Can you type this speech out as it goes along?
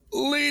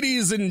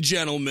Ladies and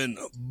gentlemen,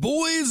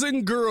 boys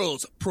and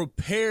girls,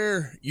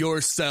 prepare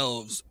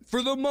yourselves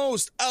for the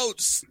most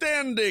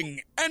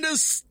outstanding and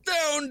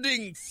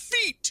astounding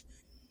feat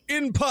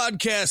in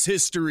podcast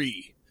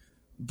history.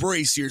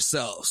 Brace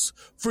yourselves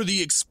for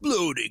the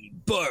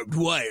exploding barbed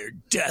wire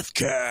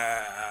deathcast.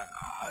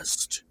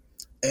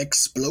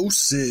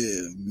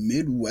 Explosive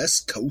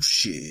Midwest Coast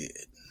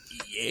shit.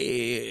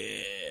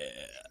 Yeah.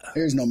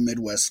 There's no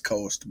Midwest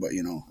Coast, but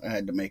I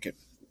had to make it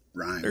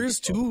rhyme. There's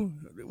two.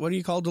 What do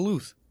you call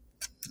Duluth?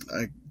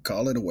 I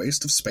call it a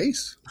waste of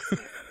space.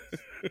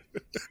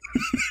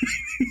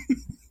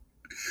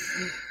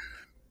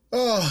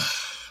 Oh,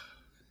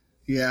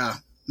 yeah.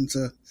 It's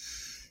a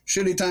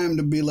shitty time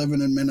to be living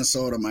in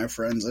Minnesota, my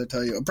friends, I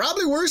tell you.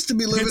 Probably worse to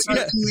be living in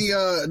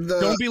the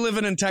don't be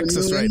living in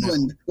Texas right now.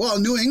 Well,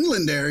 New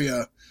England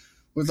area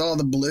with all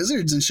the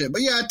blizzards and shit.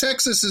 But yeah,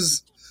 Texas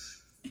is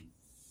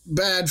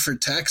bad for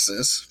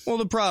Texas. Well,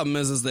 the problem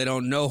is they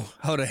don't know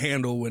how to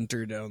handle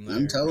winter down there.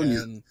 I'm telling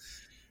you.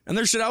 And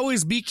there should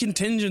always be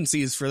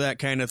contingencies for that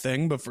kind of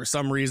thing, but for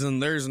some reason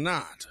there's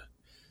not.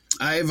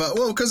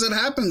 Because it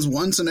happens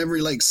once in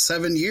every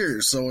 7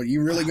 years. So are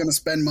you really going to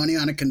spend money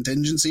on a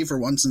contingency for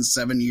once in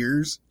 7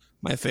 years?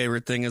 My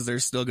favorite thing is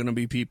there's still going to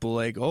be people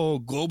like, oh,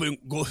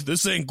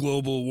 this ain't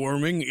global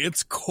warming.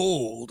 It's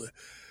cold.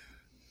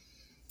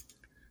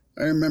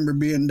 I remember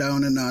being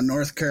down in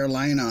North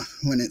Carolina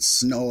when it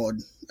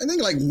snowed. I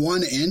think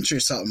 1 inch or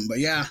something. But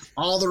yeah,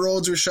 all the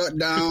roads were shut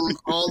down.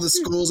 All the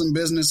schools and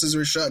businesses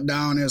were shut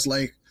down. It was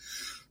like,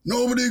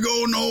 nobody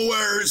go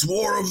nowhere. It's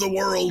War of the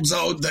Worlds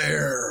out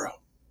there.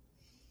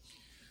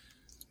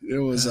 It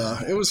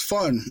was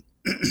fun.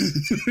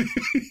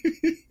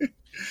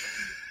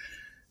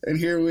 And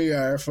here we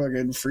are,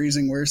 fucking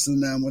freezing worse than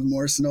them with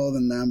more snow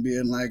than them,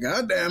 being like,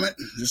 God damn it,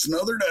 just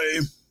another day.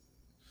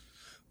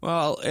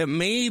 Well, it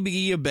may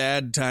be a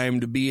bad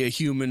time to be a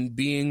human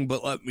being,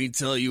 but let me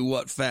tell you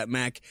what, Fat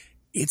Mac,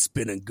 it's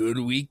been a good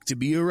week to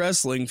be a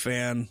wrestling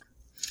fan.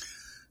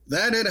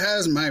 That it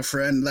has, my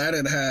friend, that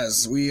it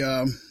has. We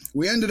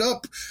ended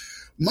up,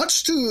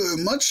 much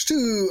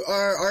to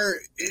our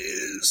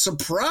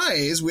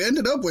surprise, we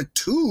ended up with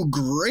 2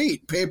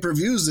 great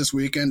pay-per-views this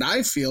weekend,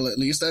 I feel, at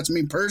least. That's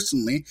me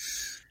personally.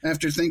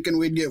 After thinking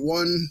we'd get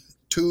one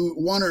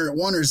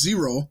or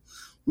zero,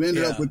 we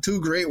ended up with 2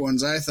 great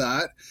ones, I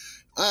thought.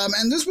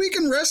 And this week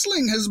in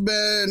wrestling has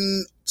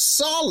been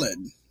solid.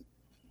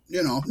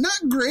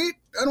 Not great.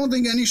 I don't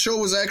think any show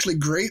was actually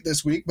great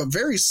this week, but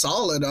very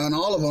solid on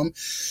all of them,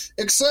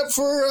 except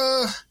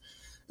for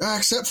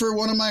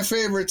one of my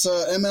favorites,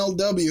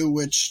 MLW,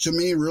 which to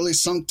me really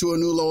sunk to a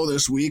new low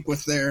this week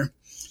with their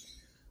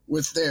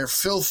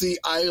Filthy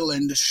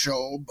Island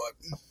show. But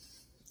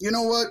you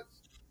know what?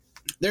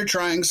 They're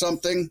trying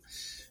something.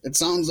 It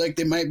sounds like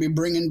they might be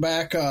bringing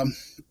back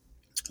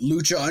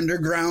Lucha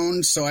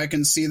Underground, so I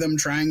can see them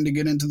trying to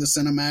get into the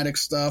cinematic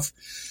stuff.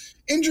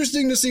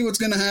 Interesting to see what's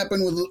going to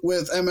happen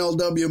with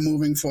MLW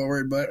moving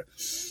forward, but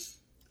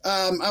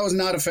I was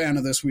not a fan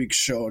of this week's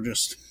show.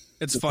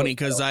 It's funny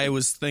because I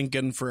was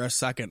thinking for a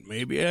second,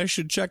 maybe I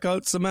should check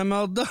out some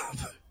MLW.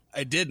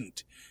 I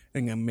didn't.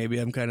 And maybe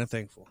I'm kind of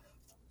thankful.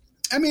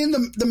 I mean,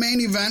 the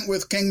main event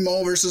with King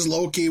Mo versus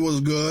Loki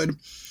was good,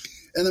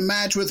 and the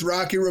match with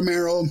Rocky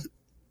Romero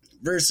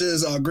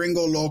versus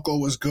Gringo Loco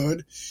was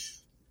good.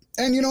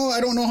 And, I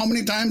don't know how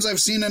many times I've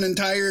seen an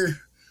entire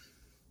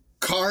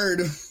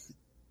card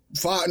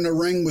fought in a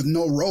ring with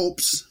no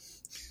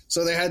ropes.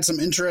 So they had some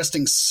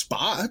interesting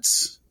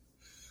spots.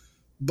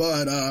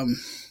 But,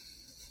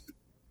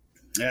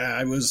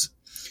 yeah, it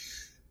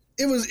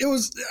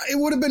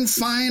would have been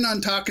fine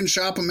on Talking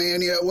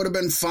Shopomania. It would have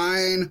been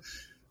fine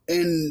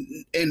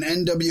in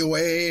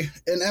NWA.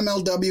 In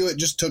MLW, it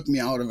just took me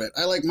out of it.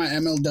 I like my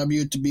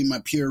MLW to be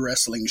my pure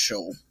wrestling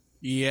show.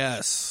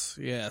 Yes.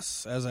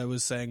 As I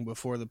was saying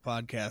before the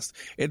podcast,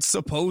 it's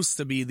supposed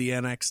to be the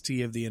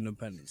NXT of the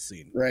independent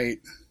scene. Right.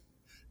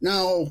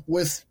 Now,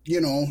 with,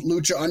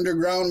 Lucha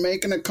Underground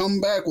making a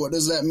comeback, what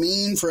does that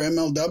mean for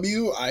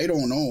MLW? I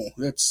don't know.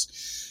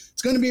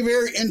 It's going to be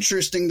very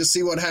interesting to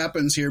see what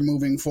happens here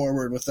moving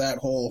forward with that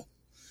whole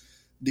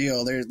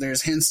deal.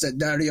 There's hints that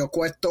Dario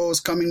Cueto is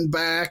coming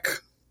back.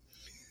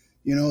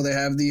 They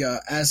have the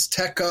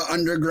Azteca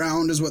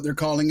Underground is what they're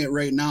calling it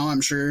right now.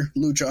 I'm sure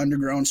Lucha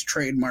Underground's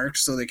trademarked,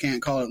 so they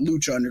can't call it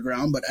Lucha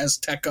Underground, but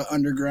Azteca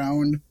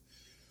Underground.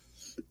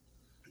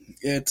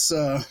 It's,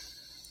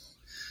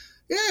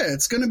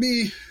 it's going to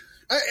be,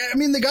 I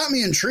mean, they got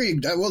me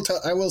intrigued. I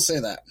will say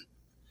that.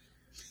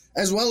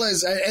 As well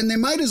as, and they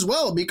might as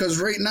well, because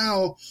right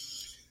now,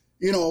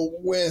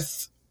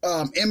 with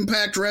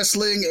Impact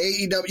Wrestling,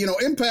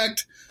 AEW,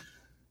 Impact,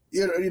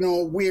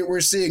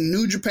 we're seeing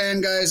New Japan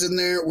guys in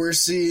there. We're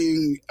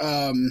seeing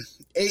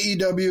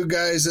AEW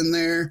guys in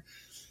there.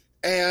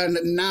 And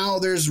now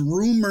there's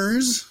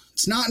rumors.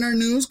 It's not in our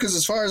news because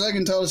as far as I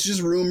can tell, it's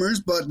just rumors.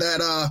 But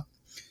that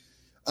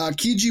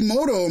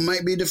Kijimoto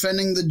might be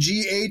defending the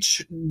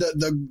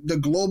the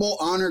Global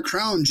Honor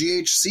Crown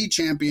GHC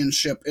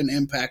Championship in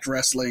Impact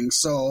Wrestling.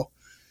 So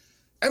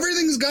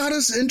everything's got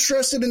us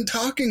interested in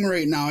talking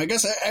right now. I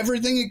guess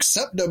everything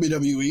except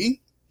WWE.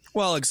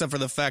 Well, except for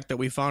the fact that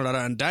we found out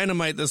on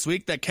Dynamite this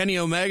week that Kenny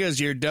Omega is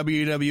your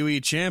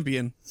WWE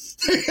champion.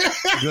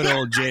 Good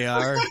old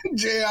JR.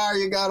 JR,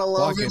 you gotta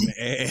love him.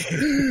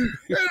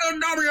 You're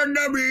the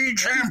WWE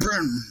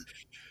champion.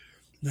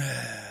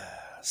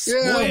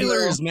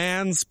 Spoilers,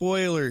 man.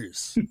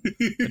 Spoilers.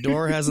 The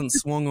door hasn't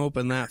swung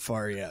open that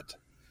far yet.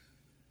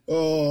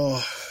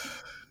 Oh.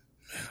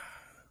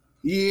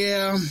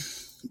 Yeah.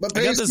 But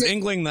I got this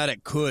inkling that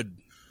it could.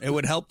 It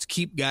would help to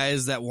keep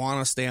guys that want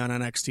to stay on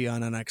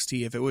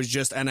NXT if it was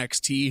just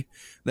NXT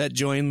that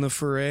joined the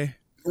foray.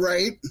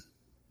 Right.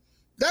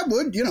 That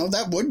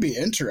would be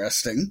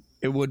interesting.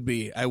 It would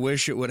be. I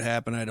wish it would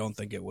happen. I don't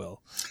think it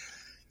will.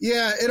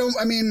 Yeah,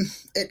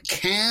 it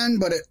can,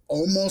 but it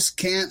almost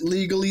can't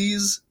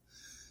legalese.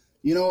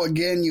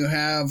 Again, you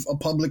have a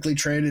publicly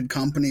traded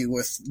company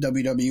with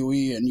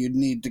WWE, and you'd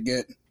need to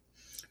get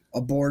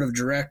a board of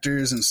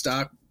directors and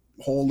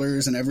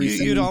stockholders and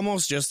everything. You'd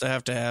almost just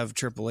have to have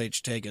Triple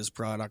H take his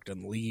product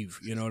and leave.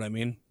 You know what I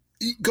mean?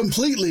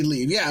 Completely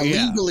leave. Yeah.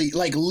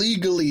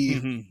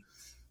 Legally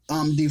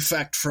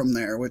defect from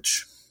there,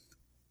 which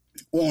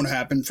won't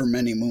happen for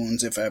many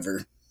moons, if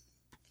ever.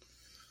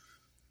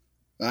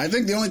 I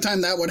think the only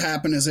time that would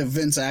happen is if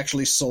Vince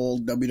actually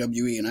sold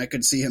WWE, and I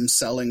could see him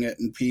selling it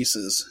in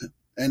pieces.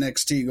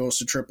 NXT goes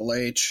to Triple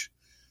H,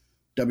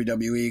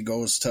 WWE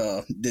goes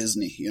to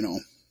Disney,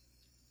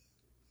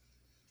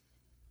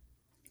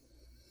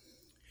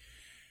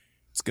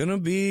 It's gonna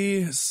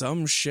be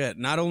some shit.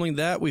 Not only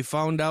that, we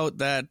found out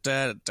that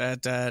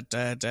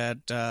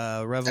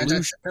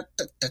Revolution,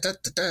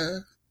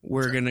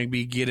 we're gonna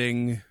be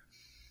getting.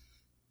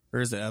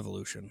 Or is it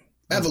Evolution?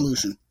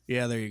 Evolution.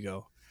 Yeah, there you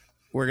go.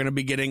 We're gonna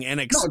be getting an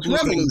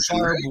exploding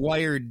barbed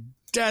wire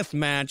death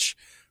match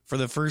for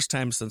the first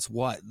time since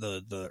what?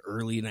 The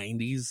early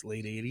 90s,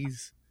 late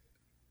 80s?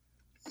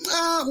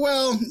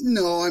 Well,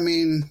 no,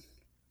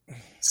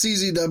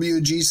 CZW,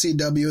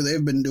 GCW,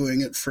 they've been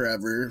doing it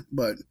forever,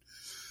 but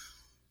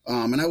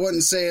and I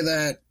wouldn't say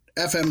that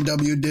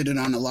FMW did it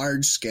on a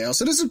large scale.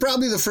 So this is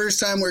probably the first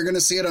time we're going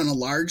to see it on a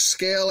large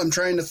scale. I'm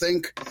trying to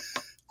think.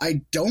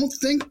 I don't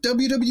think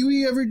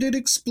WWE ever did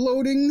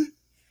exploding.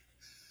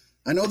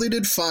 I know they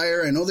did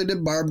fire. I know they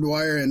did barbed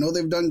wire. I know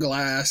they've done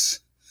glass.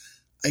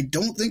 I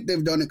don't think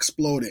they've done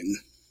exploding.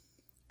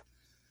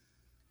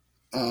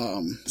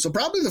 So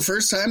probably the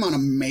first time on a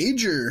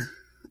major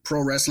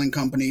pro wrestling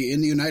company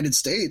in the United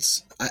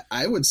States,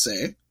 I would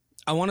say.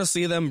 I want to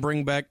see them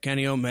bring back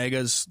Kenny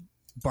Omega's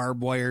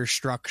barbed wire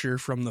structure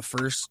from the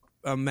first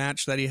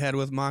match that he had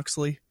with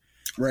Moxley.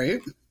 Right.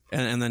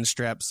 And then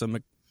strap some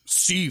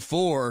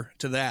C4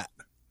 to that.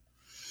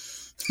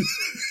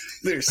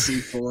 There's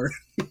C4.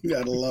 You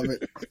gotta love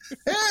it.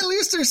 Hey, at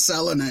least they're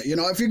selling it.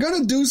 If you're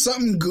gonna do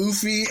something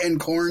goofy and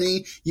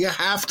corny, you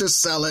have to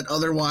sell it.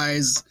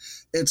 Otherwise,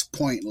 it's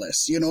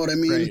pointless. You know what I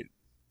mean? Right.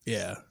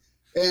 Yeah.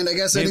 And I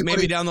guess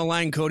maybe down the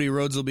line, Cody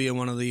Rhodes will be in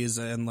one of these,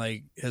 and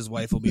his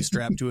wife will be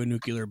strapped to a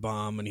nuclear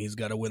bomb, and he's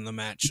got to win the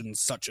match in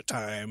such a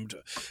time.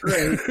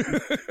 Right.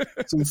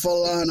 Some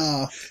full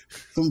on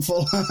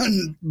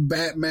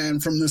Batman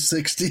from the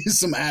 '60s,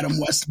 some Adam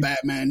West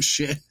Batman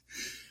shit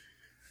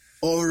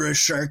over a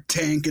shark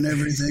tank and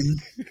everything.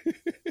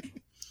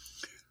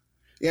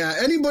 Yeah.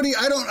 Anybody?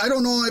 I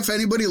don't know if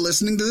anybody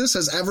listening to this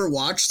has ever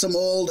watched some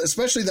old,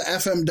 especially the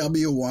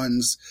FMW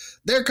ones.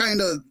 They're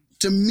kind of.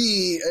 To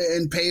me,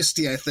 and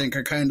Pasty, I think,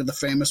 are kind of the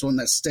famous one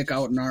that stick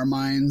out in our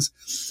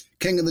minds.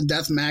 King of the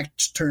Death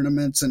Match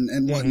tournaments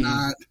and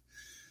whatnot.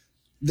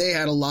 They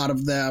had a lot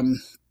of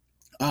them.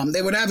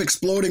 They would have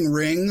exploding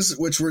rings,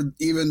 which were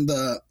even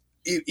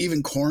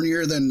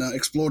cornier than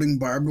exploding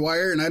barbed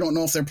wire. And I don't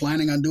know if they're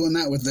planning on doing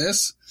that with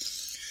this.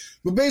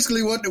 But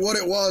basically what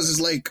it was is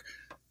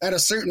at a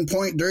certain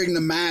point during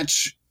the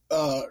match,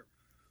 a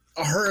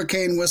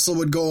hurricane whistle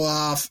would go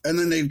off, and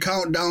then they'd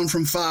count down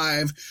from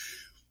 5.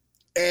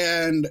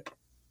 And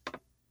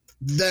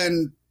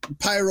then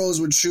pyros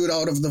would shoot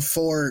out of the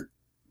 4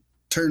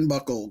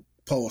 turnbuckle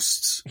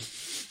posts.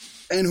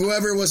 And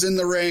whoever was in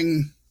the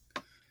ring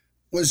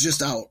was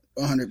just out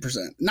 100%.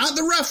 Not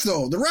the ref,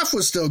 though. The ref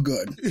was still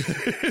good.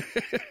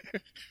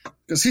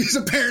 Because he's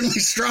apparently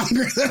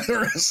stronger than the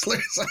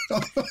wrestlers. I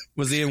don't know.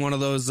 Was he in one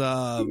of those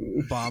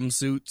bomb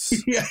suits?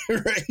 Yeah,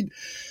 right.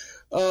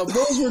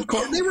 Those were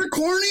they were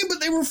corny,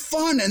 but they were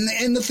fun,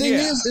 and the thing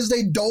is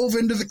they dove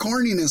into the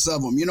corniness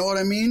of them. You know what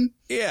I mean?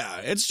 Yeah,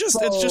 it's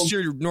just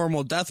your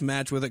normal death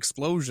match with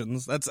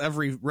explosions. That's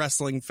every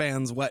wrestling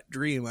fan's wet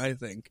dream, I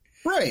think.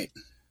 Right.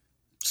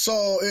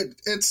 So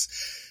it's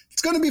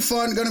going to be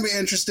fun, going to be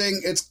interesting.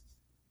 It's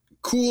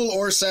cool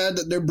or sad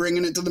that they're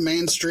bringing it to the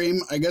mainstream.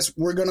 I guess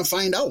we're going to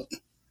find out.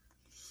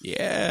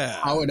 Yeah,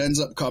 how it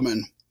ends up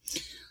coming.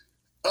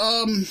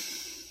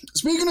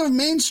 Speaking of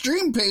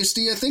mainstream,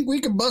 Pasty, I think we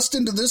could bust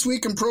into This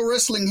Week in Pro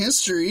Wrestling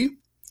History.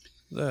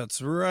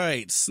 That's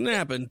right.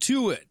 Snapping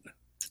to it.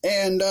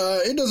 And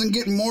it doesn't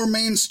get more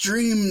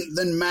mainstream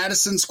than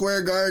Madison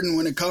Square Garden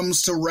when it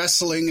comes to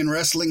wrestling and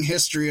wrestling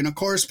history. And, of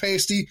course,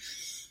 Pasty,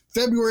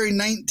 February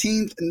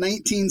 19th,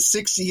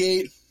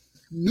 1968,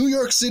 New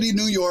York City,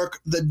 New York,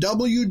 the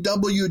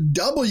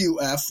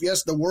WWWF,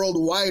 yes, the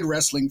Worldwide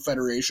Wrestling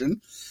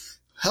Federation,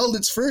 held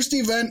its first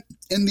event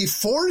in the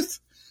fourth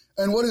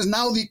and what is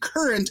now the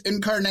current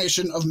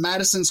incarnation of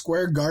Madison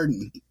Square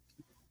Garden.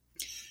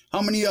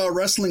 How many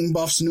wrestling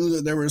buffs knew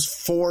that there was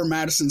 4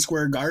 Madison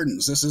Square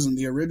Gardens? This isn't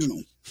the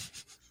original.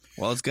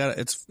 Well,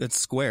 it's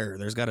square.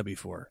 There's got to be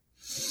 4.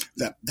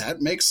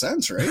 That makes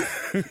sense, right?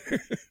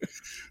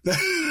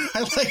 I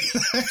like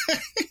that.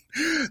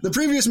 The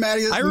previous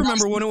Madison... I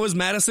remember when it was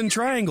Madison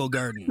Triangle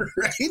Garden.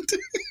 Right?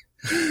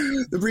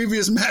 The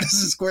previous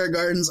Madison Square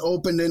Gardens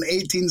opened in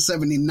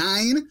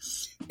 1879,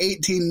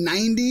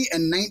 1890,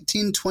 and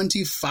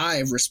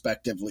 1925,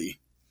 respectively.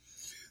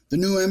 The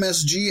new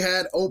MSG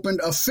had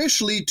opened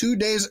officially 2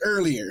 days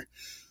earlier.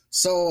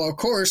 So, of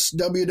course,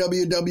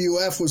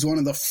 WWWF was one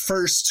of the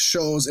first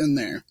shows in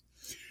there.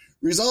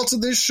 Results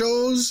of this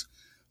shows,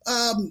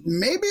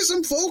 maybe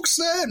some folks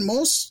that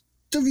most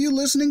of you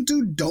listening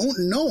to don't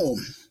know.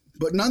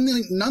 But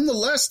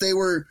nonetheless, they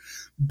were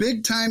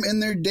big time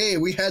in their day.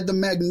 We had the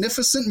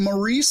magnificent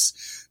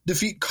Maurice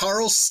defeat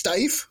Carl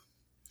Steiff.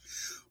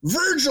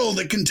 Virgil,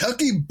 the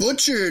Kentucky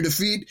Butcher,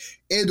 defeat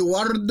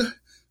Eduard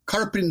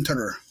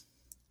Carpenter.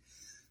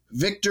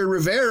 Victor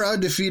Rivera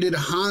defeated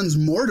Hans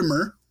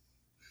Mortimer.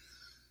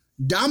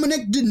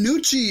 Dominic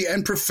DeNucci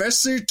and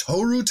Professor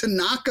Toru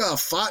Tanaka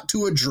fought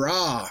to a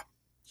draw.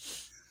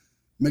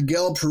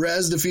 Miguel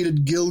Perez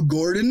defeated Gil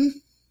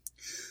Gordon.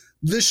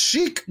 The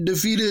Sheik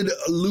defeated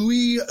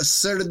Louis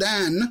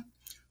Cerdan.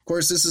 Of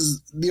course, this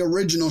is the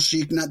original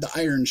Sheik, not the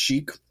Iron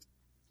Sheik.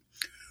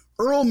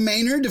 Earl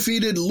Maynard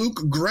defeated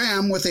Luke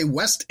Graham with a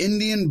West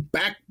Indian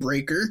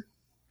backbreaker.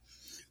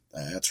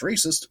 That's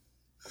racist.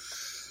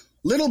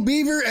 Little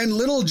Beaver and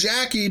Little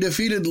Jackie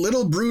defeated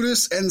Little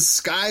Brutus and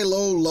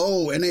Skylo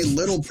Low in a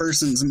little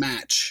person's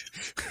match.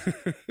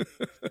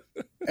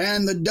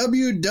 And the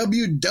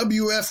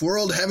WWWF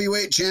World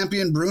Heavyweight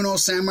Champion Bruno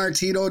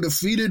Sammartino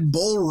defeated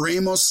Bull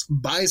Ramos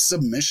by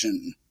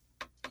submission.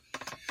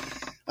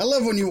 I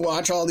love when you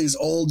watch all these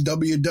old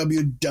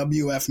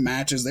WWWF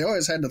matches. They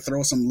always had to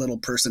throw some little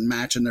person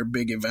match in their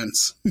big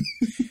events.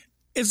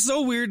 It's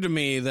so weird to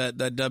me that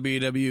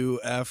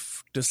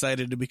WWF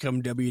decided to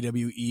become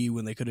WWE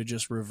when they could have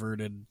just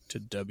reverted to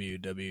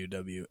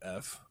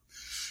WWWF.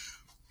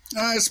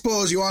 I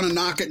suppose you want to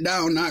knock it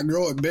down, not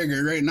grow it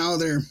bigger. Right now,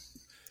 their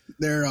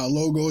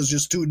logo is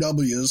just 2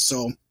 W's,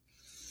 so...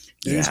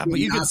 Yeah, but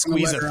you could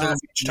squeeze a third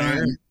each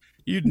time.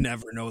 You'd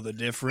never know the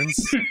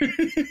difference.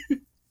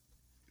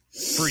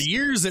 For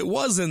years, it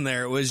was in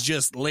there. It was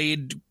just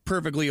laid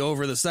perfectly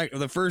over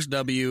the first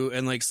W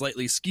and like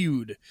slightly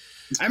skewed.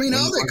 I mean,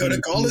 now they could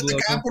have called it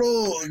the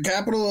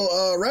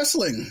Capital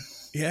Wrestling.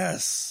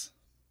 Yes.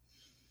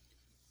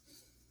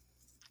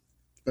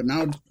 But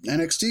now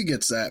NXT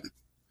gets that.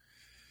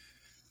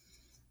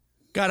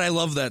 God, I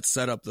love that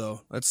setup,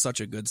 though. That's such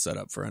a good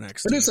setup for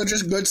NXT. It is such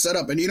a good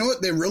setup. And you know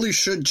what? They really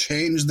should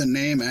change the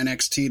name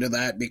NXT to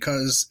that,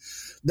 because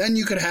then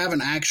you could have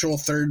an actual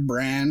third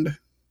brand.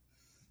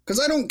 Because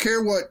I don't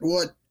care what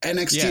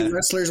NXT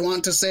wrestlers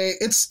want to say.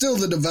 It's still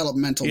the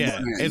developmental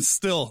brand. It's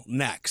still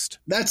next.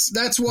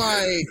 That's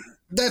why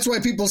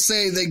people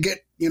say they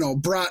get,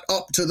 brought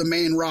up to the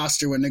main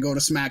roster when they go to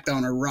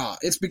SmackDown or Raw.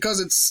 It's because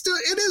it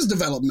is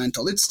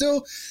developmental. It's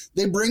still,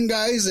 they bring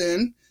guys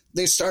in,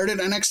 they start at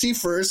NXT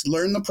first,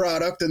 learn the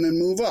product, and then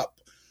move up.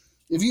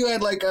 If you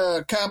had like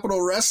a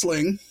Capital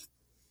Wrestling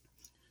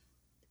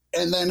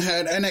and then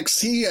had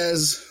NXT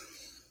as...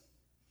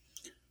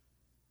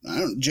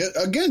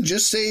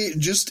 just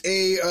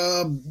a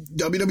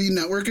WWE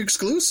Network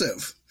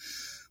exclusive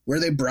where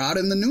they brought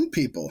in the new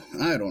people.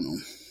 I don't know.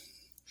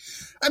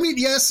 I mean,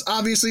 yes,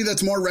 obviously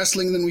that's more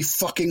wrestling than we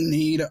fucking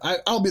need.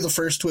 I'll be the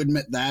first to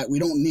admit that. We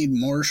don't need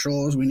more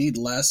shows. We need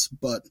less,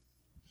 but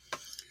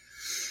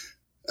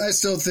I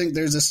still think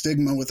there's a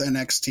stigma with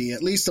NXT,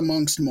 at least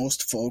amongst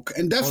most folk,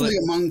 and definitely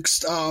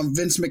amongst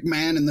Vince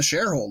McMahon and the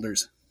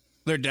shareholders.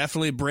 They're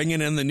definitely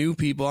bringing in the new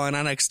people on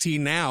NXT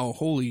now.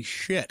 Holy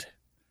shit.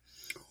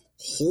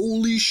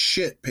 Holy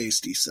shit,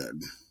 Pasty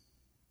said.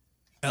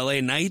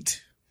 LA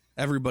Knight,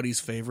 everybody's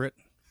favorite.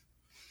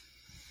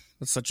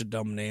 That's such a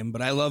dumb name,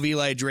 but I love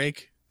Eli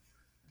Drake.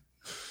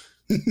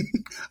 I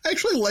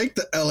actually like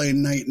the LA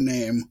Knight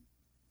name.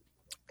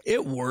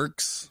 It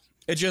works.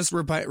 It just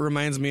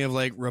reminds me of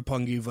like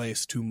Roppongi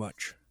Vice too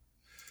much.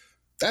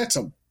 That's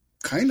a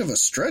kind of a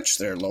stretch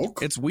there,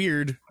 Loke. It's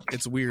weird.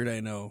 It's weird,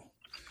 I know.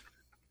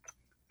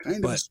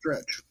 Kind of a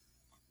stretch.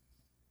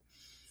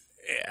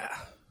 Yeah.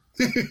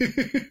 I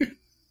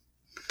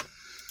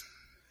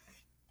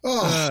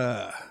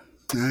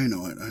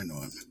know it.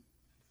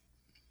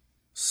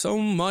 So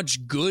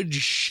much good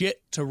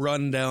shit to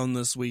run down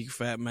this week,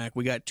 Fat Mac.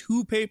 We got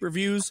 2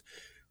 pay-per-views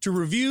to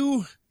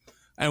review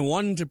and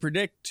 1 to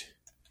predict,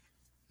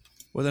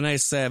 with a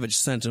nice Savage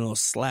Sentinel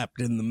slapped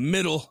in the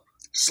middle.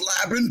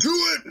 Slap into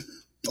it!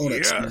 Oh,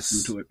 that's slapped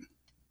into it.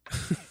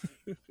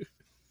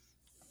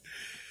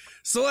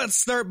 So let's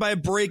start by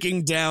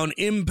breaking down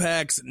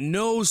Impact's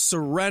No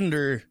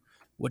Surrender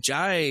which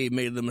I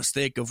made the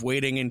mistake of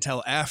waiting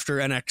until after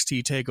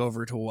NXT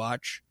TakeOver to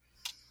watch.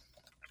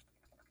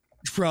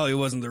 Which probably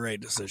wasn't the right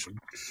decision.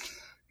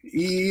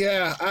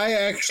 Yeah, I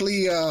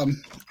actually,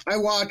 I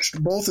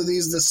watched both of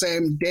these the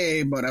same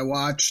day, but I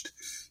watched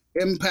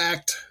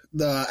Impact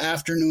the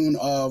afternoon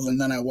of, and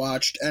then I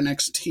watched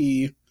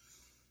NXT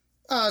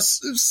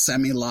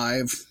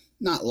semi-live.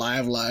 Not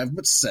live,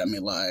 but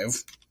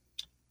semi-live.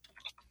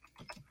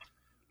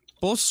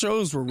 Both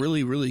shows were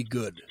really, really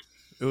good.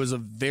 It was a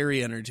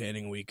very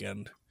entertaining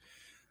weekend.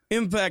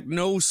 Impact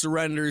No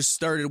Surrenders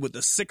started with a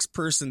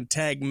 6-person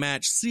tag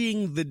match,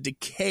 seeing the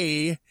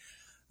Decay,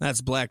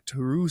 that's Black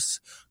Taurus,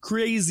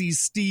 Crazy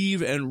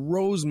Steve, and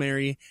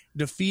Rosemary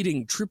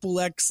defeating Triple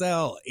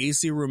XL,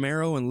 AC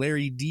Romero, and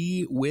Larry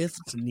D with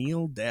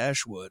Neil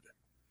Dashwood.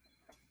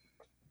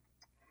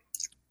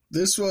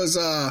 This was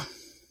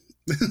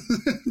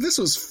this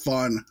was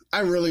fun. I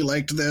really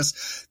liked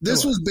this.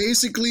 This was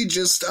basically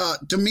just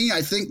to me,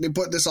 I think they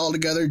put this all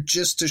together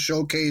just to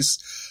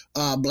showcase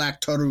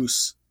Black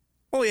Taurus.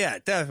 Oh yeah,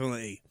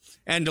 definitely.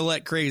 And to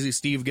let Crazy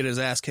Steve get his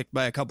ass kicked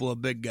by a couple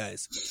of big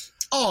guys.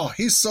 Oh,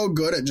 he's so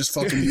good at just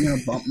fucking being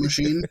a bump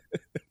machine.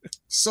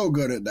 So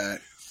good at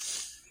that.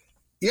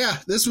 Yeah,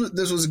 this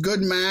was a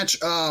good match.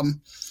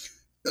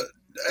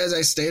 As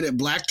I stated,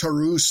 Black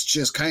Taurus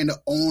just kind of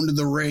owned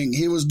the ring.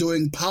 He was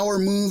doing power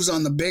moves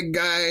on the big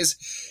guys.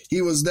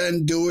 He was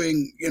then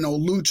doing,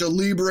 lucha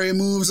libre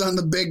moves on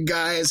the big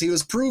guys. He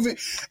was proving,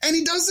 and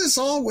he does this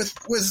all with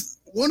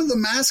one of the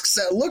masks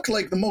that look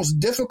like the most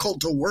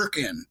difficult to work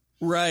in.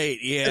 Right,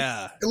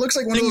 yeah. It looks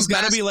like one of those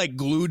masks. Gotta be like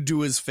glued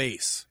to his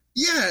face.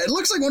 Yeah, it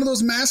looks like one of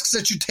those masks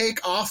that you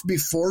take off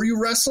before you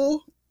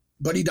wrestle,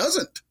 but he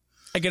doesn't.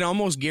 I can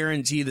almost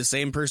guarantee the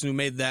same person who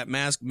made that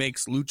mask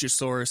makes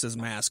Luchasaurus's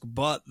mask,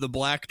 but the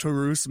Black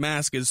Taurus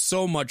mask is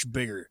so much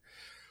bigger.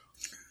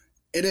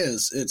 It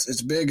is.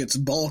 It's big, it's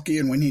bulky,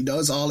 and when he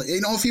does all...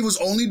 if he was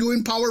only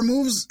doing power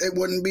moves, it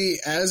wouldn't be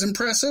as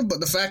impressive, but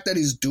the fact that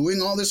he's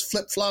doing all this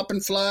flip-flop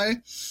and fly,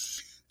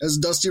 as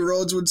Dusty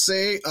Rhodes would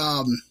say,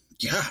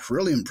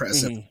 really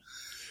impressive. Mm-hmm.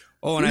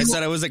 Oh, and I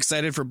said I was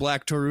excited for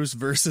Black Taurus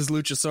versus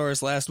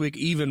Luchasaurus last week,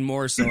 even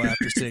more so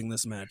after seeing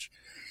this match.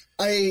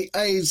 I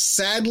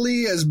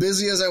sadly, as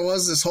busy as I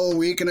was this whole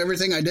week and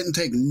everything, I didn't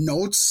take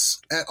notes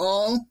at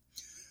all.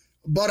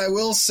 But I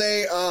will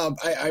say,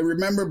 I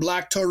remember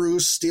Black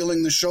Taurus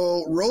stealing the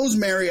show.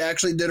 Rosemary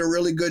actually did a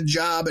really good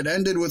job. It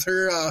ended with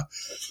her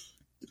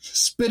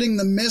spitting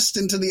the mist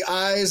into the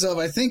eyes of,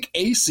 I think,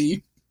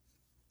 AC.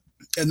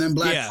 And then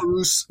Black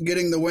Taurus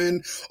getting the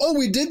win. Oh,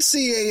 we did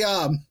see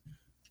a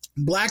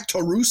Black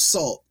Taurus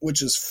salt,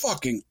 which is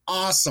fucking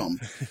awesome.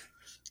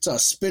 It's a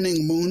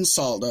spinning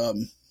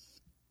moonsault.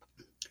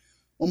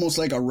 Almost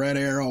like a Red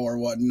Arrow or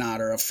whatnot,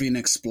 or a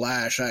Phoenix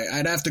Splash.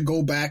 I'd have to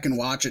go back and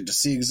watch it to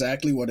see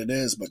exactly what it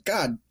is, but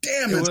god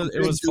damn, it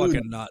was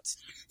fucking nuts.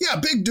 Yeah,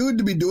 big dude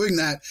to be doing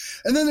that.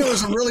 And then there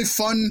was a really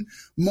fun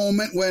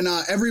moment when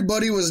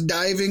everybody was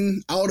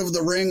diving out of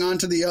the ring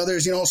onto the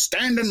others,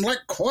 standing like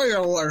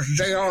quail, as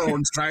JR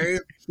would say.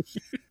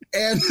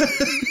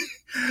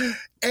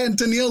 And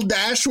to Neil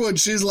Dashwood,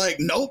 she's like,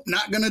 nope,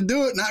 not gonna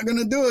do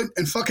it.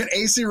 And fucking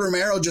AC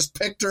Romero just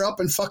picked her up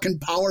and fucking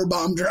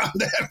powerbombed her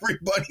onto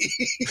everybody.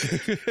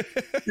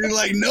 You're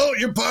like, no,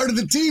 you're part of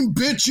the team,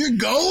 bitch, you're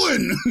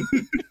going.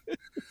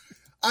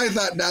 I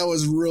thought that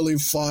was really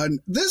fun.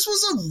 This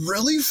was a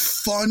really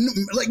fun,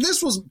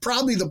 this was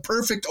probably the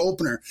perfect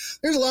opener.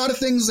 There's a lot of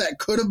things that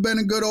could have been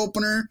a good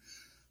opener.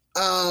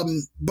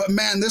 But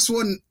man, this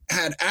one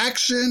had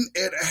action,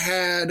 it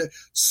had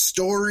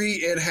story,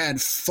 it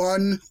had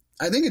fun.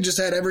 I think it just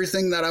had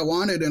everything that I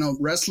wanted in a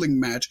wrestling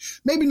match.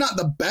 Maybe not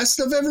the best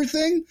of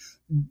everything,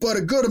 but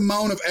a good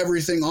amount of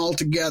everything all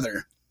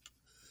together.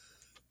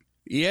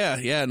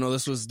 Yeah, no,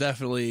 this was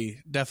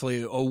definitely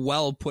a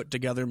well put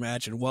together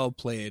match and well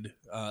played.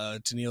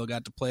 Tenille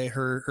got to play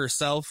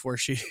herself where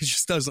she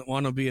just doesn't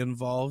want to be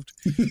involved.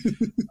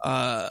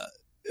 It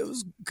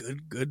was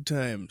good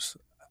times.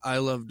 I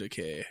love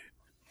Decay.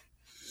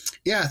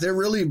 Yeah, they're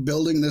really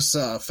building this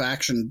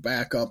faction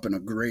back up in a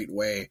great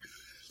way.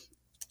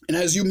 And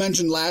as you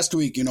mentioned last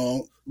week,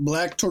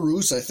 Black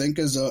Taurus, I think,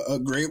 is a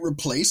great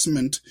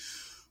replacement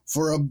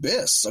for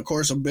Abyss. Of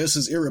course, Abyss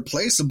is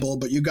irreplaceable,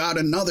 but you got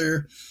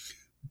another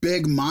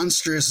big,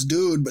 monstrous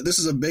dude. But this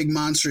is a big,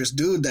 monstrous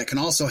dude that can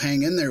also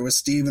hang in there with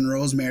Steve and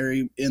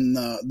Rosemary in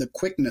the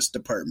quickness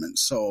department.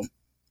 So,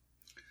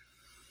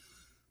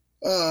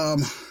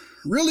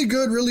 really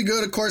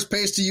good. Of course,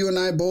 Pasty, you and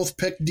I both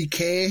picked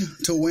Decay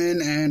to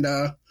win, and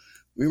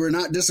we were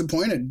not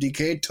disappointed.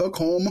 Decay took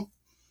home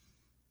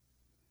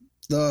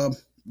the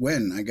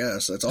win, I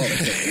guess. That's all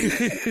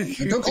they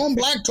took home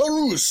Black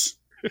Taurus.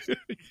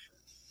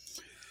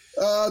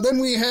 Then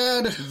we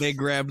had... They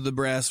grabbed the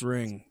brass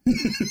ring.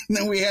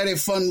 Then we had a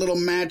fun little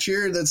match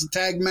here. That's a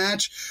tag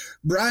match.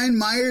 Brian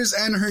Myers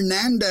and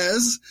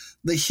Hernandez,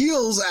 the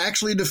heels,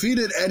 actually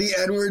defeated Eddie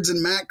Edwards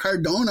and Matt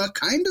Cardona.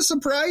 Kind of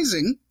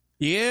surprising.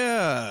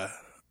 Yeah,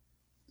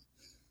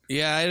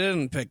 I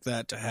didn't pick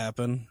that to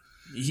happen.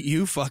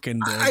 You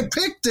fucking did. I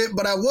picked it,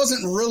 but I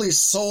wasn't really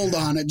sold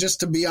on it, just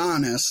to be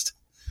honest.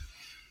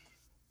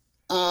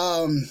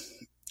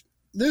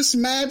 This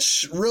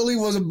match really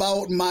was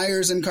about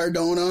Myers and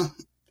Cardona,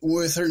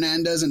 with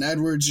Hernandez and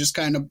Edwards just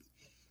kind of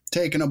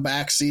taking a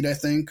backseat, I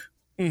think.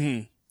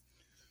 Mm-hmm.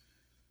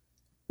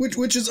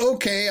 Which is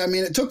okay. I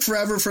mean, it took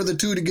forever for the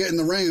two to get in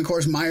the ring. Of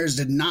course, Myers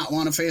did not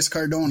want to face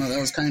Cardona. That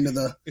was kind of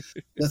the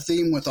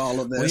theme with all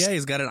of this. Well, yeah,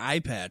 he's got an eye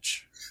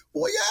patch.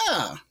 Well,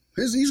 yeah.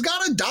 He's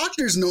got a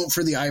doctor's note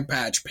for the eye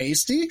patch,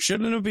 Pasty.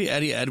 Shouldn't it be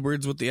Eddie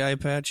Edwards with the eye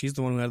patch? He's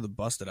the one who had the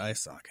busted eye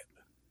socket.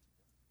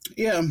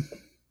 Yeah.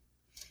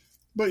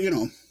 But,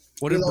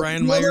 what did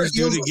Brian Myers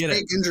do to get it?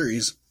 Fake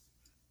injuries.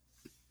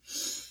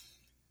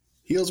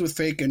 Heels with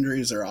fake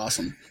injuries are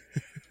awesome.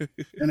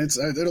 And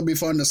it'll be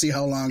fun to see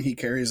how long he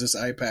carries this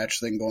eye patch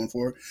thing going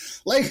forward.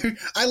 Like,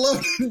 I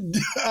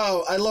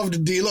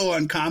loved D'Lo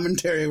on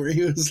commentary where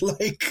he was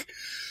like,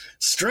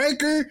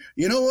 Stryker,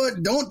 you know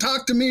what? Don't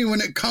talk to me when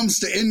it comes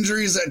to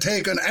injuries that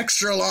take an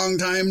extra long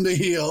time to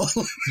heal.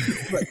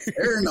 But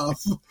fair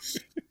enough.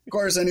 Of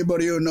course,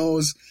 anybody who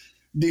knows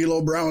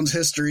D'Lo Brown's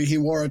history, he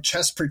wore a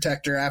chest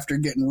protector after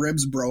getting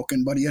ribs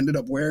broken, but he ended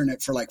up wearing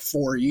it for like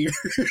 4 years.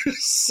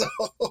 So,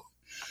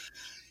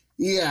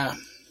 yeah.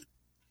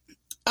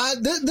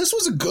 This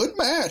was a good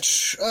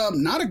match.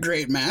 Not a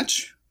great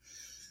match,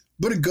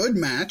 but a good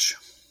match.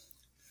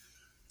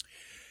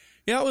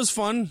 Yeah, it was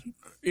fun.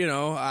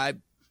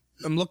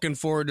 I'm looking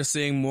forward to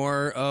seeing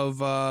more of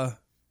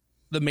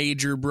the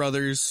Major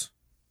Brothers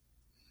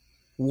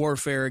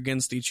warfare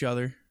against each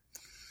other.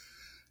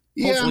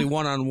 Yeah. Hopefully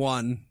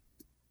one-on-one.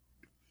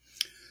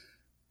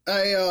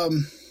 I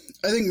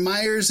think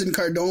Myers and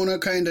Cardona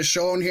kind of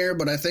shown here,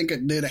 but I think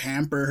it did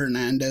hamper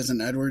Hernandez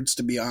and Edwards,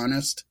 to be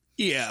honest.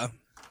 Yeah.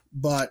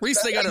 But at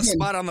least they got a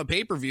spot on the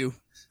pay-per-view.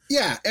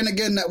 Yeah, and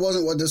again, that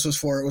wasn't what this was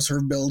for. It was for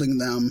building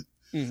them.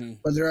 Mm-hmm.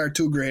 But there are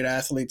two great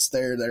athletes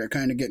there that are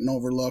kind of getting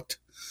overlooked.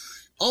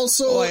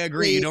 Also, I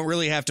agree. You don't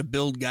really have to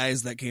build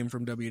guys that came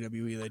from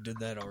WWE. They did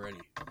that already.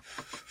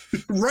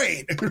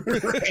 Right.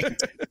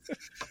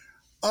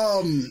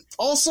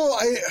 Also,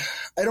 I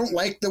don't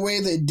like the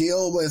way they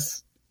deal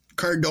with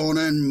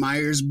Cardona and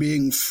Myers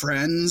being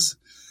friends.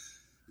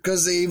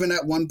 Because they even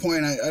at one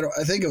point,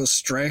 I think it was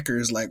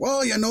Stryker's like, well,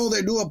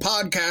 they do a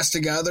podcast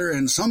together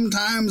and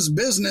sometimes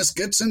business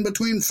gets in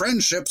between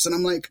friendships. And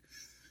I'm like,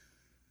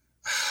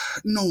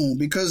 no,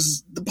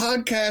 because the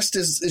podcast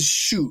is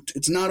shoot.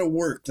 It's not a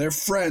work. They're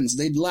friends.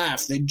 They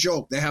laugh. They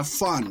joke. They have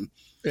fun.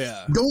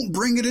 Yeah. Don't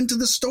bring it into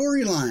the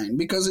storyline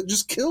because it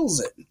just kills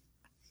it.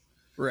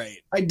 Right.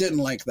 I didn't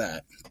like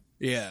that.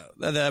 Yeah.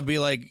 That'd be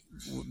like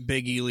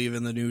Big E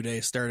leaving the New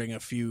Day, starting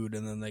a feud,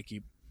 and then they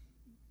keep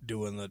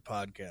doing the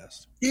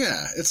podcast.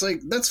 Yeah, it's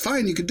like, that's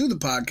fine, you could do the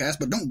podcast,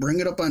 but don't bring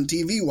it up on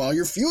TV while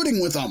you're feuding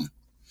with them.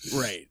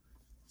 Right.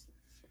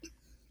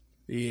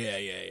 Yeah.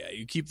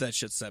 You keep that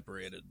shit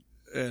separated,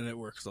 and it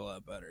works a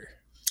lot better.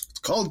 It's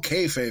called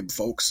kayfabe,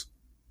 folks.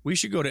 We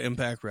should go to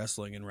Impact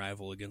Wrestling and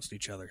rival against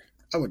each other.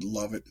 I would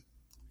love it.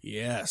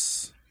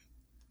 Yes.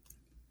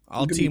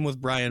 I'll team with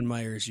Brian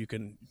Myers. You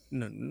can...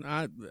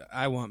 No,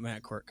 I want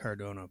Matt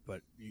Cardona, but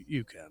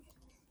you can.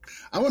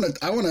 I want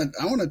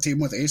to team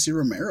with AC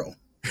Romero.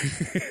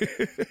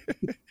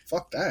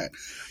 Fuck that.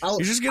 You're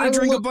just gonna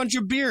drink a bunch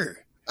of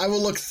beer. I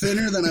will look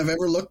thinner than I've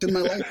ever looked in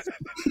my life.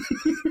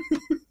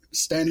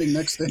 Standing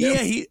next to him.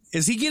 Yeah,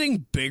 is he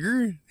getting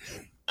bigger?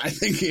 I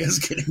think he is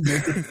getting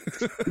bigger.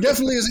 He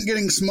definitely isn't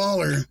getting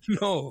smaller.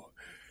 No,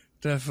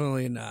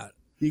 definitely not.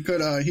 He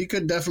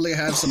could definitely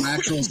have some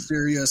actual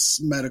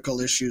serious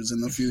medical issues in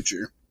the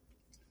future.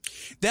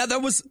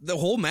 That was the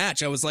whole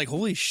match. I was like,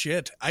 holy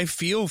shit, I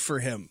feel for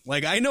him.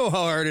 Like, I know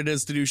how hard it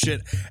is to do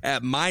shit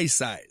at my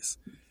size.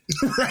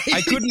 Right.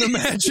 I couldn't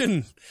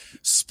imagine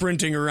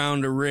sprinting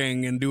around a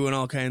ring and doing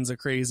all kinds of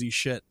crazy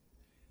shit.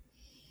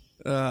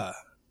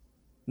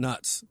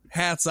 Nuts.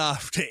 Hats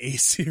off to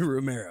AC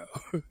Romero.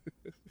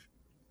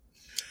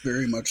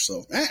 Very much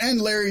so.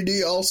 And Larry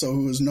D also,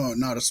 who is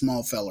not a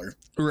small feller.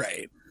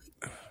 Right.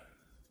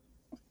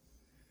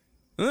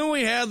 And then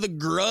we had the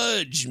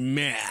grudge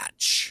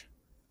match.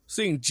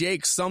 Seeing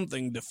Jake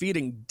Something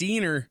defeating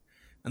Diener.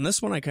 And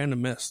this one I kind of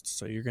missed,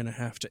 so you're going to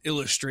have to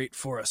illustrate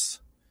for us.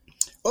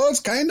 Well,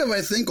 it's kind of,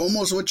 I think,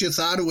 almost what you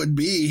thought it would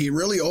be. He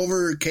really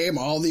overcame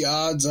all the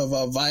odds of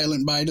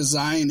Violent by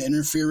Design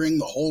interfering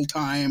the whole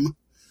time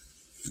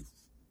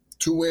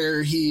to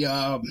where he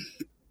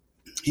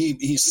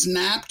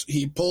snapped,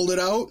 he pulled it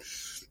out,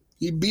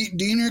 he beat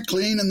Diener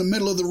clean in the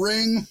middle of the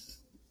ring.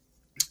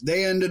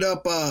 They ended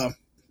up, of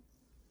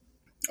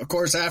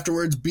course,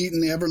 afterwards beating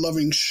the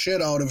ever-loving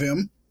shit out of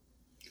him,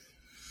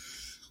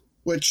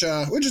 which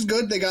is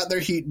good. They got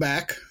their heat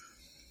back.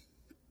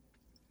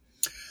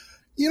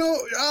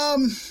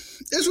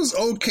 This was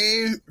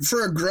okay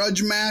for a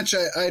grudge match.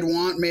 I'd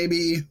want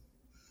maybe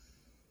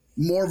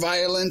more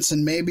violence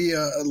and maybe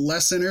a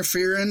less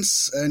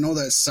interference. I know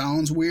that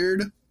sounds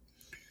weird.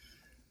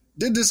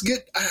 Did this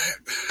get...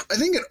 I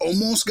think it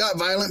almost got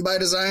Violent by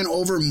Design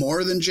over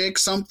more than Jake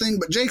Something,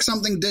 but Jake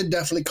Something did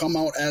definitely come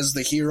out as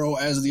the hero,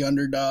 as the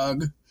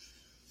underdog.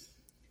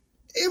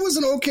 It was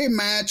an okay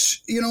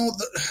match.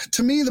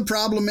 To me, the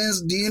problem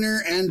is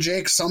Diener and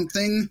Jake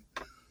Something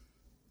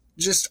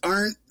just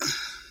aren't.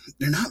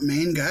 They're not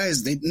main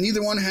guys.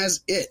 Neither one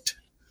has it.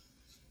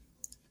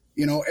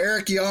 You know,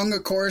 Eric Young,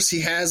 of course,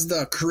 he has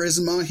the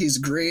charisma. He's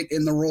great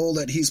in the role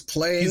that he's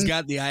playing. He's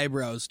got the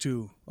eyebrows,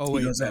 too. Oh,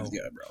 wait, he does have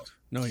the eyebrows.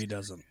 No, he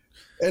doesn't.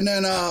 And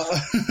then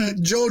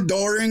Joe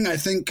Doring, I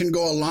think, can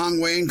go a long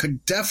way and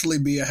could definitely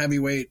be a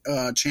heavyweight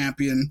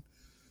champion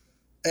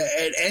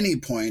at any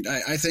point.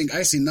 I think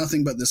I see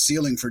nothing but the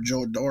ceiling for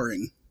Joe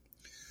Doring.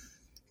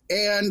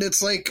 And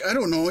it's like, I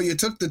don't know, you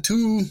took the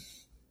two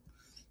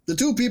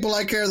people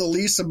I care the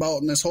least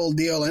about in this whole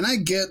deal, and I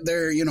get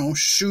their, you know,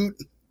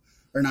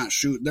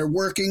 they're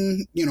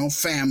working, you know,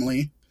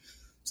 family,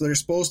 so they're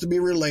supposed to be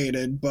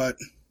related, but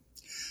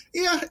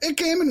yeah, it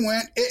came and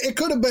went. It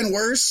could have been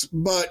worse,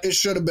 but it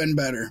should have been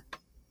better.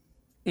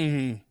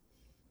 Mm-hmm.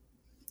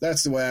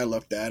 That's the way I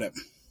looked at it.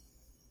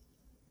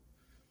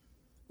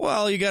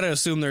 Well, you got to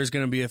assume there's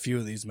going to be a few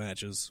of these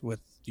matches with,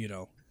 you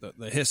know,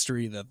 the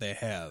history that they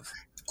have.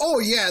 Oh,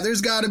 yeah,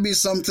 there's got to be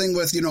something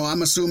with, you know,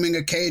 I'm assuming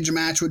a cage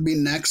match would be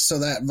next so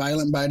that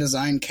Violent by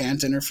Design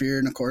can't interfere,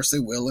 and of course they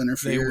will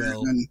interfere. They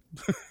will.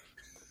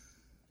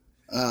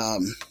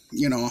 And,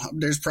 you know,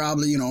 there's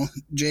probably, you know,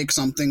 Jake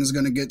something's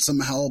going to get some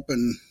help,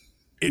 and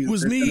it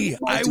was me.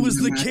 I was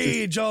the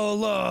cage all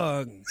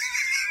along.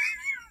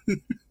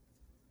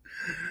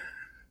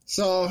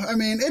 So, I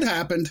mean, it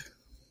happened.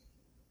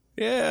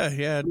 Yeah,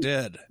 it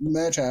did. The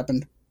match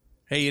happened.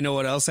 Hey, you know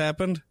what else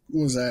happened?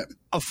 What was that?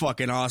 A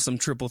fucking awesome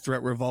triple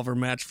threat revolver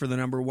match for the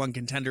 #1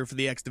 contender for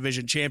the X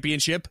Division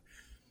Championship.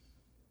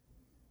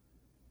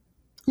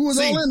 Who was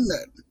all in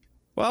that?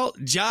 Well,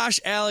 Josh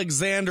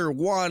Alexander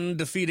won,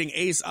 defeating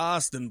Ace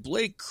Austin,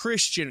 Blake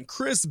Christian,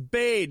 Chris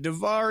Bay,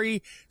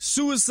 Daivari,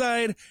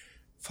 Suicide,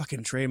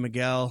 fucking Trey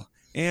Miguel,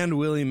 and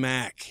Willie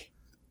Mack.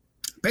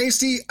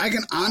 Pasty, I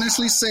can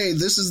honestly say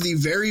this is the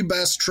very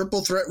best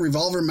triple threat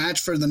revolver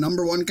match for the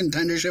 #1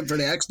 contendership for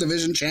the X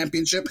Division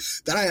Championship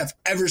that I have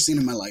ever seen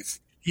in my life.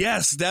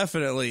 Yes,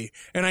 definitely.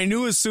 And I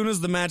knew as soon as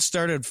the match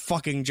started,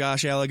 fucking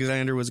Josh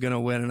Alexander was going to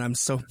win, and I'm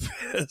so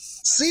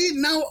pissed. See,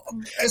 now,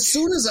 as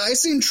soon as I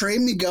seen Trey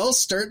Miguel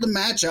start the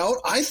match out,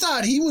 I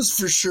thought he was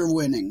for sure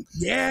winning.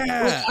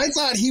 Yeah. I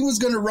thought he was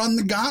going to run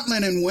the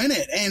gauntlet and win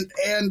it.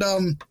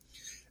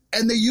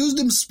 And they used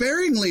him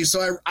sparingly,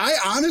 so I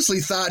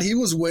honestly thought he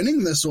was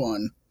winning this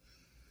one.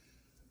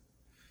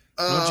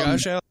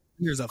 Josh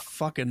Alexander's a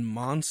fucking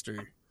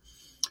monster.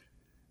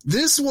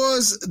 This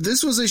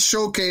was a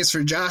showcase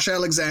for Josh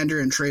Alexander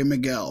and Trey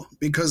Miguel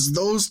because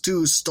those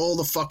two stole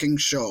the fucking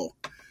show.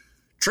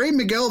 Trey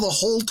Miguel the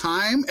whole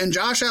time, and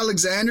Josh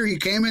Alexander, he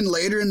came in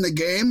later in the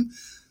game,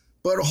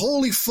 but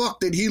holy fuck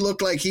did he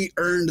look like he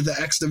earned the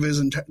X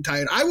Division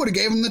title. I would have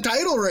gave him the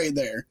title right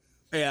there.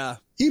 Yeah.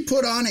 He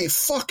put on a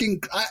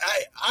fucking...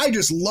 I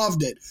just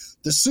loved it.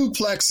 The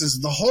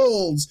suplexes, the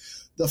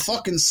holds, the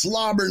fucking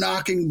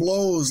slobber-knocking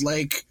blows.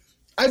 Like,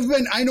 I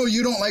know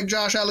you don't like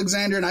Josh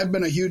Alexander, and I've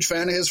been a huge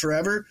fan of his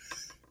forever.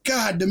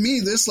 God, to me,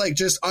 this, like,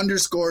 just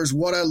underscores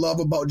what I love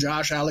about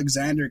Josh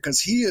Alexander,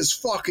 because he is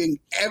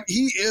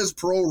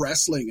pro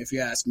wrestling, if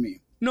you ask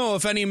me. No,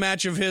 if any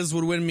match of his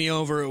would win me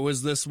over, it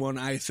was this one,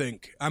 I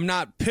think. I'm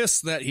not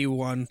pissed that he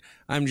won.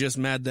 I'm just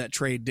mad that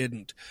Trey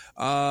didn't.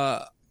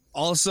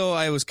 Also,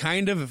 I was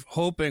kind of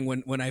hoping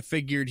when I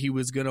figured he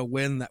was going to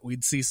win that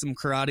we'd see some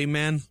Karate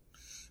Man.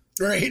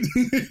 Right.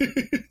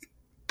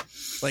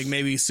 Like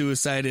maybe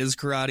Suicide is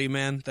Karate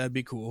Man. That'd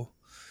be cool.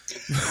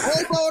 How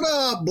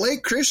about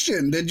Blake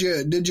Christian? Did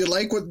you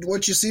like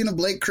what you seen of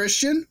Blake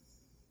Christian?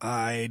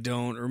 I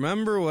don't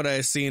remember what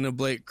I seen of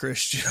Blake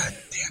Christian. God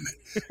damn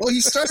it. Well,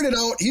 he started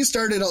out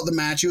the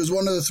match. He was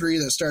one of the three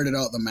that started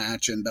out the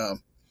match, and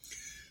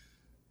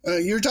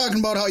you're talking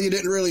about how you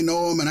didn't really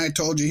know him, and I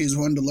told you he's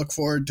one to look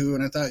forward to,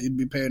 and I thought you'd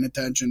be paying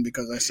attention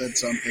because I said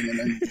something, and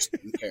then you just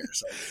didn't care.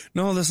 So.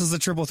 No, this is a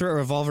triple threat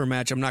revolver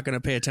match. I'm not going to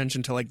pay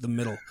attention to, like, the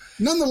middle.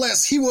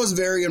 Nonetheless, he was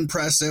very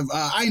impressive.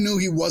 I knew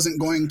he wasn't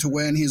going to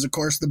win. He's, of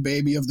course, the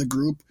baby of the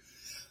group.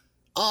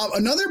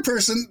 Another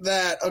person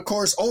that, of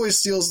course, always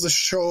steals the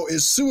show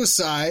is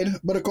Suicide,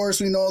 but, of course,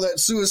 we know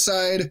that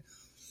Suicide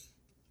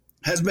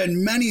has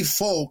been many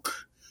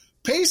folk.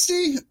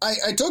 Pasty,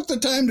 I took the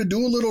time to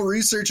do a little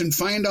research and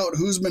find out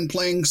who's been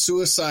playing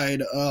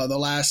Suicide the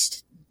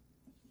last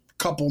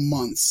couple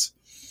months.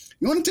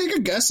 You want to take a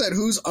guess at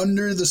who's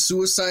under the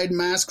Suicide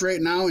mask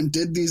right now and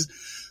did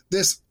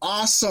this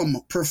awesome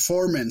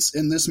performance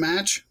in this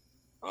match?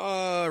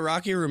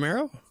 Rocky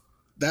Romero?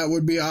 That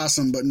would be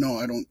awesome, but no,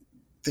 I don't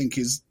think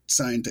he's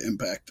signed to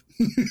Impact.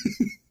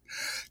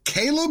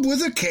 Caleb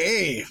with a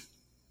K.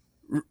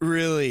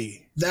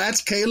 Really?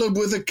 That's Caleb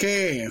with a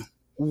K.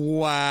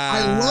 Wow.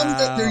 I love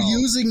that they're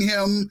using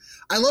him.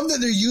 I love that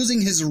they're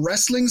using his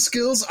wrestling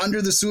skills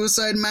under the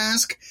Suicide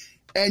mask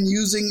and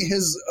using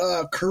his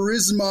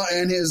charisma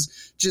and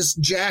his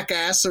just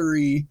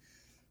jackassery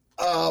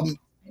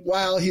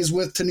while he's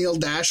with Tennille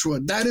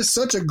Dashwood. That is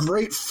such a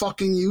great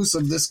fucking use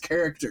of this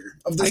character.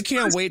 I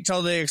can't wait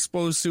till they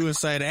expose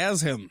Suicide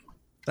as him.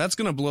 That's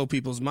going to blow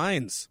people's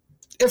minds.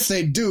 If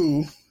they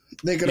do,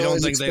 They could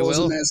always expose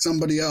him as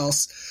somebody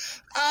else.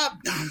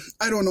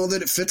 I don't know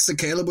that it fits the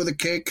Caleb with a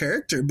K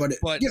character, but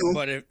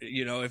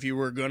if you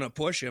were gonna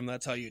push him,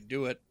 that's how you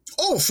do it.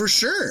 Oh, for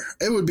sure,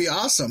 it would be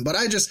awesome. But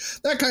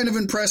that kind of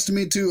impressed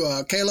me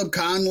too. Caleb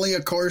Conley,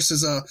 of course,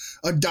 is a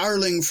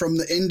darling from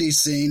the indie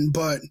scene,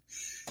 but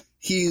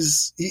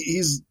he's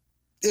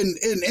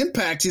in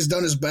Impact. He's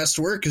done his best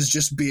work as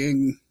just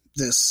being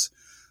this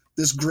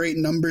great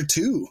number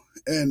 2,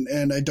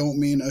 and I don't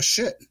mean a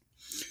shit.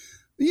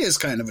 He is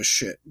kind of a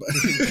shit, but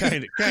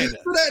kind of.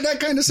 That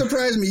kind of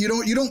surprised me.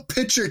 You don't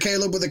picture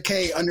Caleb with a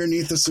K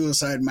underneath the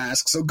Suicide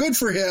Mask, so good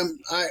for him.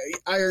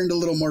 I earned a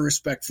little more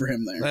respect for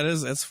him there.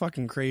 That's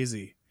fucking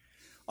crazy.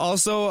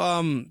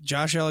 Also,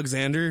 Josh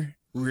Alexander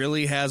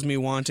really has me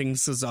wanting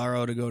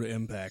Cesaro to go to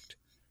Impact.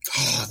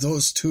 Oh,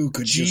 those two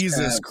could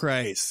Jesus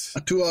Christ.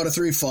 A 2 out of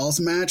 3 falls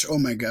match. Oh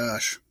my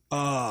gosh.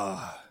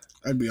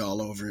 I'd be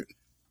all over it.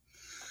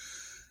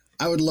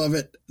 I would love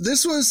it.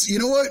 This was, you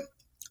know what?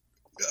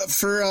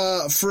 For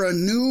a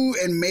new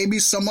and maybe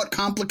somewhat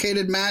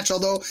complicated match,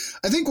 although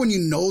I think when you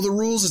know the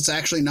rules, it's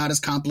actually not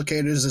as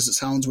complicated as it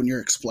sounds when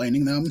you're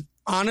explaining them.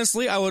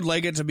 Honestly, I would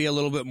like it to be a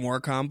little bit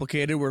more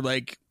complicated, where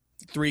like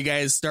 3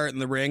 guys start in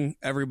the ring,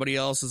 everybody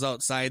else is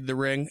outside the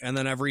ring, and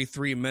then every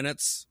 3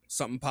 minutes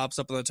something pops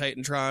up on the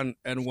Titantron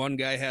and one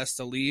guy has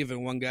to leave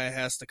and one guy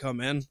has to come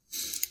in.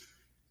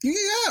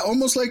 Yeah,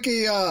 almost like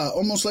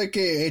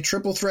a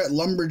triple threat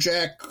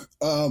lumberjack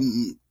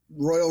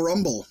Royal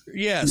Rumble.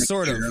 Yeah,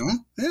 sort of.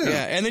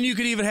 Yeah, and then you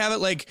could even have it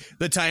like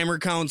the timer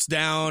counts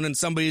down and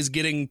somebody's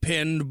getting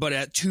pinned, but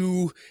at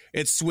 2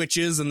 it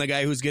switches and the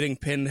guy who's getting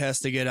pinned has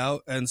to get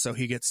out, and so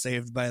he gets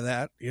saved by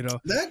that.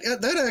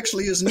 That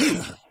actually is neat.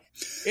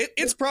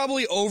 It's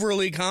probably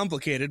overly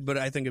complicated, but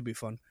I think it'd be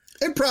fun.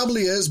 It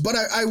probably is, but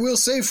I will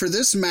say for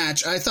this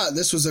match, I thought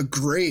this was a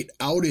great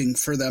outing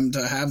for them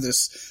to have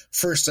this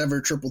first ever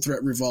triple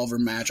threat revolver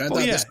match. I thought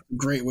this was a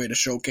great way to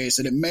showcase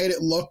it. It made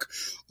it look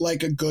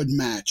like a good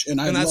match. And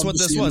that's what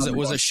this was. It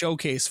was a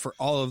showcase for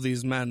all of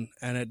these men,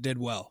 and it did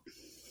well.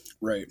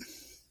 Right.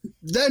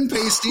 Then,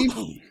 Pasty,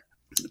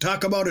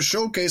 talk about a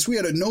showcase. We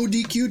had a no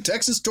DQ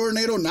Texas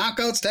Tornado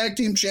Knockouts Tag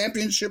Team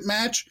Championship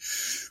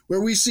match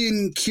where we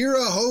seen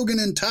Kiera Hogan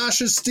and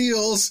Tasha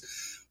Steelz,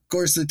 of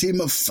course, the team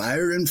of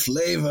Fire and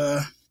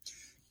Flavor,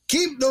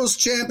 keep those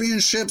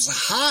championships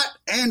hot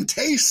and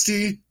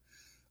tasty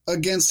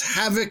against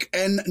Havoc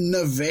and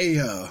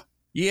Nevaeh.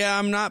 Yeah,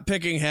 I'm not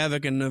picking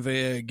Havoc and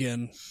Nevaeh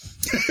again.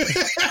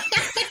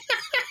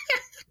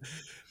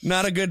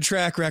 Not a good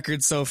track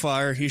record so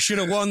far. He should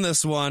have won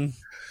this one.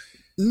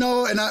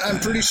 No, and I'm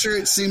pretty sure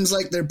it seems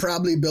like they're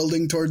probably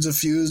building towards a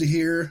feud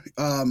here,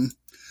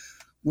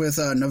 with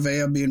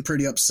Nevaeh being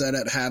pretty upset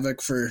at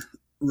Havoc for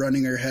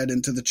running her head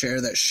into the chair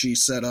that she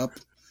set up.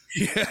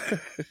 Yeah.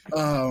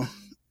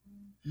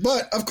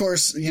 But, of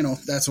course,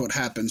 that's what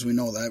happens. We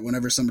know that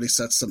whenever somebody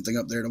sets something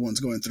up, they're the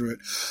ones going through it.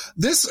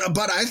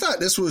 But I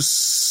thought this was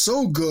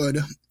so good.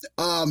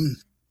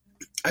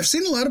 I've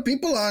seen a lot of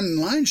people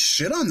online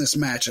shit on this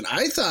match, and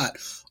I thought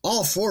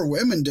all 4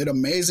 women did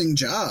amazing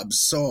jobs.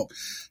 So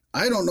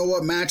I don't know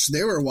what match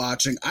they were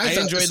watching. I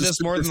enjoyed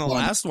this more than the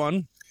last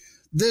one.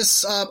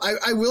 This,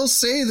 I will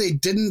say they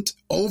didn't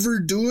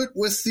overdo it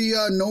with the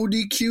no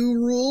DQ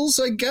rules,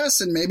 I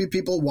guess, and maybe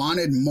people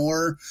wanted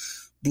more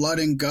blood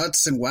and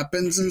guts and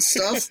weapons and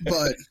stuff,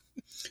 but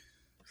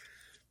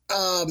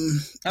I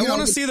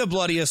want to see the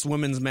bloodiest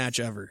women's match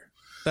ever.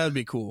 That would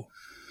be cool.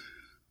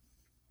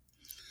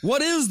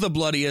 What is the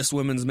bloodiest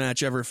women's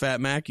match ever,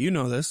 Fat Mac? You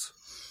know this.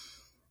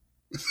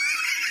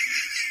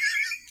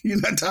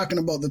 You're not talking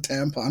about the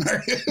tampon,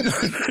 are you?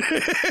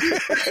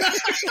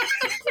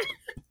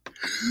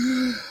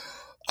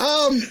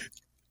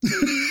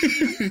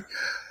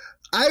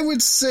 I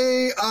would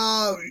say,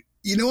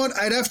 you know what?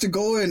 I'd have to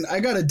go in.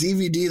 I got a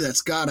DVD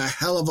that's got a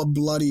hell of a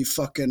bloody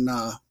fucking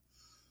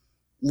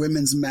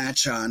women's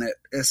match on it.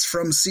 It's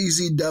from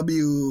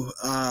CZW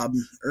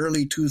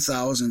early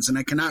 2000s, and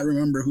I cannot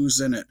remember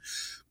who's in it.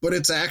 But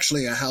it's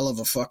actually a hell of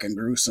a fucking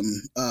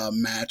gruesome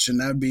match, and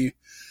that'd be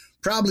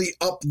probably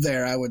up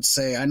there, I would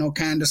say. I know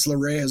Candice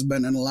LeRae has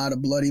been in a lot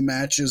of bloody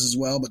matches as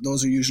well, but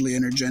those are usually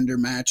intergender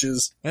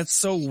matches. That's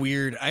so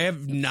weird. I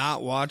have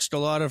not watched a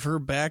lot of her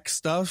back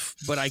stuff,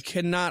 but I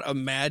cannot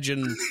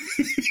imagine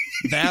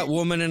that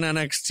woman in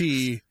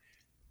NXT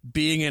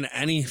being in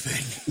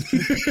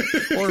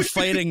anything or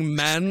fighting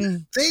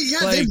men.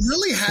 They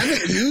really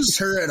haven't used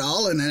her at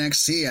all in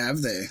NXT,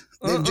 have they?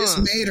 They've just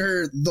made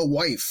her the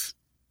wife.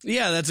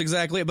 Yeah, that's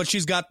exactly it. But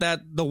she's got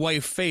the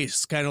wife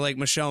face, kind of like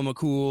Michelle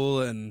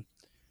McCool and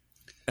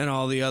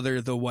all the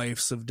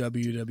wives of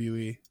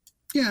WWE.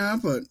 Yeah,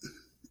 but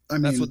I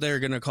mean, that's what they're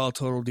going to call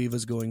Total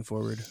Divas going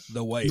forward.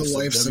 The wives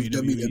of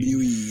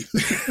WWE.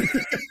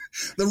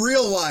 The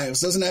real wives.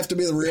 Doesn't have to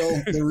be the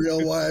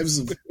real wives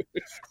of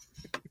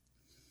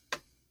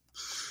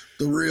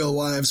the real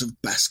wives of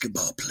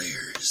basketball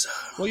players.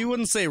 Well, you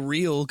wouldn't say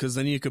real, because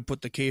then you could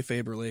put the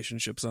kayfabe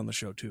relationships on the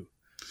show too.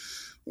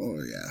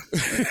 Oh yeah.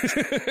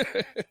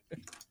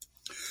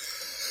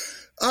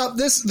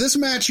 This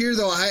match here,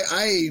 though,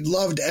 I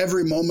loved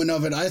every moment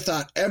of it. I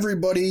thought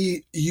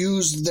everybody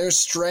used their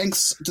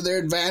strengths to their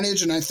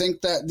advantage, and I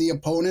think that the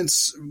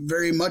opponents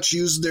very much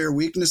used their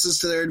weaknesses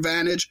to their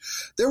advantage.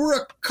 There were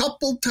a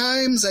couple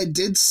times I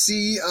did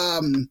see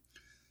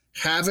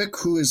Havoc,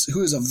 who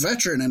is a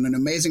veteran and an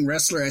amazing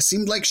wrestler. I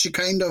seemed like she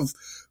kind of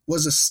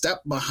was a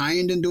step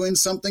behind in doing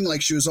something,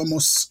 like she was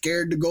almost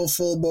scared to go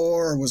full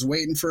bore or was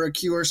waiting for a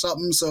cue or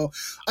something. So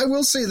I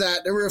will say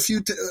that there were a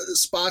few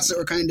spots that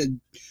were kind of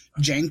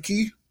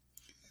janky.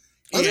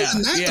 Other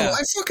than that, though,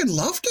 I fucking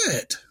loved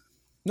it.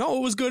 No,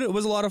 it was good. It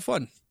was a lot of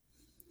fun.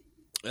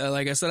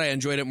 Like I said, I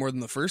enjoyed it more than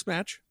the first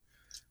match,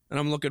 and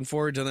I'm looking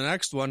forward to the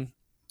next one.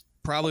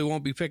 Probably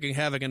won't be picking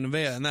Havoc and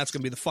Nevaeh, and that's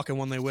going to be the fucking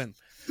one they win.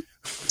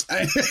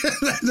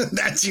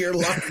 That's your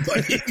luck,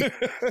 buddy.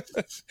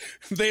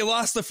 They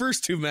lost the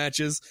first two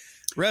matches.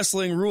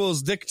 Wrestling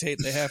rules dictate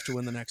they have to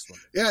win the next one.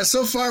 Yeah,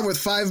 so far with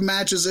 5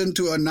 matches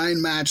into a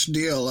 9-match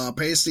deal,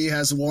 Pasty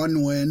has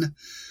 1 win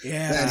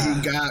that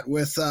he got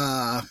with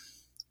the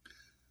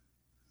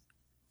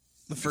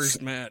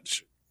first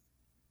match.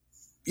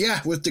 Yeah,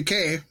 with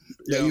Decay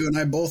that you and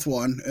I both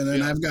won, and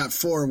then I've got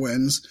 4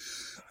 wins.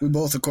 We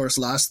both, of course,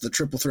 lost the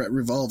Triple Threat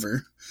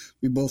Revolver.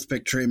 We both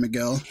picked Trey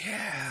Miguel.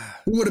 Yeah.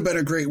 Who would have been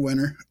a great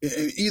winner?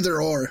 Either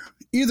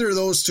of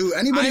those two.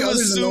 Anybody I'm other than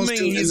those two. I'm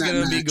assuming he's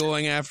going to be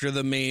going after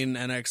the main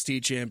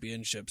NXT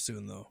championship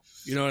soon, though.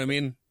 You know what I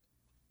mean?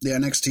 The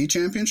NXT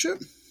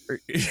championship?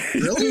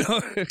 Really?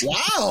 No.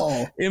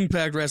 Wow.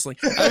 Impact Wrestling.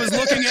 I was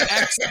looking at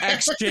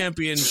X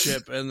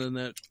championship, and then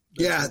that.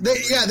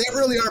 They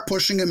really are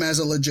pushing him as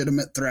a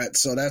legitimate threat,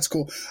 so that's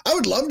cool. I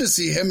would love to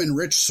see him and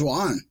Rich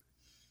Swann.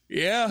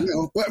 Yeah. You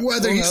know,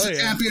 whether he's the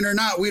champion or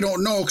not, we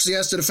don't know, because he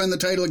has to defend the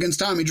title against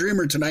Tommy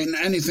Dreamer tonight, and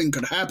anything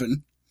could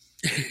happen.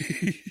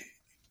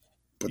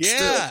 But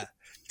still.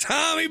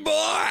 Tommy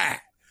boy!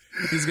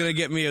 He's going to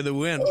get me the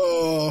win.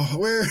 Oh,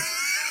 where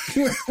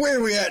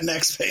are we at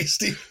next,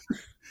 Pasty?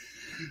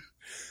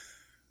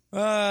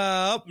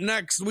 Up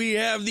next, we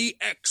have the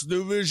X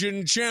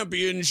Division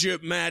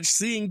Championship match,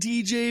 seeing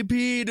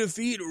TJP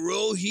defeat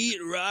Rohit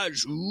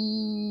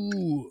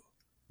Raju.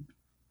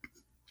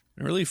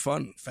 A really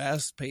fun,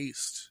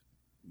 fast-paced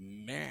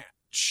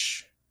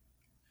match.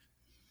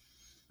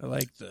 I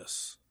like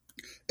this.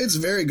 It's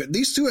very good.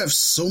 These two have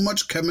so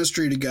much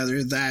chemistry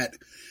together that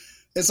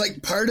it's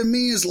like part of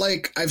me is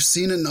like, I've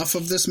seen enough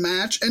of this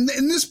match. And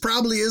this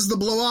probably is the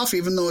blow-off,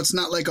 even though it's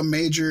not like a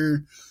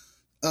major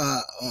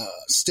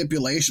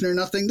stipulation or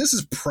nothing. This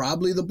is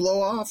probably the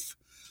blow-off.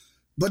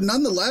 But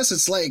nonetheless,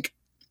 it's like,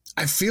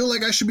 I feel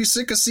like I should be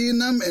sick of seeing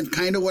them. And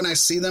kind of when I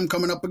see them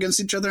coming up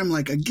against each other, I'm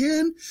like,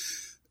 again?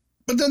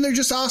 But then they're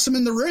just awesome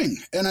in the ring.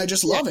 And I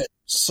just love it.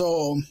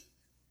 So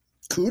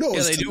kudos.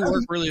 Yeah, they do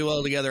work really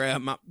well together.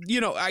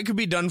 I could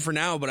be done for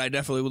now, but I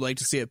definitely would like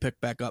to see it pick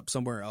back up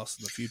somewhere else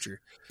in the future.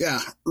 Yeah,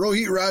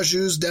 Rohit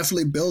Raju's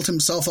definitely built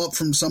himself up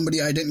from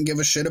somebody I didn't give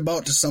a shit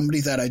about to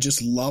somebody that I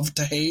just love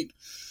to hate.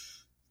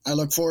 I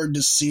look forward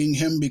to seeing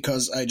him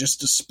because I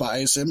just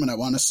despise him and I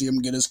want to see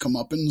him get his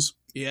comeuppance.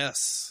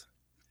 Yes.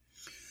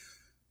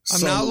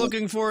 I'm not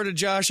looking forward to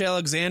Josh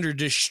Alexander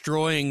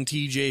destroying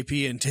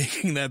TJP and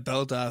taking that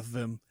belt off of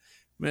him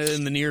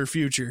in the near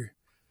future.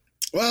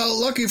 Well,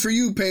 lucky for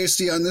you,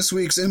 Pasty, on this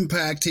week's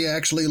Impact, he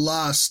actually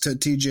lost to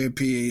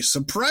TJP.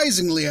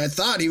 Surprisingly, I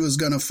thought he was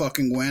going to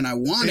fucking win. I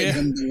wanted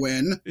him to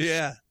win.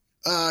 Yeah.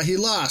 He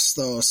lost,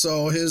 though.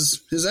 So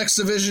his X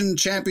Division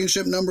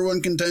Championship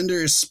 #1 contender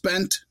is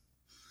spent.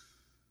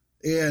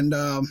 And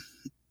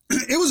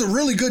it was a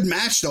really good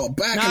match, though.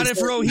 Not if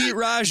Rohit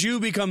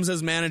Raju becomes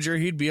his manager,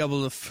 he'd be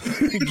able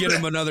to get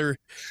him another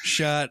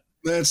shot.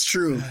 That's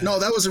true. No,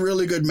 that was a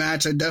really good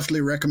match. I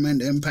definitely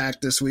recommend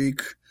Impact this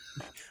week.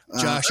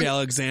 Josh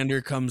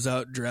Alexander comes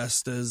out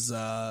dressed as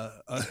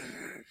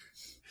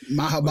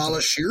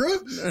Mahabala Shira?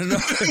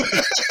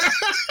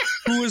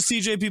 Who was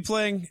TJP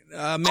playing?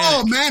 Manic.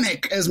 Oh,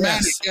 Manic as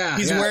Manic. Yeah,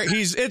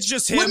 it's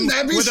just him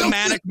with a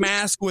Manic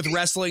mask with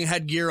wrestling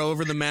headgear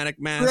over the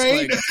Manic mask.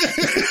 Right?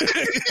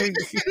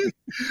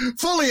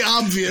 Fully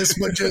obvious,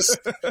 but just.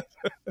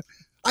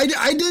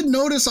 I did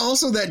notice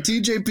also that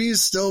TJP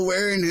is still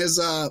wearing his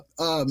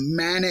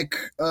Manic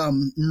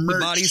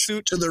merch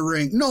bodysuit to the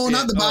ring. No,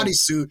 not the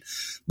bodysuit,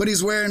 but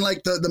he's wearing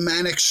like the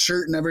Manic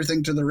shirt and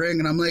everything to the ring.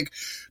 And I'm like,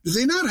 do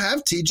they not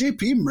have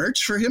TJP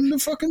merch for him to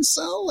fucking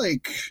sell?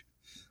 Like,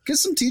 get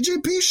some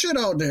TJP shit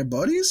out there,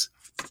 buddies.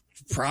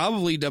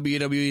 Probably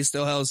WWE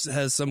still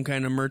has some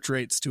kind of merch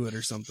rights to it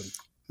or something.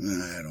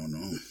 I don't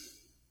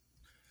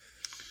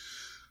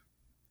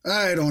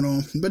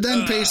know. But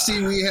then,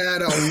 Pasty, we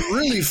had a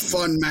really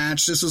fun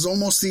match. This was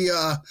almost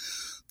the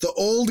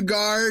old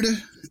guard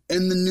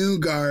and the new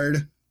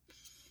guard,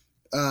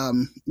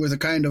 with a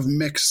kind of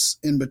mix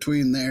in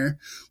between there.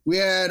 We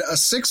had a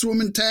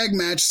 6-woman tag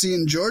match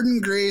seeing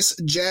Jordan Grace,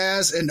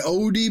 Jazz, and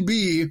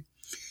ODB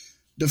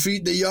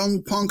defeat the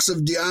young punks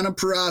of Deonna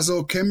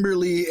Purrazzo,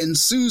 Kimberly, and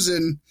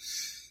Susan.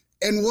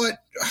 And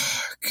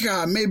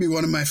maybe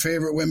one of my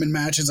favorite women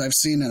matches I've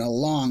seen in a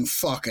long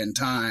fucking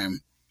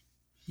time.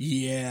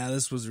 Yeah,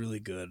 this was really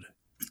good.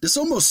 this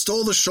almost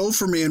stole the show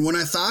for me. And when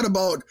I thought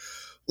about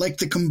like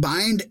the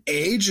combined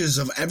ages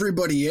of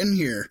everybody in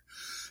here,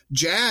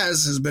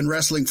 Jazz has been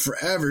wrestling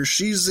forever.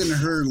 She's in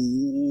her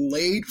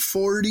late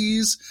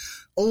 40s.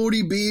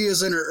 ODB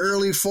is in her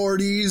early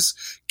 40s.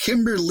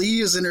 Kimberly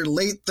is in her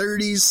late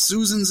 30s.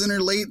 Susan's in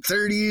her late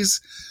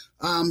 30s.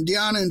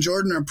 Deanna and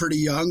Jordan are pretty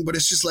young, but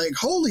it's just like,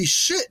 holy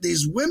shit,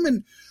 these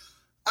women.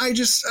 I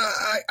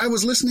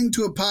was listening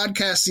to a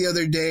podcast the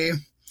other day.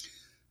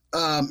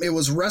 It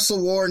was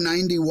Wrestle War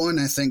 91,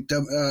 I think,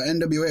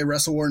 NWA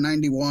Wrestle War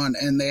 91,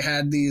 and they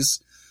had these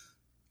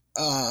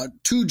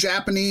two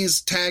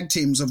Japanese tag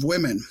teams of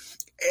women,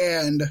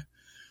 and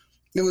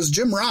it was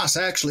Jim Ross,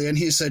 actually, and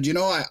he said,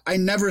 I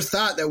never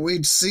thought that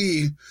we'd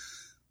see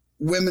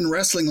women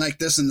wrestling like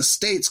this in the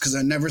States, because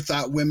I never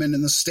thought women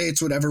in the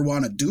States would ever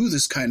want to do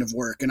this kind of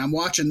work, and I'm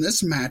watching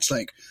this match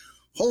like,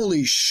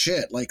 holy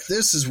shit, like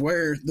this is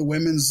where the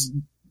women's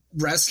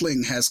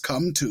wrestling has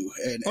come to,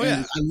 and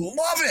I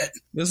love it.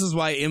 This is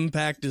why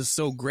Impact is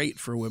so great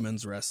for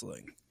women's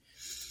wrestling.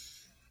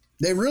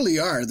 They really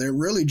are. They're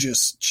really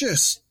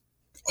just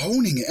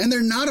owning it, and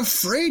they're not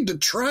afraid to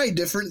try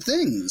different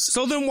things.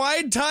 So then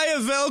why'd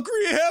Taya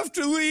Valkyrie have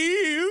to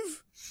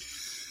leave?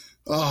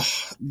 Oh,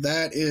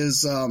 that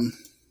is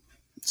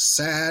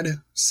sad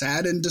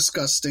and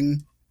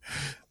disgusting.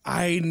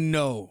 I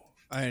know.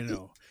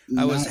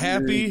 I was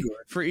happy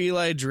for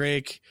Eli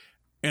Drake,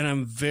 and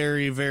I'm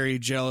very, very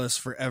jealous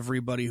for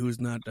everybody who's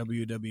not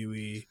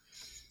WWE,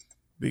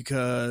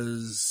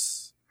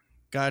 because,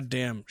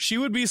 goddamn, she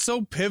would be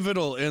so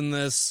pivotal in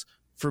this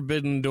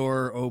Forbidden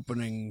Door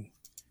opening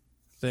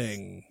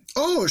thing.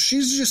 Oh,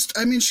 she's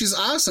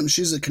awesome.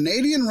 She's a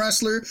Canadian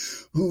wrestler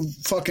who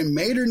fucking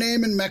made her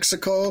name in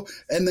Mexico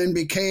and then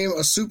became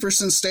a super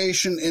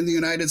sensation in the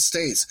United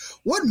States.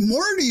 What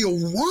more do you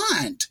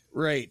want?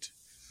 Right.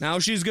 Now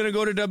she's going to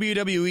go to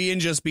WWE and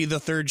just be the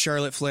third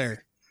Charlotte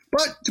Flair.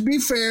 But to be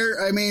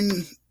fair, I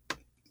mean,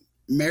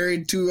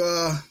 married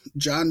to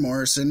John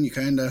Morrison, you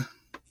kind of...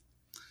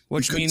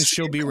 Which means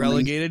she'll be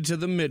relegated to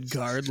the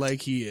mid-card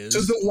like he is.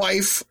 To the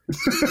wife.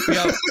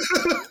 Yep.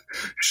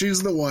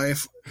 She's the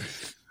wife.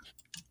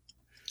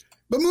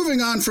 But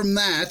moving on from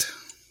that...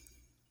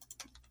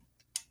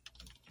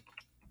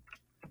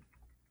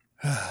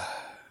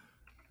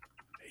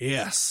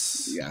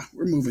 Yes. Yeah,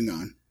 we're moving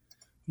on.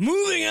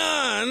 Moving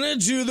on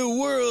to the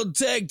World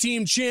Tag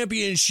Team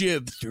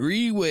Championship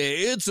 3-way.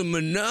 It's a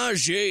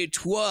menage a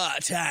trois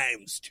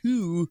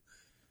 ×2.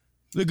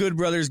 The Good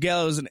Brothers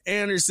Gallows and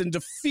Anderson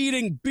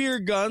defeating Beer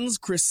Guns,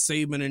 Chris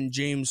Sabin and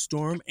James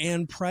Storm,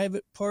 and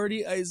Private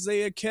Party,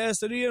 Isaiah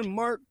Cassidy and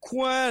Mark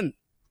Quinn.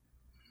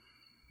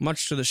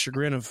 Much to the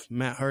chagrin of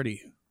Matt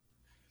Hardy.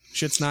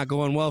 Shit's not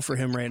going well for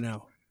him right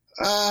now.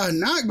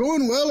 Not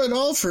going well at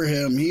all for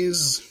him.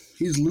 He's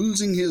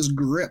losing his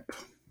grip.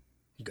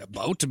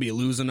 About to be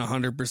losing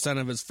 100%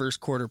 of his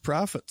first quarter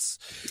profits.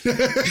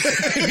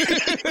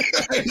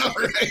 I know,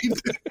 right?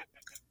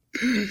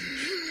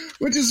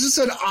 Which is just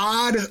an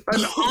odd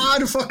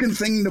fucking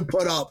thing to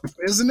put up,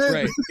 isn't it?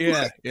 Right,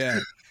 yeah.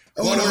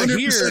 I want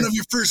 100% of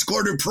your first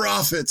quarter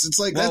profits. It's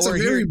like, that's a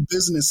very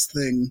business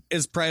thing.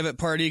 Is Private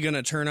Party going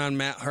to turn on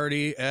Matt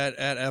Hardy at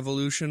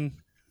Evolution?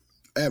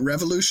 At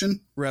Revolution?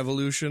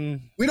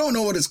 Revolution. We don't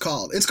know what it's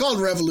called. It's called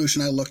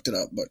Revolution. I looked it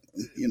up, but,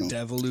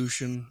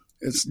 Devolution.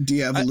 It's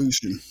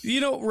de-evolution.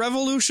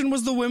 Revolution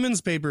was the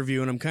women's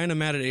pay-per-view, and I'm kind of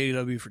mad at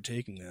AEW for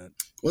taking that.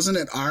 Wasn't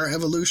it our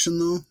Evolution,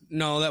 though?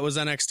 No, that was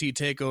NXT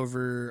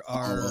TakeOver.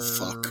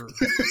 Fuck.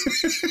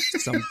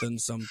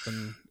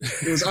 something.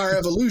 It was our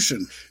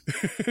Evolution.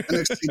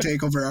 NXT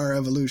TakeOver, our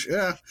Evolution.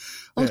 Yeah.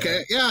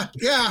 Okay. Yeah.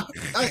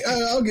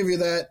 I'll give you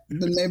that.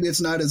 Then maybe it's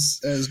not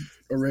as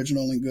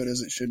original and good as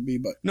it should be,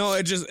 but no,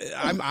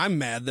 I'm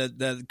mad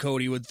that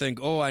Cody would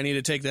think, I need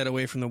to take that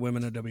away from the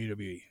women of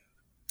WWE.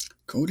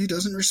 Cody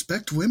doesn't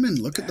respect women.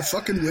 Look at the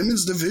fucking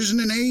women's division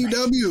in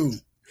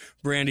AEW.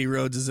 Brandy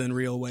Rhodes is in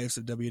Real Wives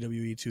of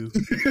WWE too.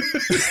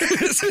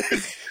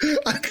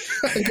 I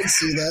can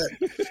see that.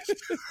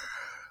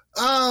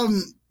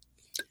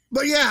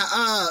 But yeah,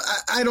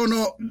 I don't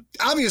know.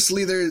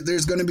 Obviously,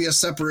 there's going to be a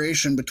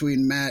separation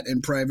between Matt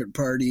and Private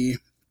Party.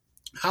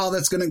 How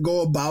that's going to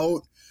go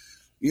about,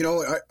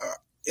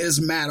 is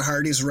Matt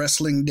Hardy's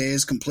wrestling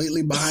days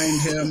completely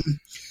behind him?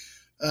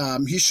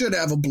 He should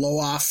have a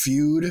blow-off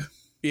feud.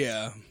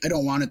 Yeah. I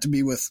don't want it to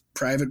be with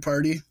Private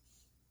Party.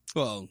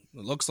 Well,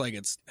 it looks like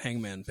it's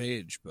Hangman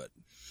Page, but...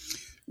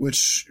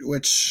 Which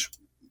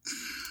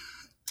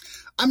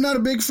I'm not a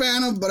big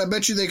fan of, but I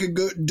bet you they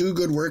could do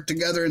good work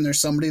together, and there's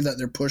somebody that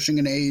they're pushing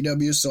in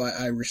AEW, so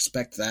I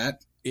respect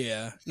that.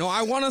 Yeah. No,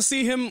 I want to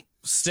see him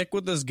stick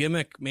with this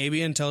gimmick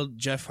maybe until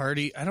Jeff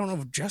Hardy... I don't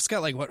know, Jeff's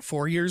got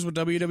 4 years with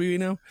WWE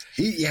now?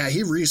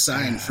 He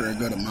re-signed for a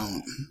good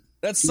amount.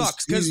 That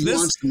sucks, because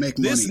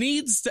this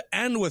needs to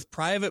end with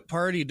Private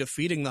Party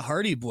defeating the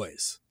Hardy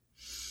Boys.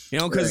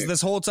 Because this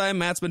whole time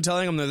Matt's been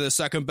telling them they're the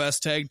second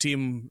best tag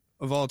team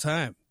of all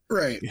time.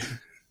 Right.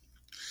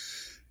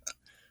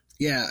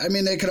 Yeah, I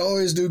mean, they could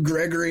always do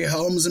Gregory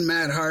Helms and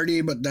Matt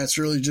Hardy, but that's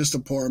really just a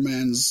poor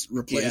man's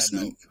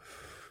replacement.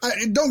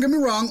 Don't get me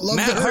wrong. Love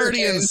Matt the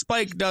Hardy Hurricane. and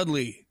Spike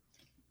Dudley.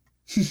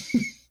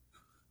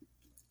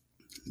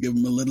 Give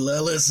him a little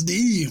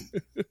LSD.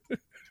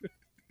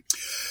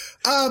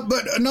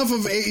 But enough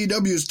of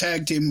AEW's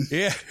tag team.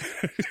 Yeah.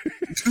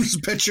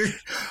 Picture.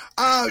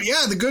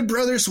 Yeah, the Good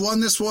Brothers won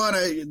this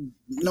one.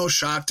 No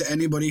shock to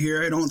anybody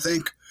here, I don't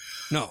think.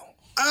 No.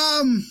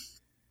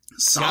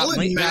 Solid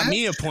match. Got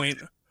me a point.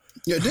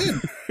 You did.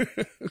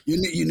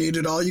 You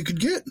needed all you could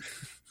get.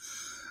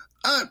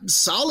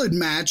 Solid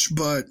match,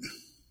 but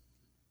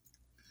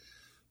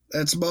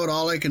that's about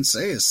all I can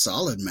say is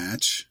solid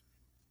match.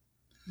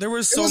 There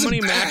was so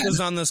many matches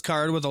on this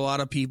card with a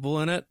lot of people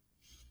in it.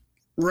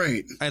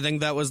 Right. I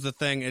think that was the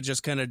thing. It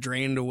just kind of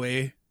drained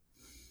away.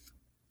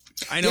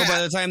 I know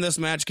by the time this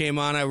match came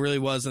on, I really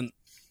wasn't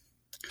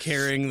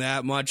caring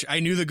that much. I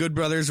knew the Good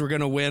Brothers were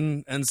going to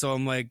win, and so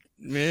I'm like,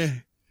 meh.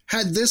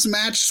 Had this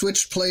match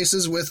switched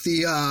places with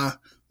the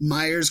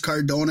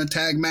Myers-Cardona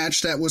tag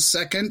match that was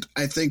second,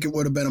 I think it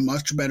would have been a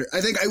much better...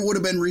 I think I would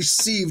have been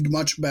received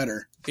much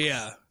better.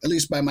 Yeah. At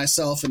least by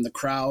myself and the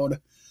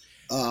crowd.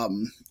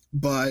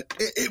 But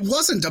it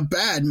wasn't a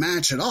bad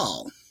match at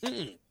all.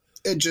 Mm-mm.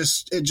 It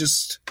just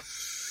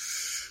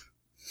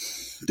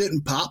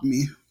didn't pop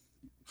me,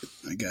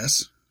 I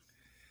guess.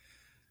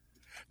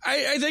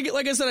 I think,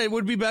 like I said, it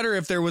would be better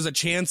if there was a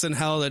chance in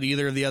hell that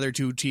either of the other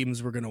two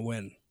teams were going to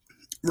win.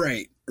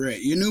 Right.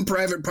 You knew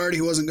Private Party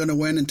wasn't going to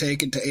win and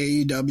take it to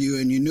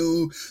AEW, and you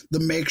knew the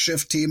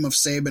makeshift team of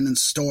Sabin and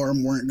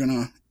Storm weren't going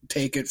to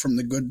take it from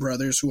the Good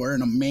Brothers, who are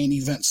in a main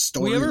event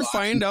story. We ever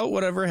find out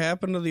whatever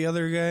happened to the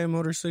other guy in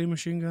Motor City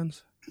Machine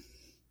Guns?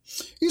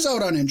 He's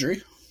out on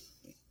injury.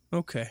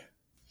 Okay.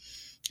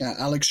 Yeah,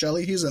 Alex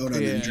Shelley, he's out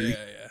on injury.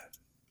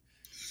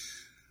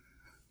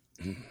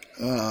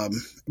 Yeah.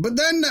 But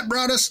then that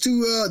brought us to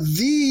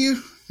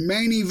the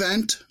main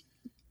event.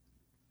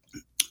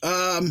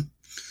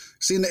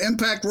 Seeing the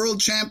Impact World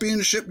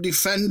Championship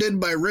defended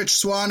by Rich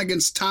Swann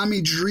against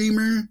Tommy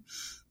Dreamer,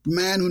 the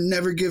man who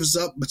never gives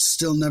up but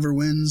still never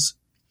wins.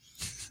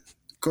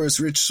 Of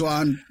course, Rich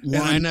Swann won.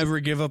 And I never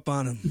give up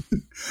on him.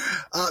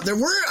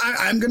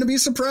 I'm going to be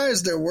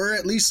surprised, there were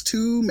at least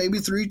 2, maybe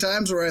 3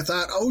 times where I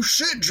thought, oh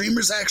shit,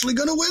 Dreamer's actually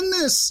going to win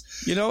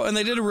this. You know, and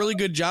they did a really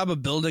good job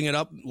of building it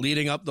up,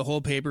 leading up the whole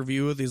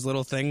pay-per-view with these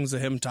little things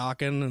of him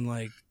talking and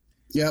like...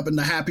 Yep, and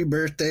the happy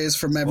birthdays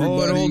from everybody.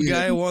 Oh, an old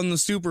guy won the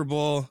Super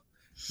Bowl.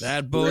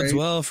 That bodes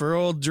well for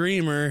old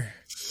Dreamer.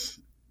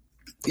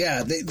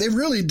 Yeah, they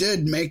really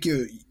did make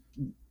you...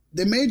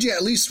 They made you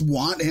at least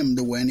want him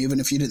to win, even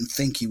if you didn't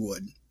think he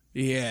would.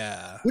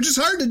 Yeah. Which is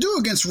hard to do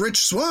against Rich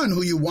Swann,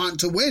 who you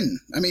want to win.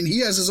 I mean, he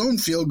has his own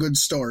feel-good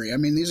story. I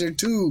mean, these are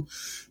 2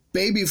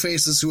 baby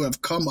faces who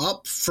have come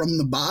up from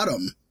the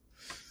bottom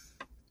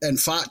and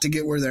fought to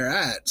get where they're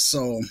at,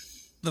 so...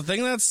 The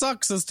thing that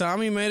sucks is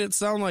Tommy made it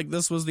sound like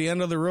this was the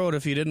end of the road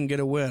if he didn't get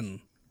a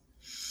win.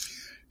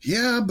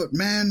 Yeah, but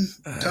man,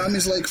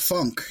 Tommy's like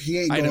Funk. He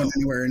ain't going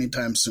anywhere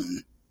anytime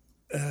soon.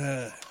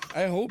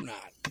 I hope not.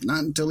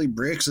 Not until he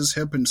breaks his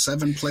hip in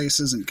 7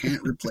 places and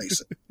can't replace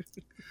it.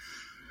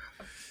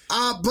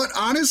 But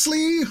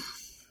honestly,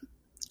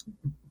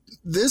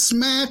 this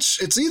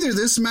match, it's either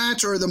this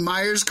match or the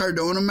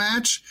Myers-Cardona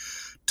match,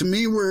 to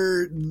me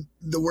were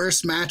the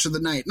worst match of the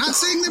night. Not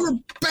saying they were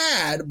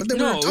bad, but there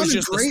were a ton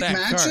of great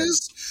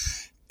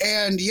matches.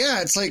 And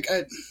yeah, it's like,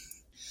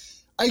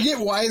 I get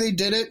why they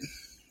did it.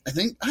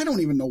 I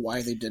don't even know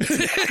why they did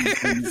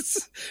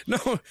it.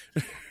 No.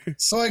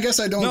 So I guess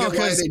I don't get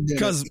why they did it.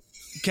 Because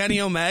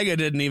Kenny Omega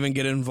didn't even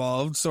get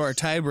involved, so our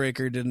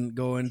tiebreaker didn't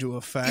go into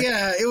effect.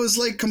 Yeah, it was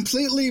like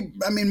completely...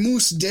 I mean,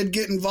 Moose did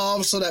get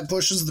involved, so that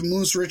pushes the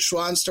Moose-Rich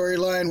Swann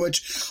storyline,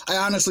 which I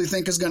honestly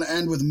think is going to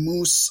end with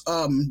Moose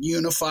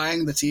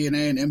unifying the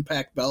TNA and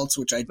Impact belts,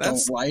 which I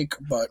don't like,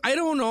 but... I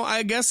don't know.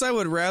 I guess I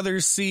would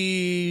rather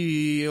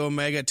see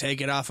Omega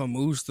take it off of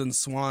Moose than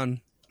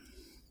Swann.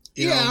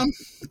 Yeah,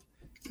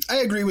 I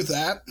agree with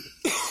that.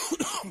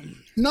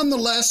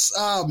 Nonetheless,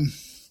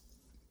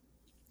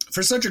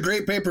 for such a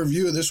great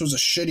pay-per-view, this was a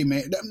shitty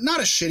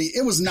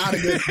it was not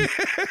a good,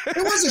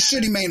 it was a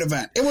shitty main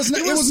event. It was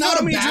not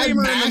a bad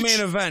match. In the main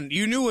event.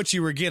 You knew what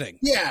you were getting.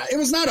 Yeah, it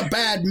was not a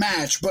bad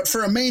match, but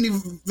for a main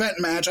event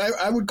match,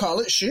 I would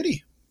call it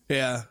shitty.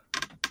 Yeah.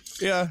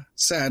 Yeah.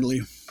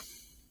 Sadly.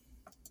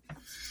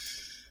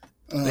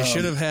 They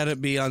should have had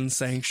it be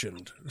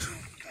unsanctioned.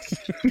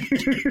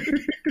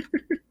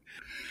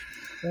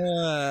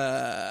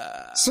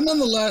 So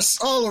nonetheless,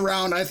 all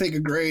around, I think a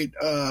great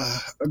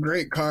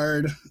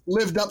card.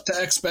 Lived up to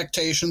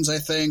expectations, I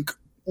think.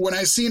 When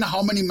I seen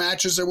how many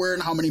matches there were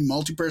and how many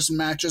multi-person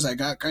matches, I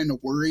got kind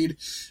of worried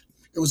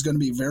it was going to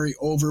be very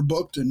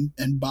overbooked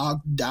and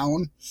bogged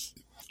down.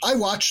 I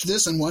watched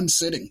this in one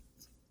sitting,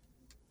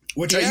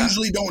 which I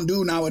usually don't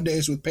do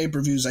nowadays with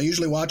pay-per-views. I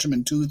usually watch them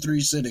in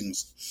 2-3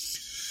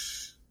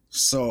 sittings.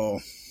 So...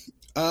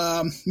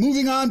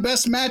 moving on,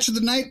 best match of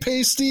the night,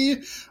 Pasty.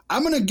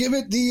 I'm going to give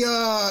it the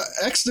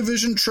X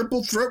Division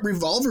Triple Threat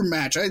Revolver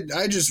match.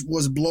 I just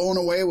was blown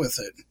away with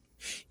it.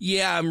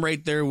 Yeah, I'm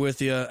right there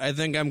with you. I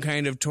think I'm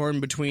kind of torn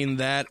between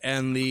that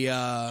and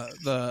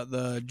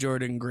the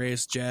Jordan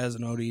Grace Jazz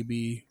and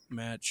ODB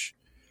match.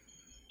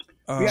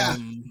 Yeah,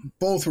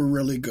 both were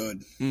really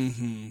good.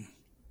 Mm-hmm.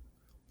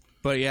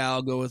 But yeah,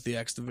 I'll go with the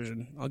X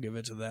Division. I'll give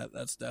it to that.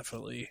 That's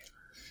definitely.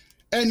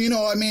 And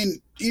I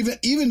mean,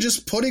 even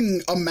just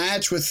putting a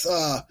match with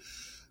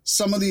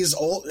some of these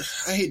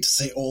I hate to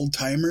say old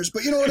timers,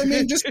 but you know what I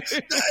mean? Just and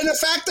the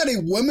fact that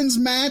a women's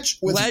match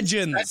with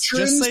legends, veterans,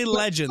 just say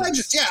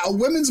legends. Yeah, a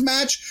women's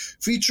match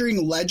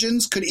featuring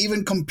legends could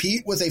even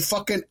compete with a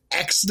fucking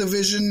X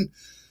Division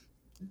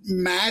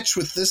match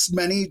with this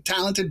many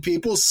talented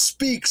people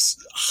speaks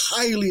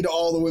highly to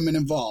all the women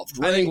involved.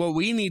 Right? I think what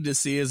we need to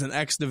see is an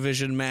X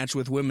Division match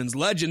with women's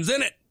legends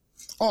in it.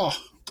 Oh,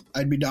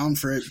 I'd be down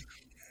for it.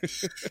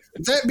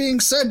 That being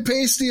said,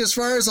 Pasty, as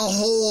far as a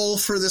whole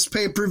for this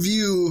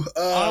pay-per-view...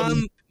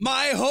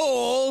 my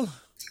whole...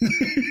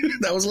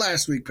 That was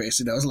last week,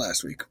 Pasty. That was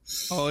last week.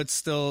 Oh, it's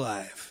still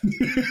alive.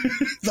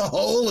 The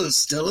whole is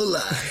still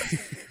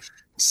alive.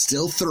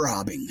 Still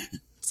throbbing.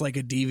 It's like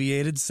a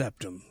deviated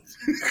septum.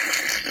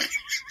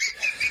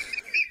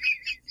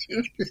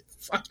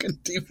 Fucking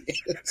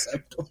deviated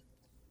septum.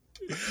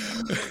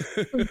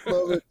 I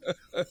love it.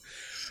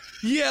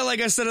 Yeah, like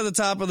I said at the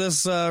top of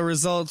this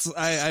results,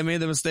 I made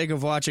the mistake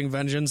of watching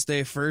Vengeance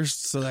Day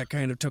first, so that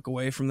kind of took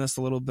away from this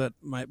a little bit.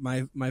 My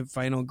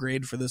final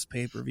grade for this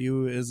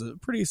pay-per-view is a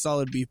pretty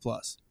solid B+.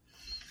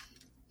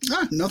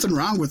 Nothing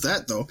wrong with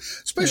that, though.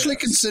 Especially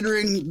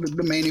considering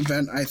the main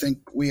event, I think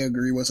we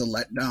agree, was a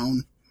letdown.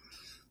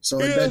 So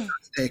it did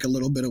take a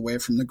little bit away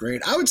from the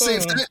grade. I would say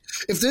if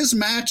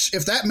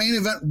that main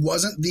event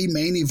wasn't the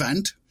main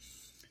event,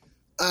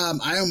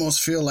 I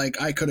almost feel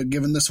like I could have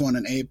given this one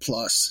an A+.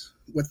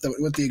 With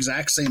the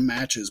exact same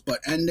matches,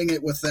 but ending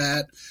it with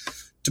that,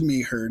 to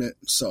me, hurt it.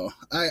 So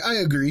I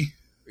agree.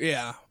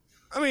 Yeah.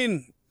 I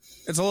mean,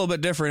 it's a little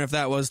bit different if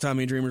that was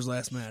Tommy Dreamer's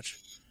last match.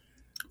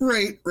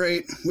 Right.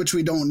 Which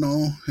we don't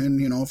know. And,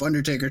 if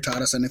Undertaker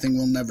taught us anything,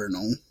 we'll never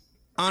know.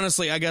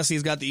 Honestly, I guess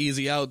he's got the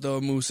easy out,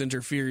 though. Moose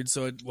interfered,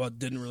 so it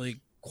didn't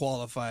really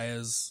qualify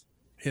as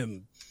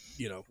him,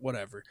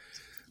 whatever.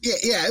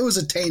 Yeah, it was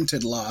a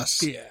tainted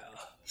loss. Yeah.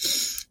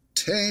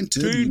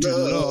 Tainted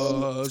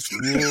loss.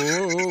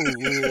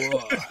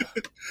 Whoa.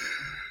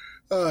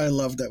 Oh, I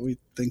love that we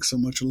think so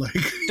much alike.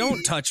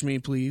 Don't touch me,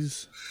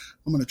 please.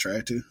 I'm going to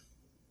try to.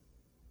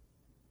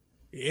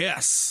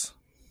 Yes.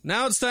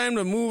 Now it's time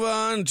to move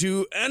on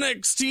to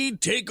NXT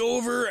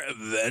TakeOver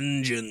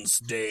Vengeance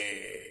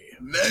Day.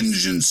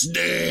 Vengeance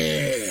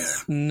Day.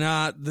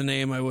 Not the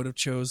name I would have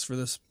chose for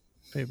this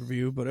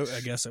pay-per-view, but I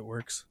guess it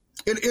works.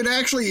 It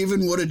actually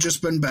even would have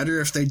just been better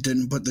if they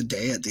didn't put the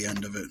day at the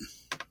end of it.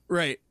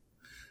 Right.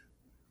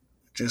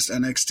 Just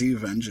NXT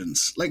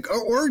Vengeance.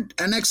 Or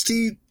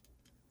NXT,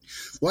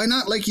 why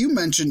not, like you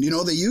mentioned,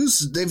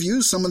 they've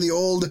used some of the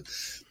old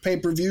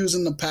pay-per-views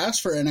in the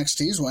past for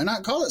NXTs. Why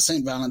not call it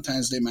St.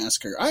 Valentine's Day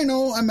Massacre? I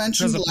know I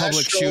mentioned because of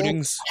public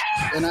shootings.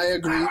 And I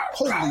agree.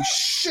 Holy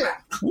shit.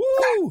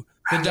 Woo!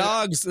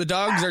 The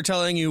dogs are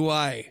telling you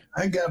why.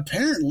 I got a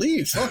parent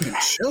leave. Fucking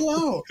chill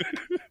out.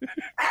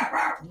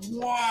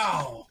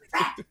 Wow.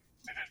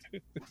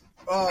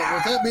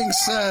 With that being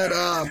said,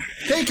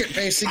 take it,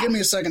 Pacey. Give me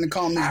a second to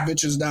calm these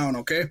bitches down,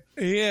 okay?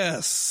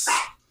 Yes.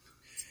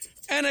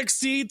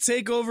 NXT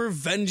TakeOver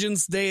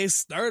Vengeance Day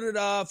started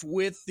off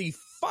with the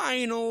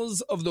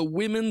finals of the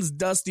Women's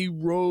Dusty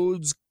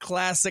Rhodes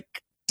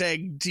Classic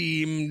Tag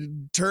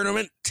Team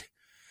Tournament,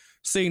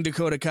 seeing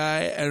Dakota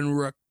Kai and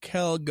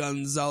Raquel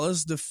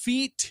Gonzalez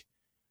defeat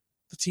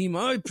the team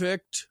I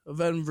picked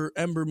of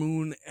Ember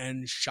Moon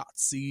and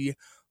Shotzi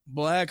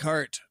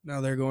Blackheart.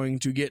 Now they're going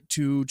to get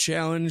to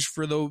challenge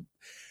for the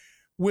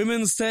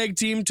women's tag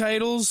team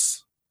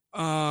titles,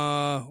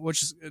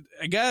 which is,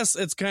 I guess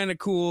it's kind of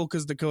cool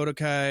because Dakota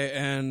Kai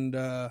and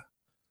the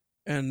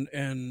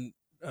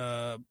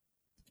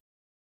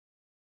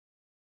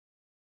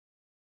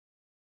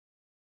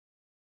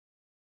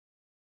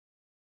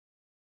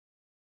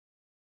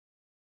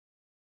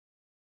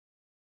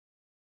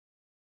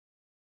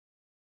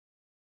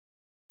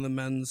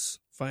men's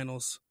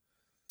finals.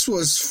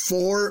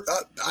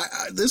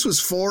 This was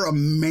four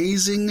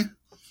amazing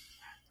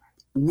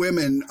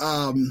women.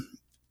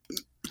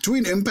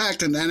 Between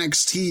Impact and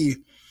NXT,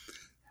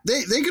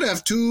 they could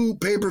have two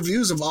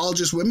pay-per-views of all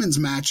just women's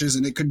matches,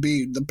 and it could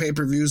be the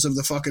pay-per-views of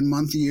the fucking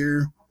month,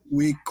 year,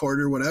 week,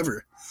 quarter,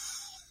 whatever.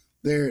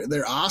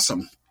 They're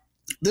awesome.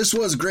 This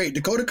was great.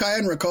 Dakota Kai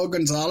and Raquel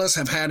Gonzalez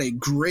have had a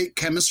great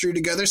chemistry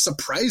together.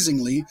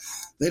 Surprisingly,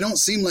 they don't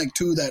seem like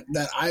two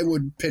that I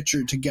would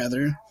picture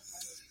together.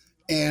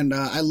 And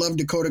I love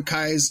Dakota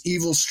Kai's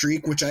evil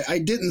streak, which I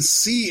didn't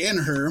see in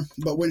her,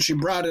 but when she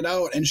brought it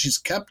out and she's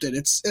kept it,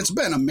 it's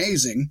been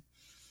amazing.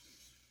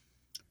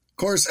 Of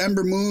course,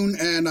 Ember Moon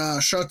and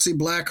Shotzi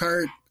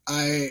Blackheart,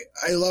 I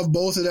love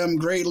both of them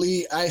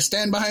greatly. I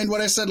stand behind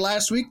what I said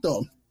last week,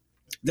 though.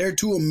 They're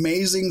two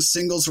amazing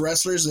singles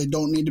wrestlers. They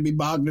don't need to be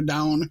bogged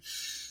down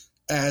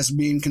as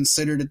being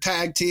considered a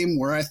tag team,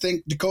 where I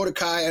think Dakota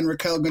Kai and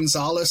Raquel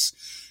Gonzalez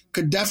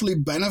could definitely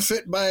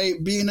benefit by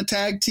being a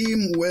tag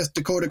team with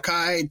Dakota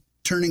Kai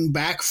turning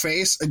back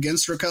face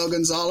against Raquel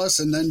Gonzalez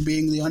and then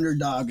being the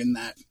underdog in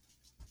that.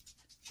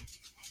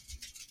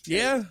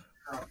 Yeah.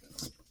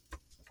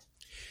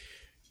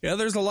 Yeah,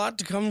 there's a lot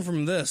to come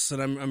from this,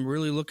 and I'm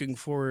really looking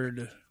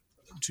forward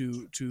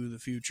to the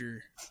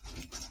future.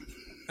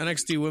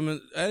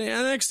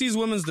 NXT's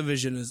women's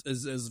division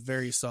is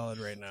very solid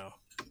right now.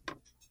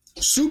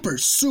 Super,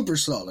 super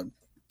solid.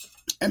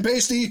 And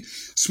Pasty,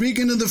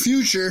 speaking of the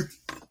future,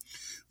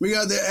 we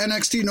got the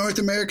NXT North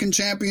American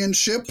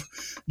Championship.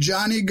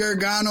 Johnny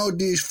Gargano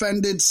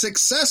defended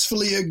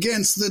successfully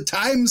against the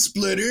Time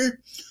Splitter,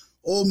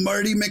 old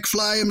Marty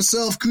McFly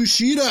himself,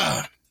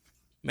 Kushida.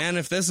 Man,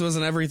 if this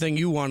wasn't everything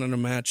you want in a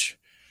match.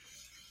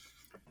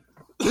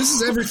 This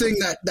is everything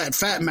that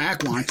Fat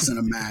Mac wants in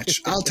a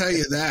match. I'll tell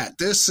you that.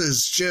 This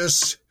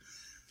is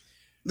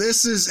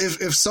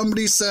if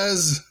somebody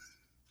says,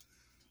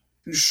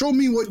 show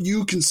me what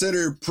you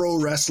consider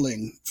pro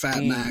wrestling,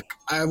 Fat Mac,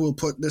 I will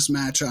put this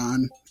match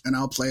on and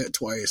I'll play it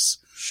twice.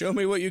 Show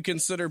me what you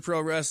consider pro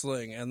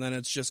wrestling, and then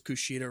it's just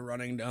Kushida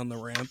running down the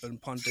ramp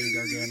and punting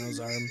Gargano's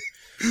arm.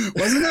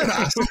 Wasn't that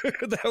awesome?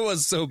 That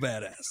was so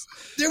badass.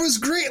 There was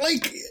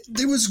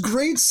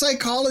great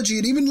psychology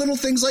and even little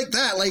things like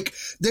that. Like,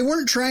 they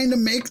weren't trying to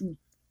make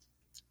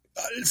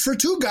for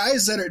two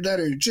guys that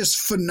are just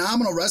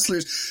phenomenal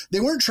wrestlers, they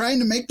weren't trying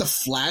to make the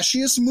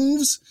flashiest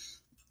moves.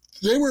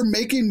 They were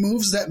making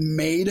moves that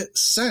made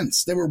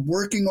sense. They were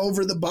working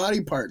over the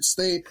body parts.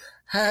 They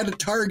had a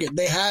target.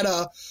 They had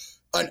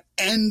an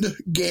end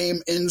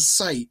game in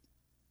sight.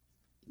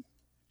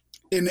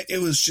 And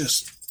it was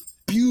just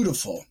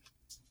beautiful.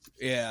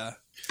 Yeah.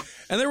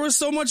 And there was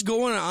so much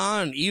going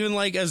on. Even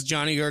like as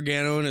Johnny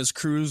Gargano and his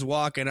crew's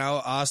walking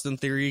out, Austin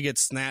Theory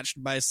gets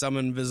snatched by some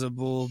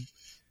invisible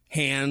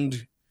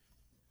hand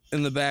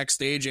in the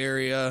backstage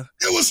area.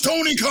 It was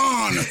Tony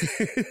Khan!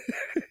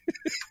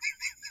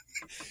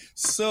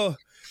 So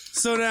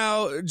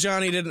now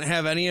Johnny didn't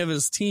have any of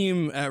his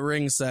team at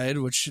ringside,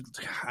 which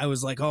I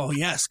was like, oh,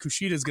 yes,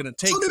 Kushida's going to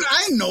take. So did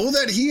I know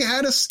that he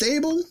had a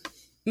stable?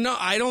 No,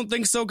 I don't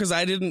think so, because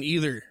I didn't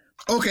either.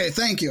 Okay,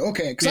 thank you.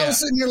 Okay, because I was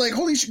sitting here like,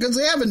 holy shit, because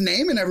they have a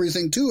name and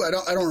everything, too. I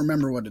don't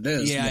remember what it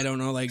is. Yeah, I don't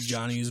know, like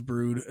Johnny's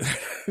Brood.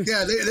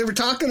 Yeah, they were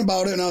talking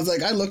about it, and I was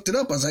like, I looked it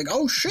up. I was like,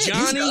 oh, shit.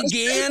 Johnny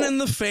Gann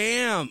and the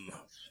fam.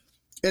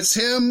 It's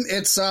him.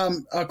 It's,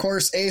 of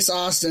course, Ace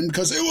Austin,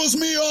 because it was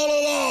me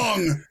all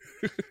along.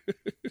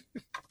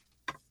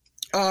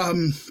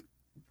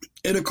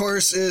 It of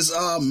course is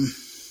I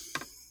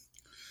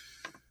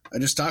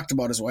just talked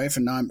about his wife,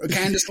 and now I'm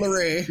Candice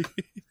LeRae,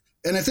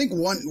 and I think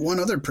one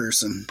other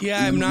person.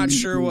 Yeah, I'm not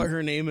sure what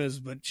her name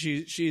is, but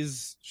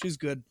she's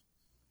good.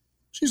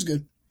 She's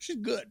good.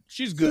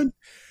 She's good.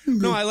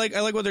 No, I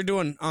like what they're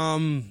doing.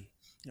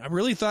 I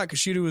really thought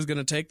Kushida was going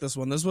to take this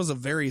one. This was a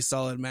very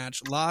solid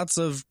match. Lots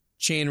of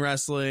chain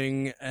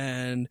wrestling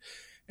and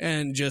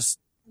just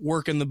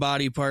working the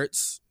body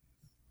parts.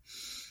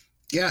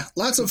 Yeah,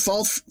 lots of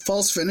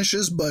false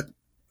finishes, but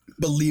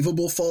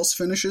believable false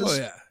finishes. Oh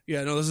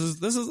yeah. No, this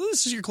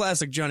is your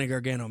classic Johnny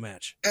Gargano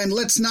match. And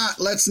let's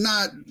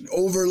not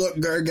overlook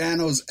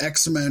Gargano's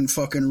X-Men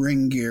fucking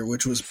ring gear,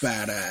 which was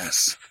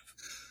badass.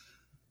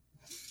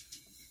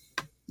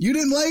 You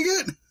didn't like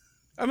it?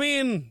 I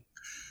mean,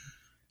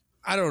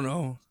 I don't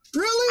know.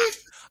 Really?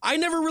 I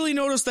never really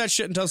noticed that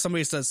shit until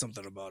somebody says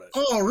something about it.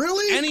 Oh,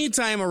 really?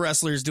 Anytime a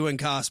wrestler's doing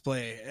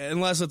cosplay,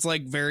 unless it's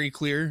like very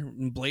clear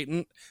and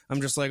blatant, I'm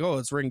just like, oh,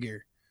 it's ring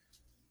gear.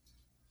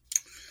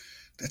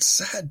 That's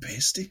sad,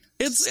 Pasty.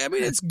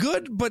 It's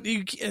good, but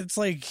it's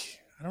like,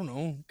 I don't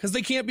know, because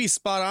they can't be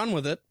spot on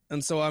with it.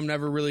 And so I'm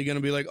never really going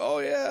to be like, oh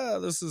yeah,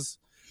 this is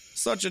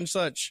such and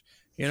such.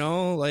 You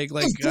know, like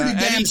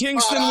Eddie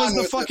Kingston was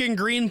the fucking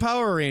Green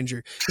Power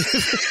Ranger.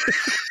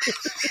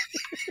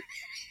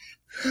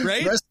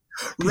 Right?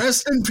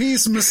 Rest in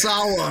peace,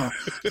 Misawa.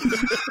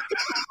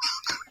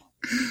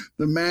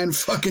 The man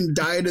fucking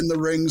died in the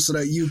ring so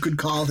that you could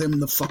call him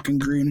the fucking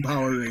Green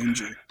Power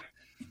Ranger.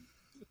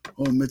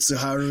 Oh,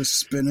 Mitsuharu's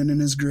spinning in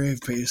his grave,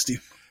 Pasty.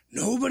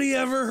 Nobody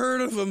ever heard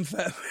of him,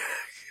 Fat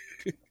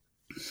Mac.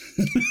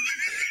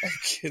 I'm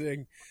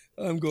kidding.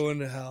 I'm going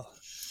to hell.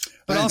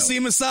 But I'll see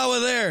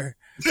Misawa there.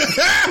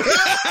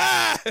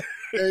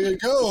 There you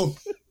go.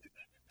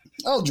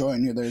 I'll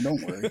join you there,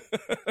 don't worry.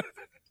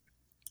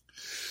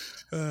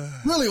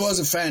 Really was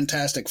a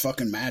fantastic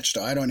fucking match,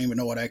 though. I don't even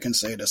know what I can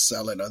say to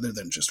sell it other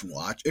than just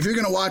watch. If you're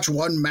going to watch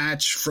one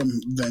match from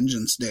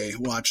Vengeance Day,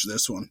 watch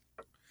this one.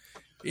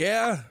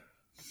 Yeah.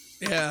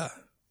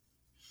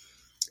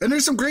 And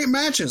there's some great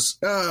matches.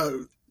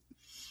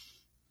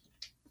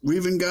 We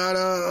even got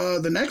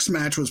the next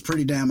match was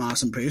pretty damn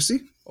awesome,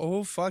 Pacey.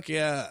 Oh, fuck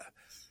yeah.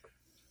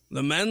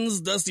 The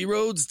Men's Dusty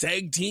Rhodes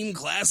Tag Team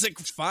Classic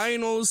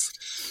Finals.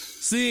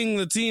 Seeing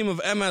the team of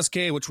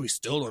MSK, which we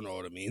still don't know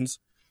what it means.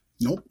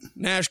 Nope.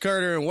 Nash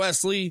Carter and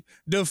Wesley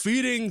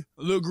defeating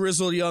the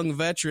grizzled young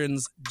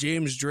veterans,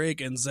 James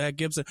Drake and Zach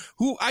Gibson,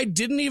 who I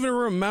didn't even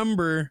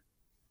remember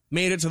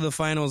made it to the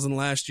finals in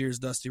last year's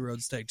Dusty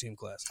Rhodes Tag Team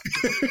Classic.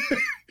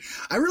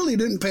 I really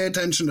didn't pay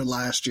attention to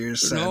last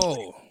year's. Sadly.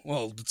 No,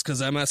 well, it's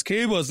because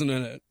MSK wasn't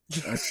in it.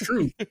 That's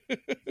true.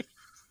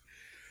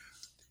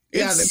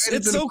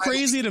 It's so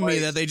crazy to me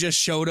that they just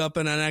showed up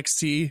in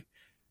NXT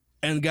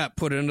and got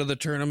put into the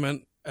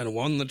tournament and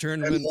won the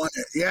tournament.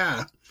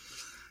 Yeah.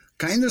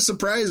 Kind of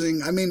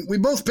surprising. I mean, we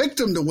both picked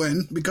them to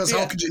win because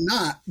how could you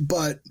not?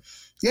 But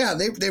yeah,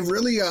 they've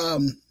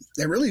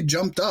really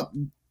jumped up.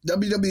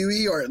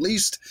 WWE, or at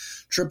least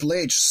Triple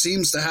H,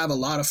 seems to have a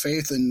lot of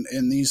faith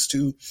in these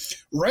two.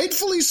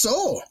 Rightfully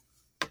so.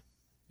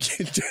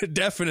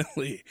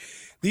 Definitely.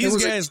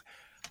 These guys,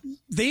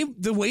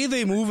 the way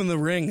they move in the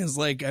ring is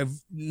like I've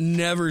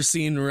never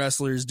seen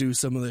wrestlers do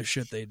some of the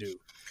shit they do.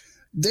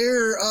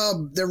 They're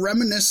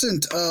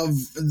reminiscent of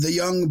the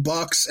Young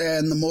Bucks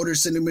and the Motor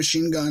City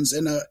Machine Guns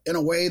in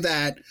a way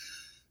that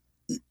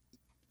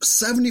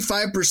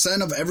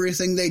 75% of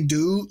everything they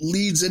do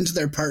leads into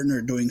their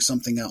partner doing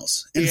something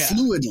else, and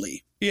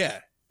fluidly.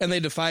 Yeah, and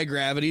they defy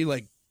gravity,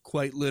 like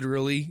quite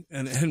literally,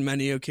 and in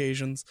many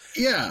occasions.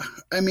 Yeah,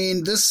 I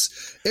mean,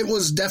 it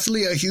was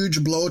definitely a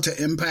huge blow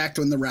to Impact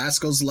when the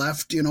Rascals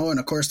left, and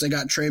of course they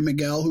got Trey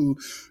Miguel, who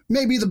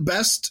may be the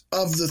best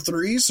of the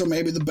three, so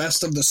maybe the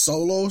best of the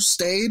solo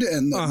stayed,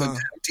 and the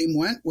tag team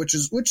went, which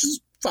is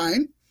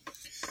fine.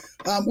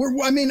 I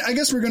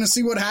guess we're going to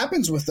see what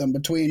happens with them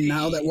between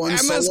now that one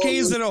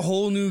MSK's in a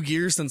whole new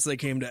gear since they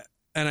came to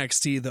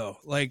NXT, though.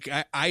 Like,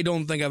 I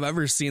don't think I've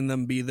ever seen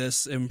them be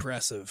this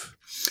impressive.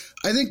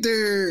 I think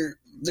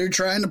they're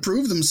trying to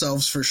prove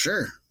themselves for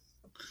sure.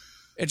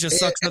 It just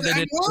sucks that they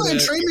didn't. Well, and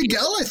Trey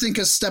Miguel, I think,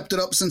 has stepped it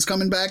up since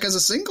coming back as a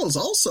singles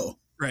also.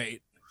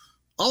 Right.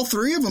 All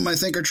three of them, I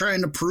think, are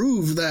trying to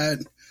prove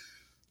that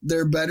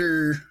they're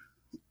better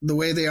the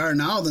way they are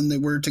now than they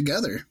were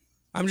together.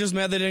 I'm just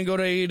mad they didn't go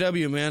to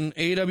AEW, man.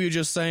 AEW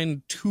just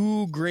signed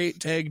 2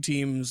 great tag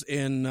teams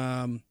in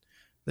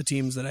the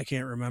teams that I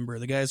can't remember.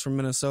 The guys from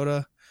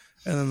Minnesota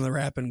and then the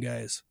Rappin'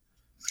 guys.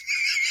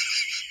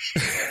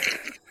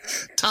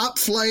 Top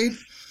Flight.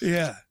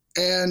 Yeah.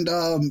 And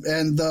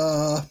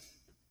the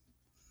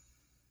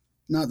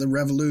not the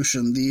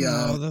Revolution.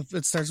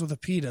 It starts with a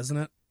P, doesn't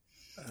it?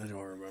 I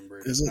don't remember.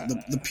 Is it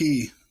the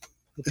P?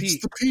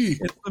 It's the P.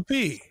 It's the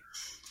P.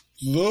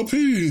 The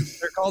P.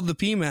 They're called the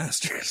P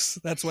Masters.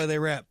 That's why they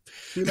rap.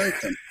 We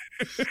like them.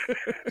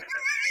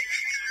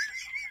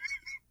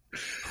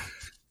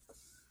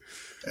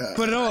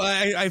 But no,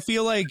 I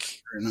feel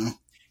like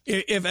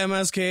if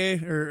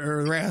MSK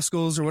or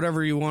Rascals or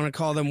whatever you want to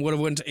call them would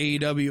have went to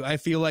AEW, I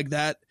feel like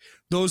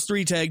those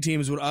 3 tag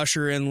teams would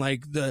usher in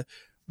like the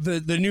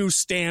new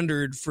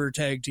standard for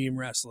tag team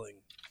wrestling.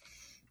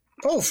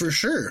 Oh, for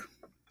sure.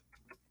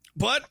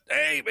 But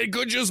hey, it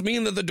could just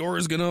mean that the door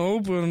is going to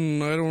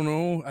open. I don't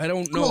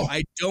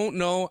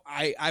know.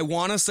 I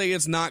want to say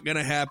it's not going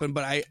to happen,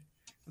 but at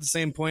the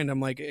same point,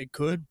 I'm like, it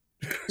could.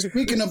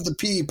 Speaking of the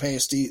P,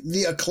 Pasty,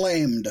 the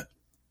Acclaimed.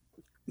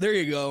 There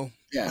you go.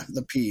 Yeah,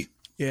 the P.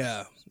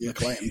 Yeah. The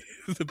Acclaimed.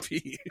 The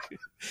P.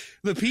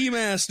 The P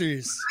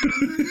Masters.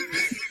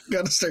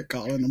 Got to start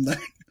calling them that.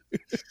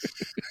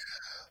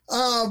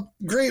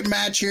 Great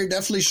match here.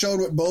 Definitely showed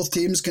what both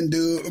teams can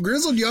do.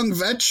 Grizzled Young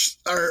Vets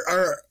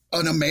are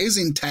an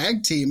amazing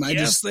tag team.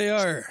 They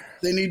are.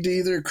 They need to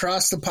either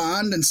cross the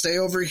pond and stay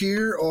over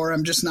here, or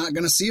I'm just not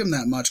going to see them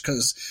that much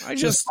because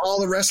just all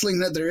the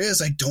wrestling that there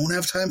is, I don't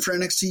have time for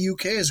NXT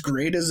UK, as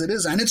great as it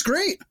is, and it's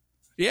great.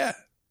 Yeah.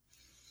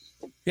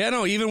 Yeah,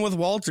 no, even with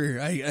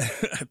Walter,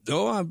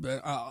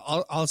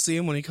 I'll see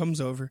him when he comes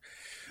over.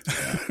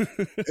 Yeah.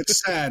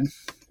 It's sad,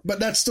 but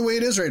that's the way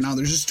it is right now.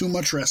 There's just too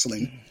much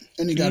wrestling,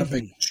 and you got to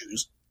pick and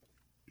choose.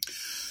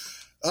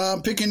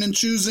 Picking and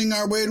choosing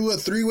our way to a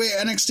 3-way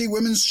NXT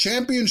Women's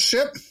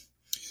Championship.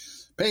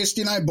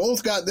 Pasty and I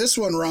both got this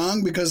one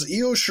wrong because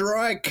Io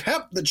Shirai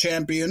kept the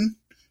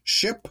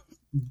championship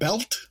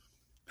belt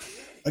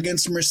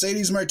against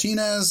Mercedes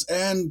Martinez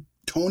and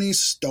Toni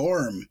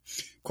Storm.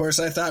 Of course,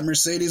 I thought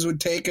Mercedes would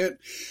take it.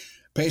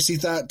 Pasty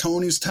thought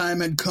Tony's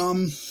time had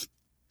come.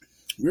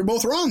 We were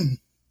both wrong.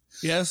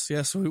 Yes,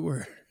 we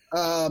were.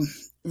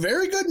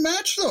 Very good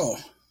match, though.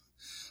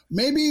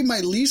 Maybe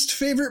my least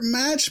favorite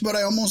match, but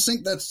I almost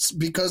think that's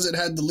because it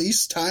had the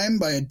least time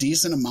by a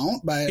decent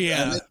amount, by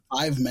only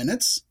 5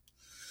 minutes.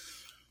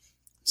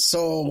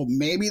 So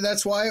maybe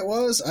that's why it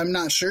was. I'm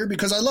not sure,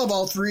 because I love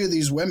all 3 of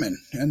these women,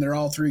 and they're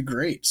all 3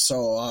 great.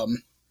 So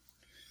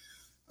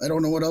I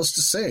don't know what else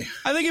to say.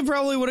 I think it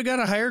probably would have got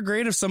a higher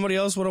grade if somebody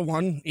else would have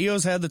won.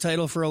 Io's had the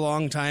title for a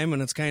long time,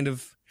 and it's kind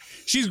of...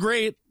 She's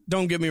great,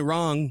 don't get me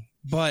wrong,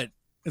 but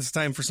it's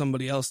time for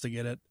somebody else to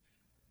get it.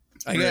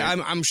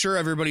 I'm sure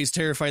everybody's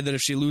terrified that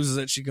if she loses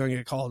it, she's going to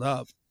get called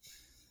up.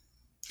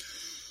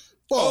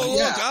 Well,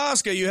 look,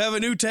 Asuka, you have a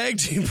new tag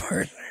team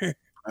partner.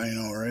 I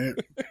know, right?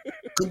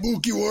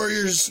 Kabuki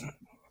Warriors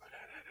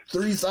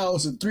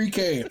 3,000,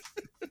 3K.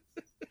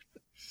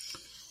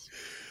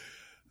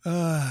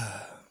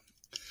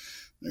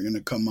 They're going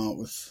to come out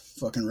with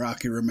fucking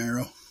Rocky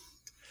Romero.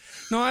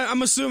 No,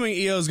 I'm assuming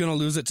Io's going to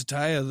lose it to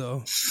Taya,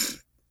 though.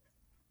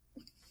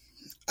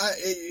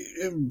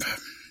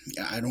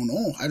 I don't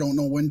know. I don't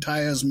know when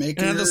Taya's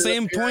making. And at the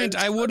same point,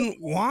 I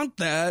wouldn't want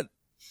that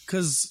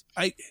because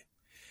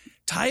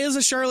Taya's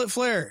a Charlotte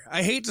Flair.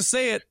 I hate to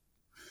say it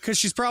because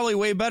she's probably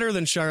way better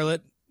than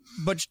Charlotte,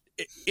 but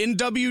in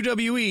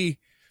WWE,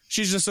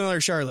 she's just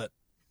another Charlotte.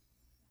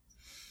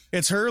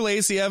 It's her,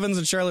 Lacey Evans,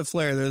 and Charlotte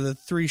Flair. They're the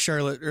three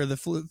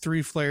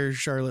three Flair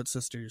Charlotte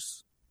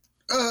sisters.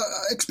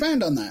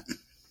 Expand on that.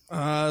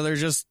 They're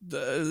just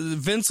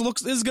Vince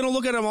is going to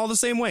look at them all the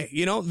same way.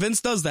 You know,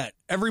 Vince does that.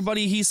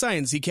 Everybody he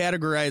signs, he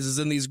categorizes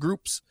in these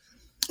groups.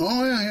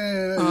 Oh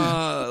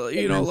yeah.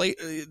 You know, like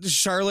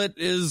Charlotte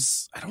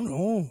is, I don't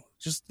know,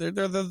 just they're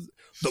the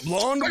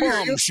blonde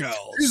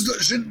bombshell. She's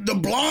the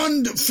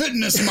blonde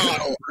fitness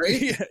model,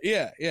 right?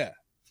 Yeah.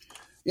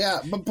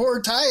 But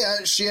poor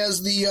Taya, she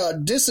has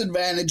the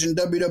disadvantage in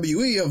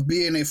WWE of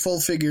being a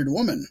full-figured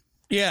woman.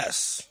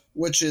 Yes.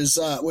 Which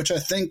I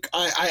think,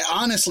 I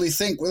honestly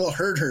think will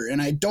hurt her.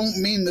 And I don't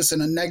mean this in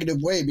a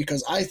negative way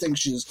because I think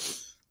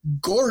she's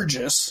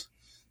gorgeous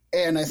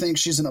and I think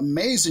she's an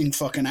amazing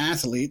fucking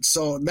athlete.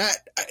 So that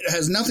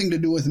has nothing to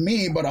do with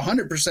me, but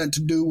 100% to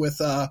do with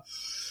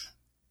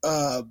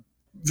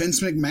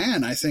Vince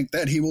McMahon. I think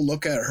that he will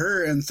look at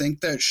her and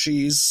think that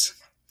she's,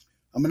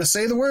 I'm going to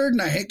say the word,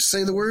 and I hate to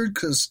say the word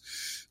because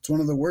it's one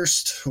of the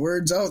worst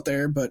words out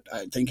there, but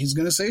I think he's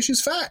going to say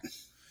she's fat.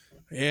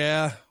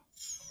 Yeah.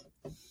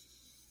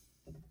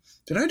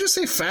 Did I just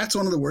say fat's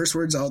one of the worst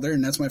words out there,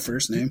 and that's my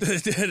first name?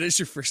 That is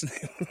your first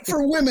name.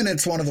 For women,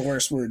 it's one of the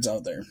worst words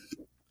out there.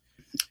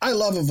 I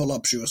love a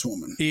voluptuous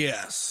woman.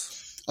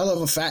 Yes. I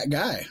love a fat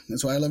guy.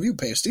 That's why I love you,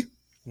 Pasty.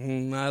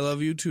 I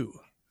love you too.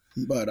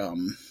 But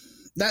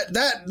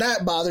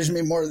that bothers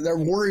me more. That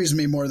worries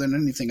me more than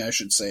anything. I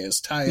should say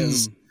is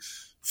Taya's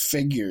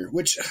figure.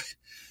 Which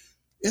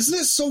isn't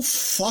it so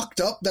fucked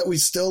up that we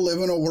still live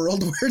in a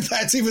world where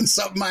that's even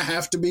something I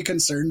have to be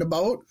concerned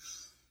about?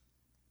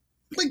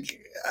 Like,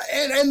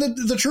 and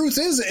the truth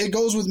is, it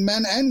goes with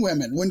men and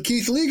women. When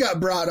Keith Lee got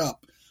brought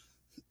up,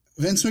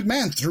 Vince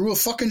McMahon threw a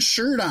fucking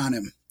shirt on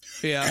him.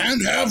 Yeah.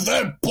 Can't have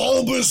that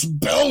bulbous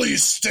belly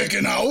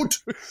sticking out.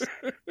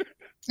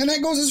 And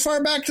that goes as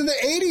far back to the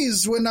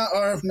 80s when,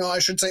 I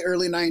should say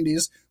early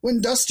 90s, when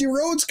Dusty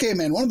Rhodes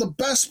came in, one of the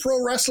best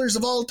pro wrestlers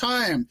of all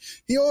time.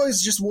 He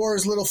always just wore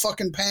his little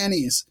fucking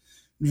panties.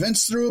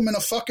 Vince threw him in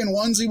a fucking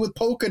onesie with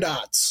polka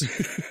dots.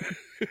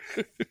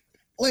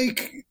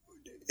 Like,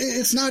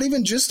 it's not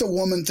even just a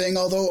woman thing,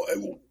 although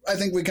I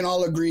think we can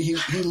all agree he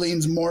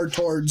leans more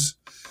towards,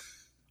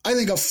 I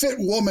think a fit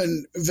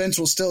woman Vince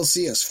will still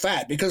see as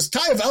fat, because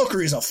Taya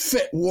Valkyrie is a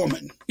fit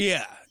woman.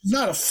 Yeah. She's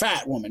not a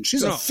fat woman.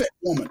 She's a fit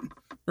woman.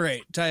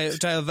 Right.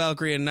 Taya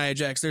Valkyrie and Nia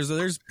Jax,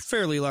 there's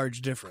fairly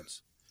large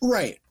difference.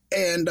 Right.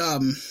 And I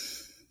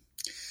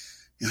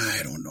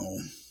don't know.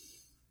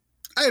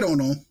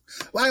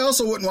 I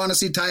also wouldn't want to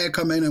see Taya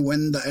come in and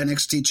win the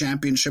NXT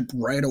championship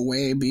right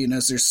away, being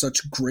as there's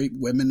such great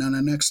women on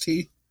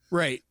NXT.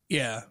 Right,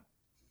 yeah.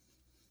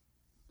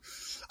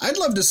 I'd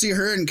love to see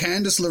her and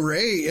Candice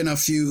LeRae in a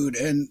feud,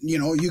 and, you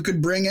know, you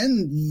could bring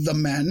in the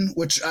men,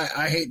 which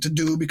I hate to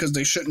do because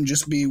they shouldn't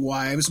just be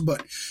wives,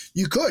 but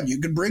you could. You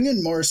could bring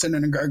in Morrison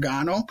and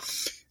Gargano,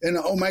 and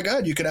oh my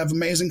God, you could have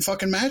amazing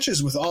fucking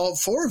matches with all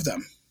four of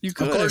them. You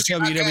could. Of course,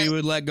 WWE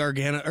would let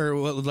Gargano or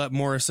would let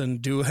Morrison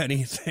do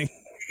anything.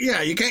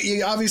 Yeah,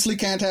 you obviously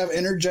can't have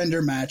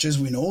intergender matches.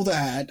 We know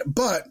that.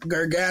 But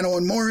Gargano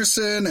and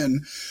Morrison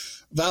and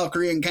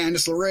Valkyrie and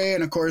Candice LeRae,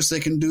 and of course they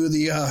can do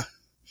the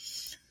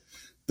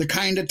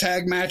kind of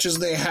tag matches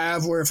they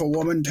have where if a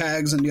woman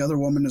tags and the other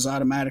woman is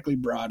automatically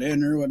brought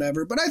in or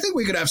whatever. But I think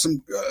we could have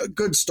some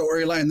good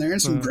storyline there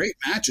and some great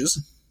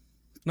matches.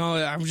 No,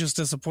 I'm just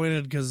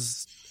disappointed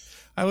because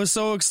I was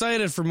so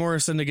excited for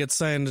Morrison to get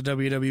signed to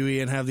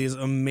WWE and have these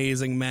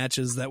amazing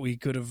matches that we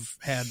could have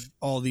had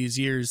all these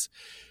years.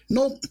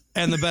 Nope.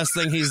 And the best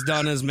thing he's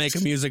done is make a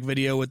music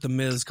video with The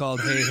Miz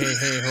called Hey, Hey,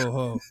 Hey, Ho,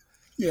 Ho.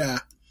 Yeah.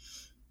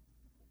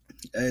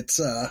 It's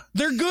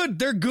They're good.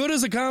 They're good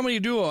as a comedy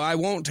duo. I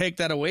won't take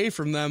that away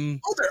from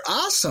them. Oh, they're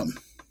awesome.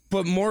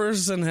 But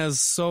Morrison has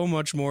so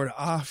much more to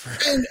offer.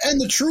 And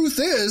the truth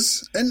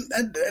is, and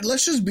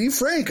let's just be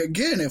frank,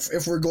 again,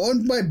 if we're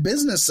going by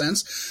business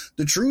sense,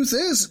 the truth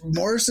is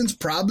Morrison's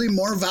probably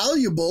more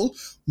valuable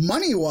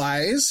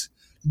money-wise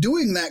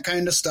doing that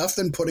kind of stuff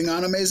than putting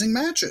on amazing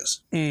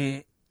matches.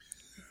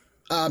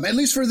 At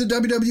least for the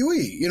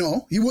WWE, you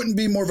know, he wouldn't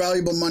be more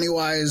valuable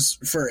money-wise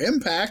for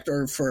Impact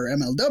or for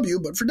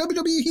MLW, but for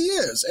WWE he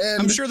is. And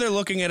I'm sure they're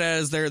looking at it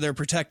as they're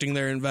protecting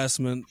their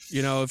investment.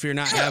 You know, if you're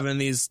not having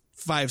these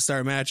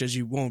 5-star matches,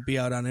 you won't be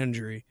out on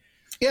injury.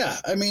 Yeah,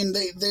 I mean,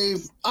 they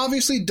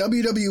obviously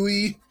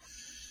WWE,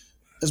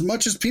 as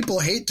much as people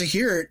hate to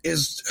hear it,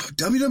 is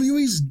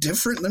WWE's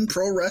different than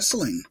pro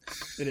wrestling.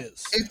 It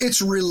is.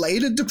 It's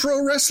related to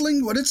pro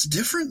wrestling, but it's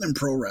different than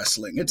pro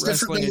wrestling. It's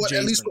different than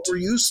at least what we're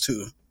used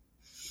to.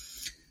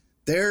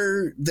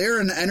 They're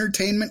an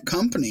entertainment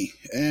company,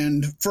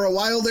 and for a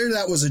while there,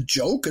 that was a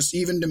joke,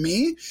 even to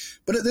me.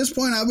 But at this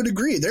point, I would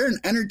agree. They're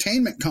an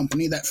entertainment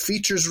company that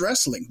features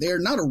wrestling. They are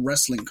not a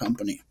wrestling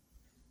company.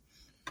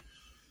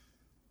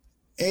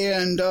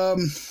 And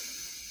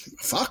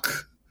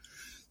fuck.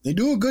 They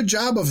do a good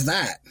job of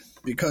that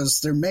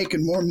because they're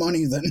making more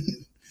money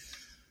than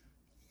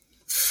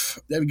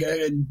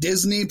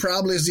Disney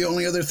probably is the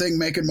only other thing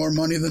making more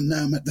money than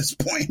them at this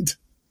point.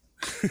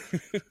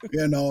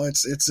 You know,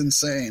 it's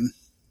insane.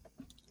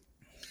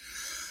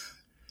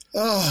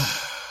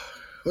 Oh,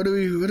 what do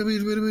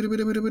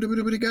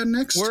we got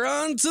next? We're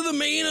on to the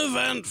main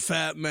event,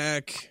 Fat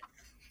Mac.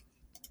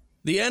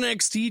 The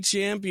NXT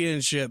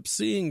Championship,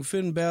 seeing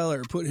Finn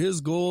Balor put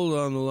his gold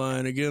on the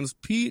line against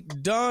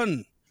Pete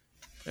Dunne.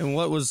 And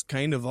what was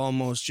kind of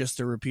almost just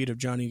a repeat of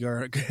Johnny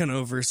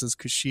Gargano versus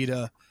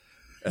Kushida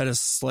at a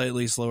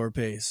slightly slower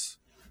pace.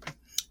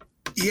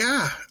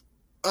 Yeah.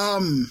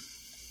 I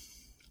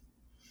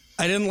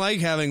didn't like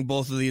having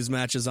both of these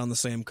matches on the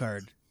same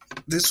card.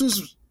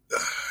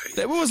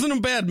 It wasn't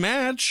a bad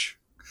match.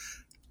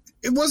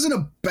 It wasn't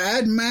a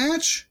bad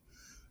match,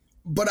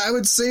 but I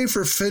would say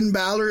for Finn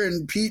Balor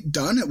and Pete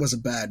Dunne, it was a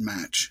bad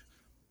match.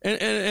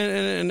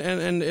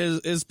 And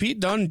is Pete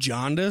Dunne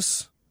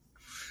jaundice?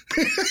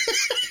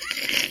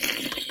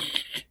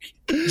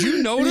 Did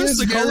you notice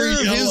the color of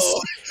his?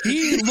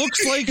 He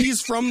looks like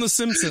he's from The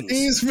Simpsons.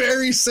 He's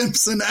very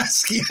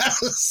Simpson-esque,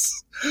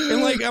 yes.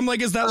 And I'm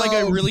like, is that like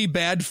a really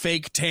bad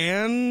fake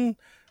tan?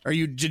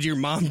 Did your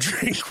mom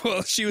drink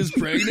while she was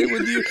pregnant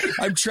with you?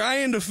 I'm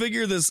trying to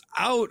figure this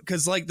out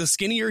because like the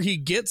skinnier he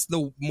gets,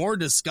 the more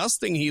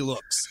disgusting he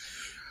looks.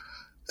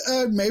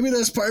 Maybe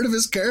that's part of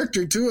his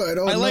character too. I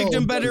don't know. I liked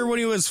him better when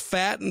he was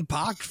fat and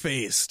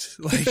pock-faced.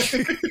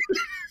 Like.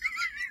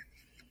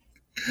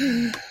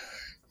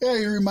 Yeah,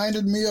 he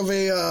reminded me of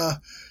a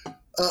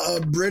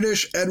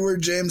British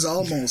Edward James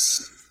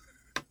Olmos.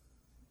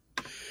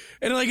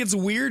 And like it's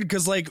weird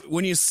because like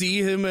when you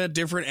see him at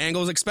different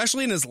angles,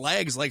 especially in his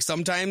legs, like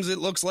sometimes it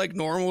looks like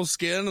normal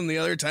skin, and the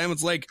other time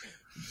it's like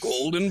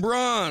gold and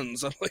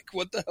bronze. I'm like,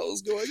 what the hell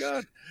is going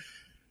on?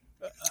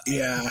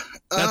 Yeah,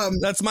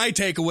 that's my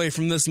takeaway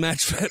from this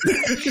match.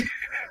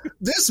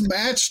 This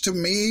match to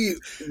me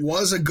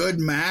was a good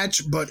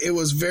match, but it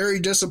was very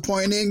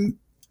disappointing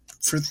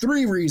for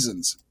 3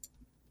 reasons.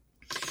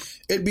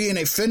 It being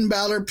a Finn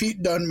Balor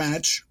Pete Dunne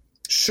match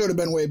should have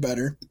been way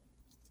better.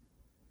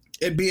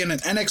 It being an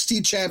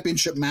NXT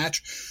Championship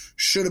match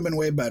should have been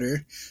way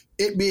better.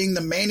 It being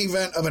the main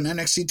event of an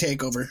NXT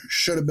TakeOver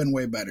should have been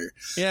way better.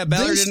 Yeah,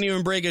 Balor didn't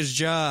even break his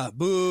jaw.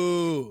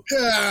 Boo.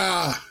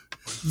 Yeah,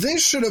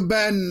 this should have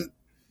been.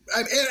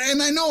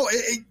 And I know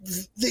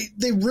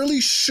they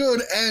really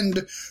should end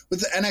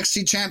with the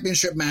NXT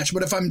Championship match,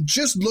 but if I'm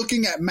just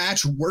looking at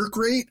match work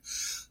rate,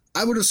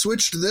 I would have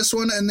switched this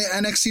one and the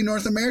NXT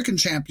North American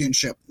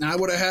Championship. I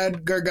would have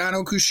had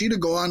Gargano Kushida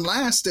go on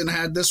last and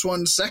had this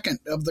one second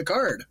of the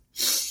card.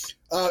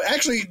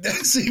 Actually,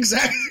 that's the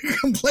exact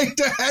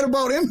complaint I had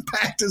about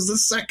Impact, is the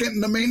second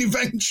and the main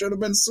event should have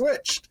been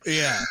switched.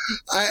 Yeah.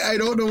 I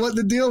don't know what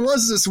the deal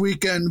was this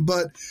weekend,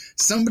 but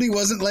somebody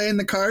wasn't laying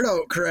the card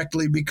out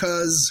correctly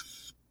because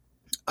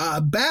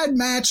bad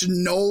match,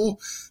 no,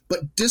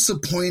 but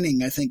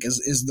disappointing, I think,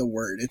 is the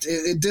word.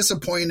 It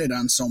disappointed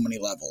on so many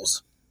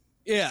levels.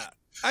 Yeah.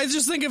 I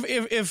just think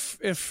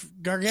if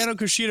Gargano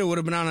Kushida would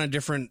have been on a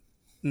different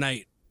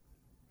night,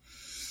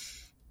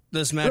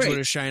 this match would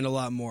have shined a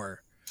lot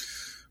more.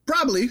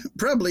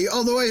 Probably.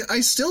 Although I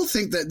still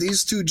think that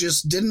these two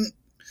just didn't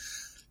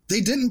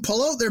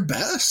pull out their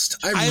best.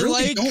 I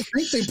really don't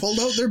think they pulled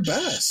out their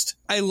best.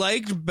 I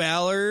liked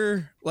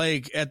Balor,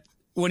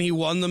 when he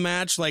won the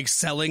match,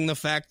 selling the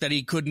fact that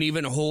he couldn't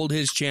even hold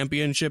his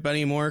championship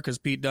anymore because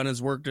Pete Dunne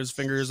has worked his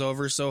fingers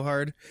over so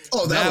hard.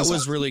 Oh, that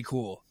was really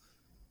cool.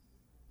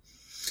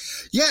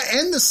 Yeah,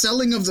 and the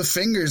selling of the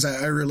fingers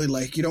I really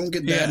like. You don't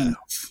get that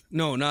enough.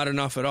 No, not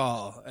enough at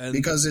all. And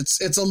because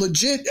it's a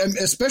legit,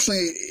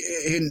 especially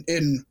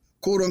in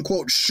quote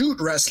unquote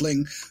shoot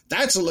wrestling,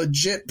 that's a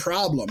legit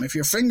problem. If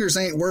your fingers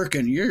ain't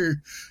working,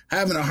 you're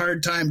having a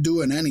hard time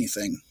doing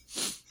anything.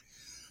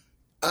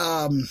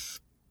 Yeah,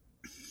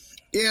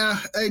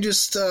 I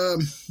just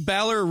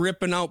Balor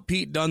ripping out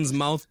Pete Dunne's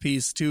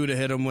mouthpiece too to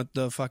hit him with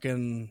the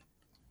fucking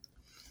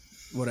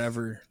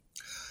whatever.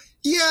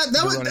 Yeah,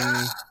 that was.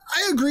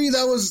 I agree.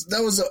 That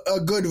was a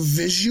good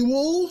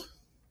visual.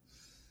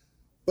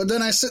 But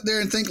then I sit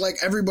there and think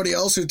everybody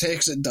else who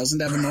takes it doesn't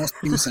have a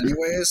mouthpiece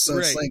anyways. So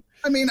it's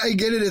I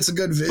get it. It's a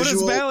good visual. But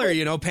it's Balor,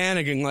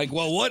 panicking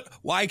well, what?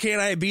 Why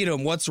can't I beat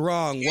him? What's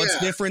wrong? What's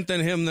different than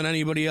him than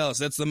anybody else?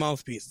 That's the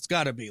mouthpiece. It's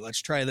got to be.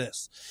 Let's try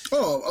this.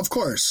 Oh, of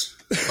course.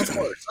 Of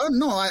course.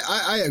 No,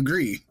 I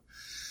agree.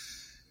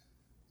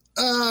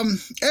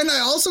 And I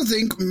also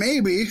think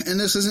maybe, and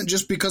this isn't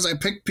just because I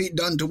picked Pete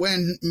Dunne to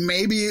win,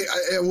 maybe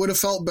it would have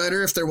felt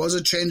better if there was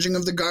a changing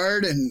of the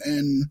guard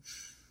and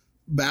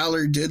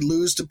Balor did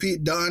lose to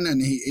Pete Dunne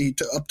and he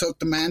uptook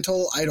the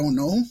mantle. I don't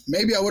know.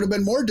 Maybe I would have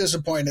been more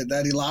disappointed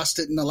that he lost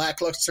it in a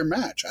lackluster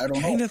match. I don't know.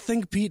 I kind of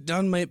think Pete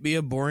Dunne might be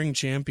a boring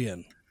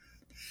champion.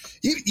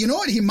 You know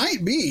what? He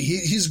might be.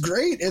 He's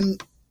great in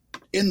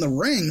the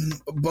ring,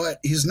 but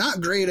he's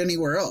not great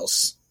anywhere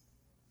else.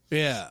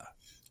 Yeah.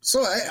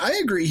 So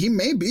I agree. He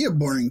may be a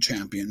boring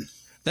champion.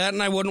 That,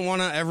 and I wouldn't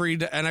want to every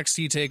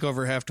NXT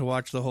takeover have to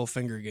watch the whole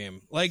finger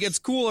game. Like, it's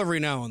cool every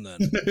now and then.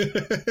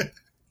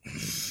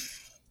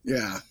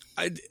 Yeah.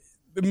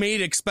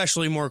 Made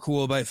especially more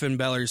cool by Finn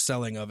Balor's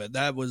selling of it.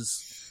 That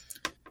was...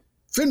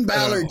 Finn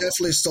Balor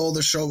definitely stole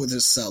the show with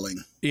his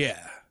selling.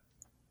 Yeah.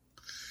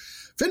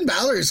 Finn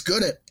Balor is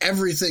good at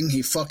everything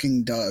he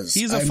fucking does.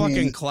 He's a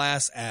fucking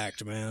class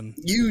act, man.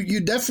 You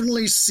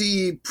definitely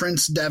see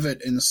Prince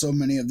Devitt in so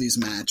many of these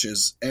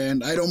matches,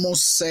 and I'd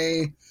almost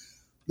say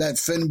that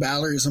Finn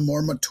Balor is a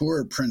more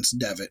mature Prince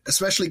Devitt,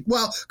 especially,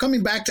 well,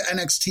 coming back to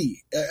NXT.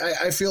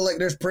 I feel like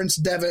there's Prince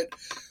Devitt,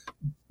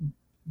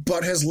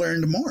 but has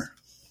learned more.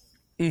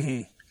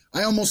 Mm-hmm.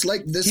 I almost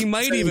like this. He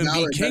might Finn even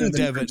Balor be King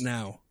Devitt Prince.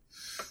 now.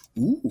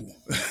 Ooh.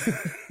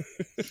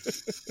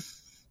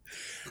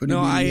 Could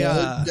No, he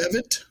be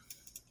Devitt?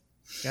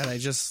 God, I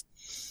just...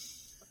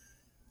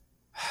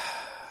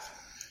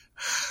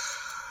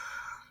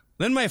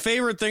 Then my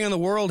favorite thing in the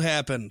world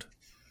happened.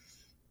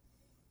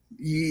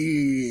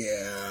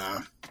 Yeah.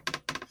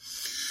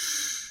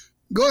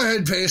 Go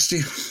ahead, Pasty,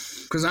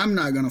 because I'm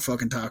not going to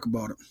fucking talk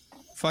about it.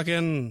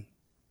 Fucking...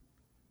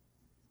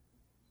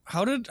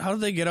 How did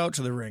they get out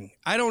to the ring?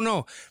 I don't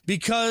know.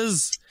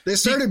 Because... They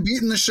started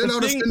beating the shit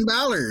out of Finn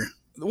Balor.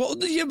 Well,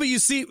 yeah, but you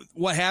see,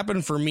 what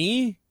happened for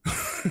me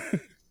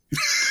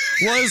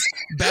was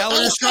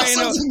Balor's trying to...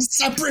 something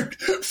separate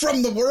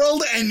from the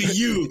world and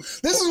you.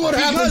 This is what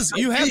happens.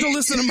 Because you have to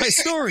listen to my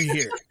story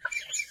here.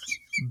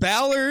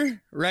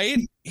 Balor, right?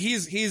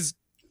 He's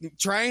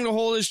trying to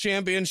hold his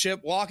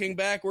championship, walking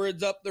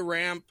backwards up the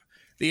ramp.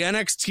 The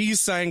NXT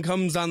sign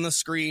comes on the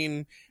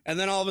screen, and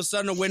then all of a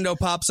sudden a window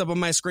pops up on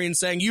my screen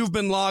saying, "You've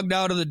been logged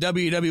out of the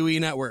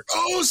WWE network."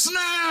 Oh,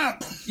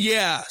 snap!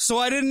 Yeah, so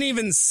I didn't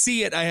even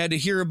see it. I had to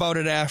hear about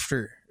it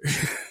after.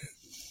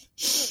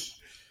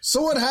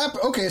 So what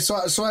happened? Okay,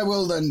 so I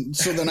will then.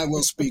 So then I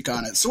will speak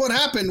on it. So what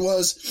happened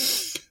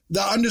was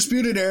the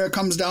Undisputed Era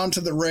comes down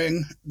to the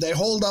ring. They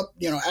hold up,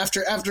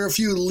 after a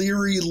few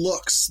leery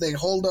looks, they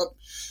hold up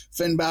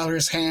Finn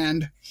Balor's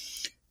hand,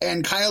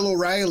 and Kyle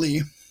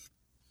O'Reilly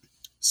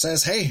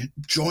says, "Hey,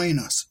 join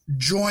us.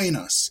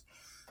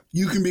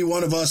 You can be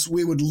one of us.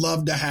 We would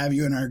love to have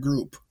you in our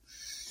group."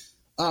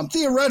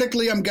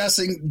 Theoretically, I'm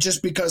guessing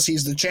just because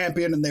he's the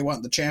champion and they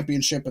want the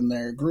championship in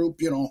their group,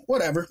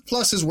 whatever.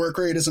 Plus his work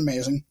rate is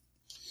amazing.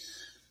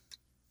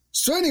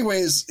 So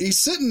anyways, he's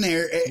sitting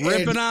there.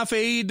 Ripping off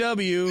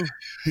AEW.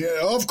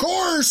 Yeah, of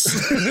course.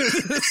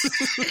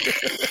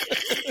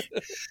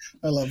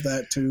 I love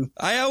that too.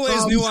 I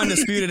always knew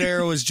Undisputed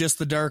Era was just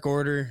the Dark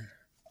Order.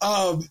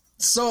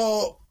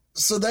 So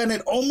then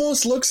it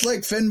almost looks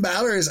like Finn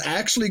Balor is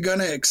actually going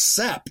to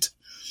accept,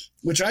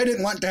 which I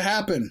didn't want to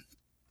happen.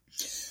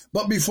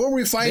 But before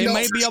we find out,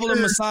 they might be able to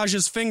massage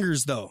his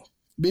fingers, though.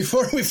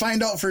 Before we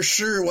find out for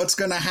sure what's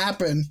going to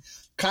happen,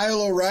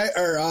 Kyle O'Reilly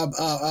or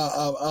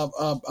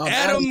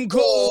Adam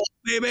Cole,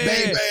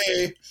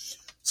 baby,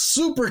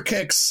 super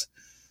kicks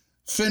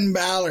Finn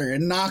Balor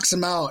and knocks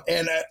him out.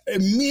 And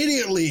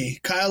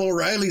immediately Kyle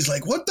O'Reilly's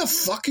like, "What the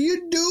fuck are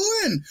you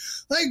doing?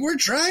 Like, we're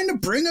trying to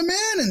bring him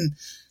in." And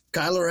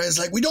Kyle O'Reilly's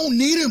like, "We don't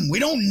need him.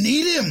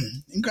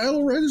 And Kyle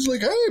O'Reilly's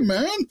like, "Hey,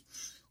 man,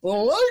 I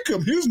like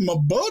him. He's my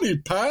buddy,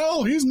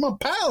 pal. He's my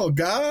pal,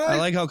 guy." I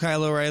like how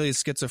Kyle O'Reilly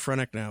is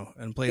schizophrenic now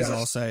and plays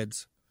all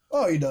sides.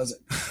 Oh, he does it.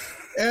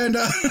 And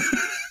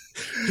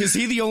is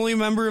he the only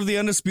member of the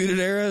Undisputed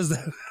Era? Is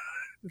that...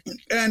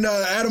 And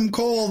Adam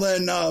Cole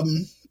then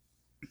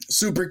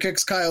super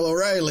kicks Kyle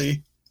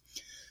O'Reilly.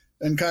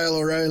 And Kyle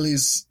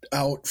O'Reilly's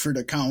out for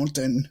the count.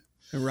 And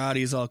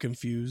Roddy's all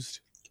confused.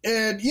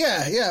 And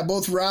yeah,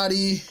 both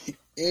Roddy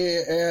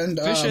and...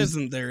 Fish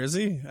isn't there, is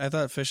he? I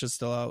thought Fish is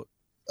still out.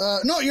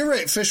 No, you're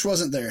right. Fish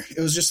wasn't there. It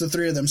was just the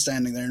three of them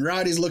standing there. And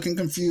Roddy's looking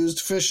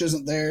confused. Fish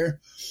isn't there.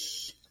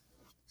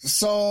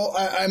 So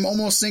I'm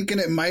almost thinking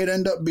it might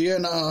end up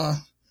being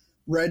a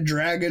Red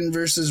Dragon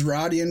versus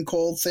Roddy and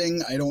Cole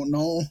thing. I don't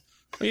know.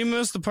 You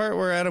missed the part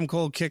where Adam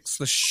Cole kicks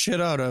the shit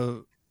out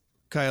of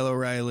Kyle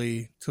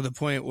O'Reilly to the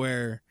point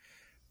where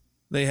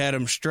they had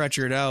him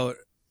stretchered out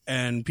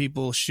and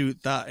people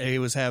thought he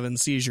was having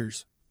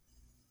seizures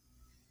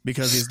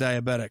because he's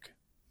diabetic.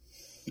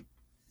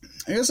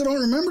 I guess I don't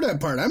remember that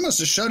part. I must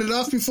have shut it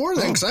off before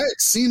then because I had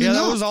seen it. Yeah,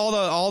 that was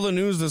all the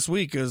news this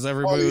week because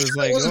everybody was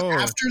like,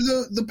 after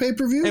the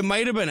pay-per-view? It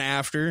might have been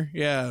after,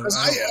 yeah.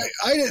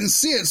 I didn't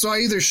see it, so I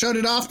either shut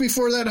it off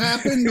before that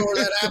happened or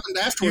that happened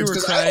afterwards. You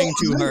were crying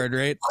too hard,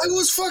 right?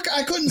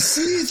 I couldn't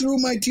see through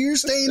my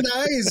tear-stained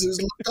eyes.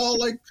 It looked all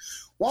like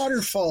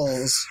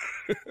waterfalls.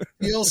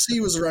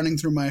 DLC was running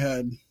through my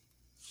head.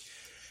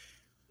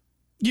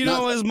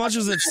 As much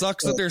as it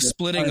sucks that they're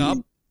splitting up,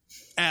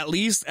 at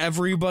least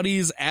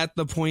everybody's at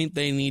the point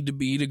they need to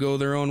be to go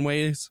their own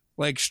ways.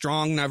 Like,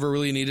 Strong never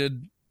really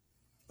needed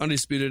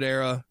Undisputed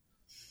Era.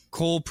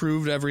 Cole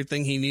proved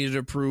everything he needed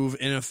to prove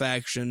in a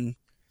faction.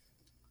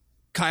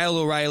 Kyle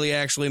O'Reilly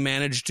actually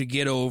managed to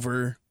get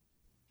over.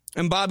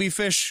 And Bobby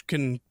Fish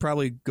can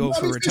probably go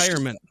for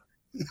retirement.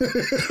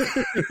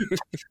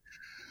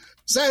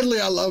 Sadly,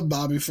 I love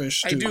Bobby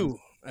Fish, too.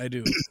 I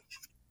do.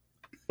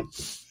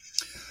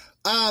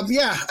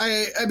 Yeah,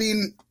 I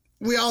mean,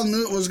 we all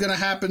knew it was going to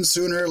happen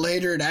sooner or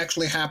later. It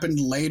actually happened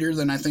later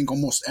than I think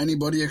almost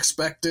anybody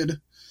expected.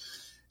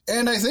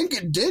 And I think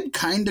it did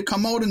kind of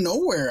come out of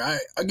nowhere. I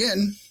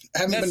haven't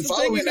been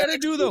following. You got to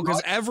do though,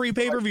 because every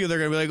pay-per-view they're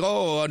going to be like,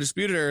 "Oh,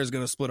 Undisputed Era is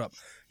going to split up."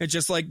 It's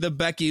just like the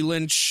Becky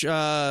Lynch,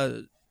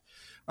 Sasha.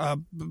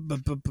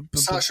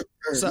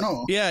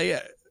 No,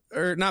 yeah,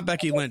 or not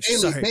Becky Lynch.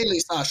 Bailey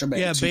Sasha.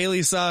 Banks. Yeah,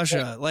 Bailey Sasha.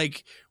 Yeah.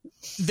 Like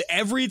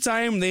every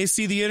time they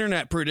see the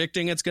internet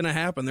predicting it's going to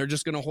happen, they're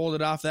just going to hold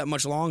it off that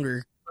much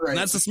longer. Right. And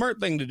that's the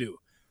smart thing to do.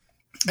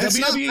 It's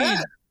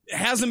WWE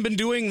hasn't been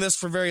doing this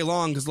for very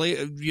long because,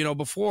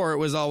 before it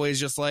was always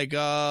just like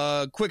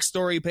quick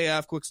story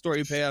payoff, quick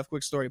story payoff,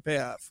 quick story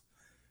payoff.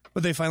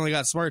 But they finally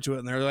got smart to it,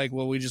 and they're like,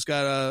 well, we just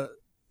got to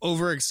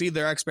over exceed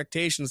their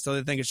expectations so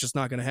they think it's just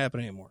not going to happen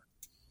anymore.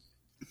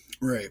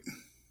 Right.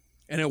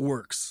 And it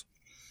works.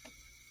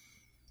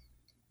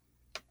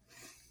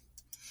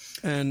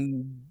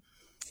 And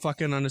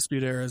fucking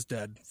Undisputed Era is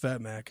dead.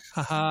 Fat Mac.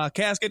 Haha.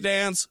 Casket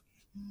dance.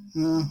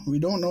 We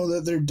don't know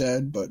that they're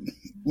dead, but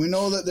we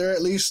know that they're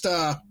at least,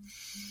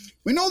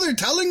 we know they're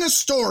telling a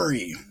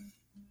story.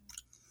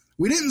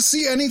 We didn't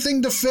see anything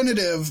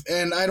definitive,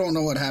 and I don't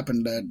know what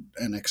happened at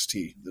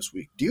NXT this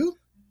week. Do you?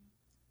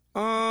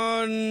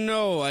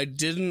 No, I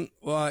didn't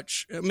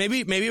watch. Maybe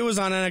it was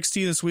on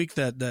NXT this week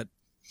that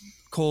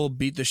Cole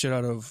beat the shit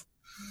out of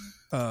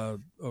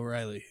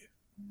O'Reilly.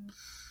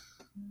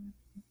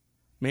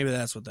 Maybe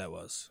that's what that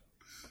was.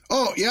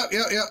 Oh, yeah.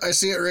 I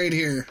see it right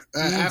here.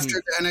 After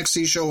the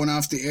NXT show went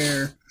off the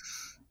air,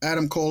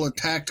 Adam Cole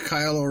attacked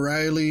Kyle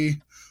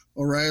O'Reilly.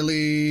 Oh,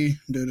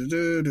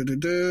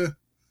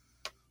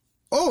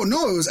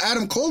 no, it was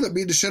Adam Cole that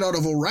beat the shit out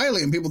of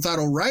O'Reilly, and people thought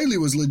O'Reilly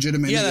was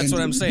legitimately Yeah, that's injured.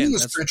 what I'm saying. He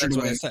was That's stretchered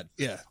what away. I said,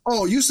 yeah.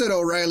 Oh, you said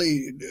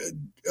O'Reilly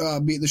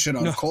beat the shit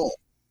out of Cole.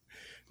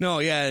 No,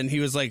 yeah, and he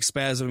was like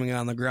spasming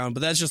on the ground, but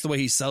that's just the way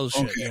he sells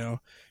shit,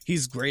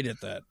 He's great at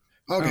that.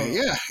 Okay,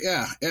 yeah.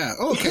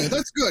 Okay,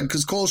 that's good,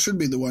 because Cole should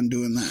be the one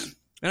doing that.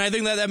 And I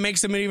think that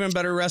makes him an even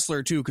better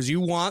wrestler, too, because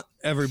you want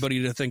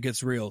everybody to think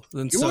it's real.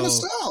 And you want to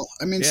sell.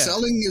 I mean,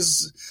 selling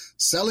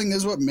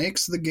is what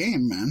makes the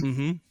game, man.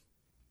 Mm-hmm.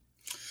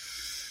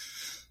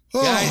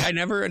 Oh. Yeah, I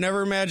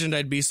never imagined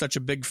I'd be such a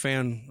big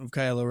fan of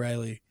Kyle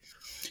O'Reilly.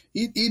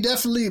 He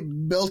definitely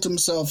built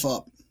himself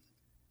up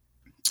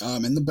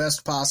in the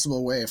best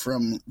possible way.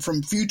 From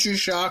Future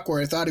Shock,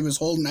 where I thought he was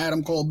holding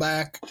Adam Cole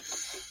back,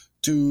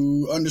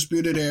 to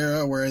Undisputed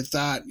Era, where I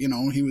thought,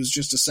 he was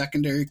just a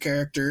secondary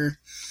character,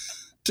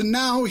 to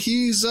now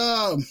he's,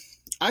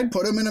 I'd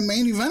put him in a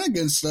main event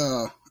against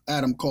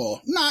Adam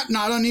Cole. Not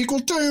on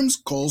equal terms.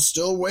 Cole's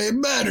still way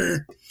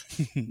better,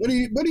 but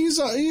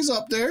he's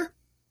up there.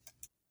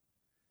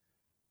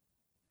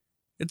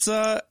 It's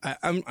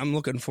I'm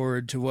looking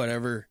forward to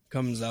whatever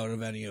comes out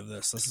of any of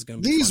this. This is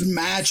gonna be these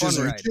matches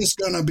are just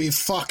gonna be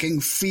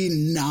fucking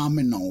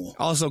phenomenal.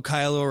 Also,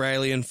 Kyle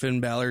O'Reilly and Finn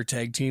Balor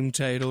tag team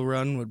title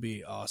run would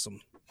be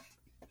awesome.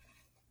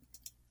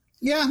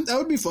 Yeah, that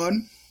would be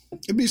fun.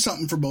 It'd be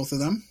something for both of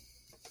them.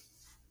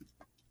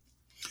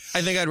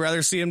 I think I'd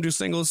rather see him do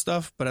singles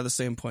stuff, but at the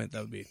same point,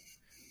 that would be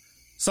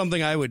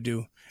something I would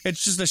do.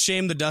 It's just a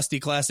shame the Dusty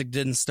Classic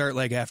didn't start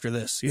like after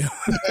this,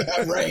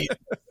 Right.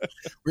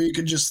 Where you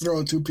could just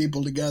throw two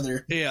people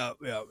together. Yeah.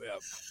 With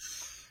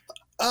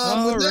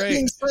that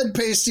being said,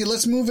 Pasty,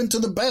 let's move into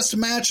the best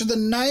match of the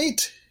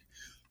night.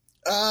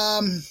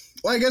 Well,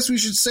 I guess we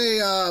should say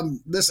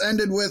this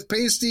ended with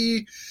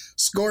Pasty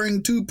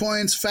scoring 2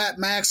 points, Fat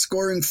Max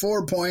scoring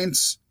 4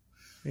 points.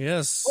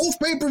 Yes. Both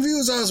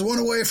pay-per-views, I was one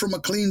away from a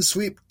clean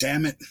sweep.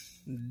 Damn it.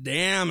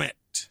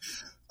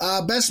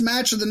 Best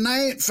match of the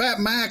night, Fat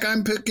Mac.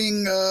 I'm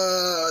picking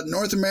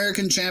North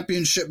American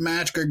Championship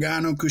match,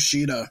 Gargano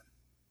Kushida.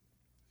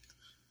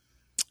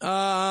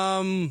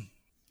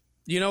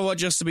 You know what?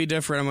 Just to be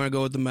different, I'm going to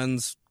go with the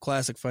men's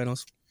classic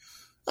finals.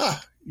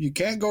 You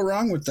can't go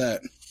wrong with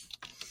that.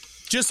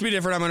 Just to be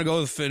different, I'm going to go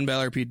with Finn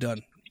Balor, Pete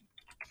Dunne.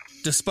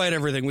 Despite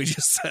everything we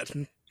just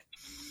said.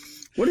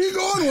 What are you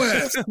going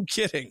with? I'm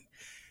kidding.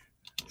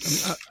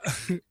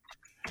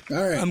 All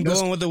right, I'm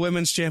going with the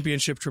women's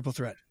championship triple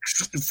threat.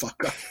 Shut the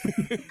fuck up.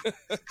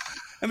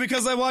 And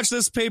because I watched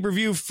this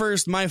pay-per-view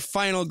first, my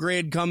final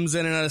grade comes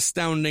in at an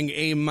astounding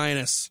A-. A-,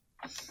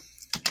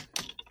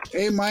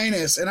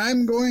 and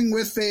I'm going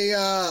with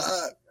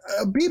a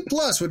B+,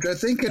 which I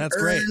think it earned.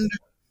 Great.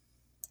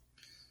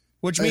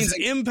 Which means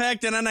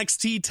Impact and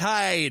NXT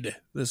tied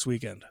this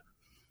weekend.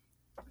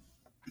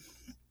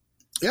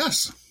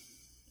 Yes.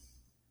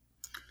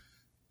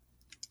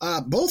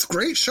 Both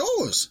great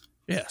shows.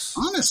 Yes.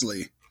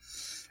 Honestly.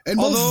 And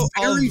both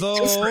very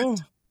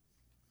different.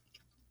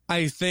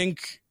 I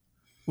think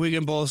we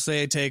can both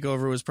say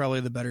TakeOver was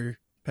probably the better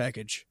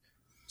package.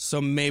 So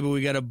maybe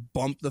we got to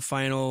bump the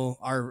final,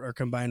 our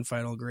combined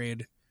final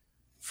grade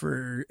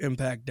for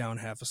Impact down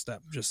half a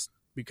step just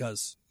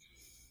because.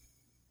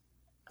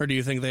 Or do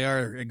you think they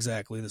are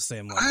exactly the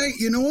same level?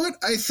 You know what?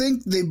 I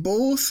think they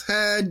both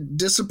had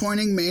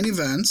disappointing main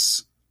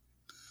events.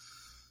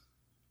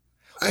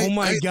 Oh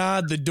my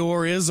God, the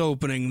door is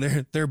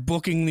opening. They're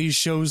booking these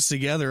shows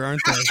together,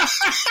 aren't they?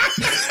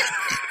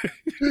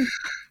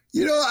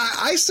 You know,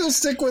 I still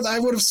stick with, I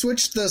would have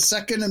switched the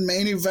second and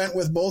main event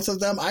with both of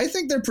them. I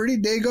think they're pretty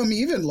daggum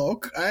even,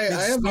 Loke. I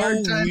have a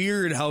hard time. It's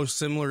weird how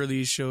similar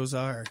these shows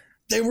are.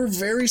 They were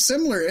very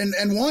similar, and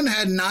one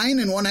had 9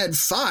 and one had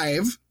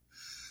 5.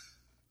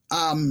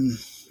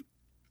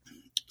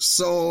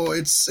 So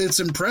it's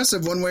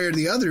impressive one way or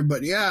the other.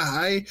 But yeah,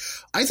 I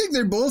think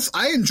they're both,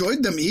 I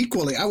enjoyed them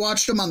equally. I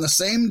watched them on the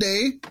same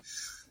day,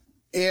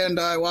 and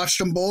I watched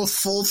them both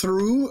full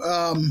through.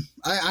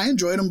 I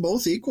enjoyed them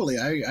both equally.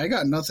 I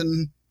got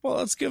nothing. Well,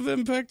 let's give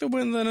Impact a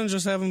win then and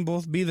just have them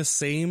both be the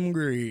same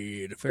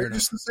grade. Fair enough.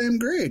 Just the same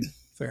grade.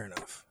 Fair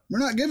enough. We're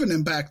not giving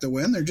Impact the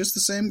win. They're just the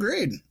same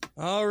grade.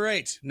 All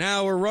right.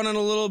 Now we're running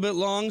a little bit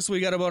long, so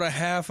we got about a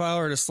half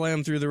hour to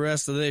slam through the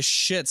rest of this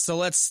shit. So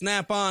let's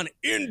snap on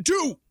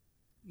into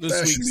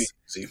this week's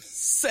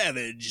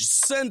Savage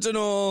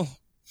Sentinel.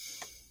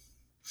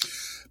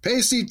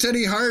 Pacey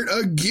Teddy Hart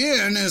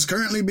again is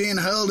currently being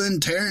held in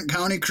Tarrant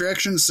County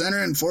Corrections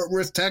Center in Fort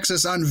Worth,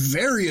 Texas on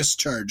various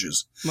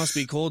charges. Must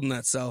be cold in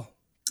that cell.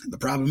 The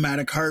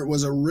problematic Hart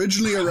was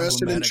originally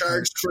arrested and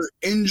charged for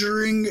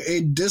injuring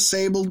a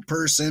disabled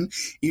person,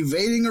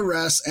 evading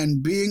arrest,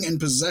 and being in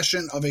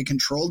possession of a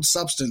controlled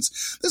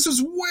substance. This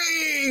was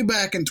way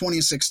back in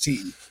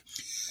 2016.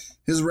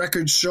 His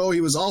records show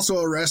he was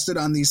also arrested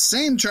on these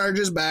same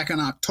charges back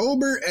in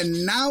October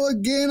and now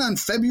again on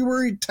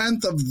February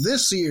 10th of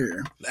this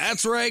year.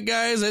 That's right,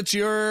 guys. It's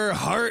your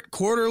Hart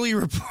Quarterly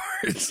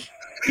Report.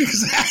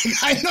 Exactly.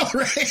 I know,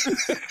 right?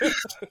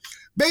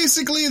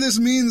 Basically, this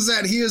means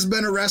that he has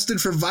been arrested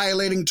for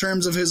violating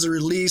terms of his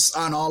release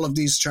on all of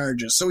these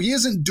charges. So he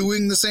isn't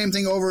doing the same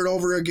thing over and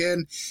over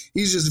again.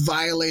 He's just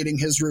violating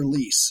his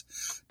release.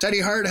 Teddy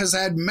Hart has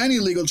had many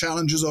legal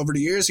challenges over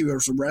the years. He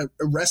was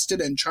arrested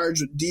and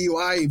charged with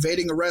DUI,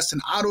 evading arrest,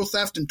 and auto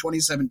theft in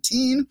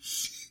 2017.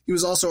 He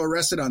was also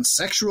arrested on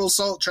sexual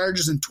assault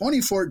charges in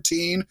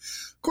 2014.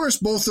 Of course,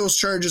 both those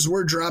charges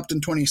were dropped in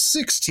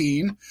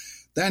 2016.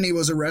 Then he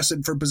was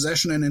arrested for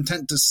possession and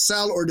intent to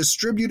sell or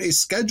distribute a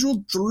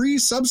Schedule III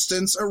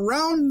substance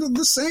around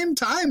the same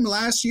time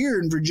last year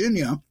in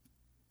Virginia.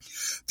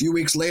 A few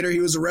weeks later, he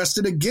was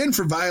arrested again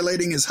for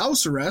violating his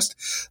house arrest.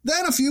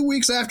 Then a few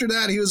weeks after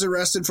that, he was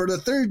arrested for the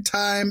third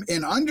time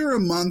in under a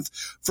month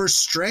for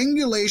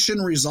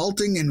strangulation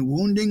resulting in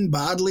wounding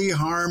bodily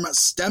harm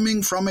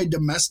stemming from a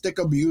domestic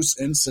abuse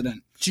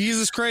incident.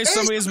 Jesus Christ,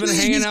 somebody's been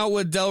hanging out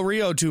with Del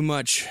Rio too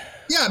much.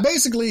 Yeah,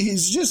 basically,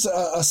 he's just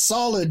a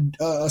solid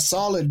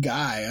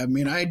guy. I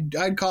mean,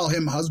 I'd call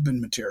him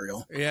husband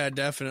material. Yeah,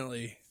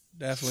 definitely.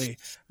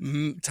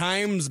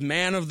 Times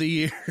Man of the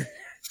Year.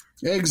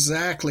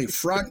 Exactly.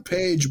 Front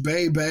page,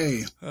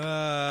 baby.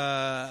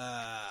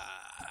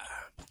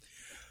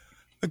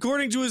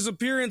 According to his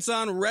appearance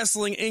on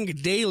Wrestling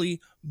Inc. Daily,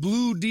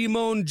 Blue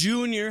Demon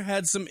Jr.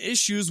 had some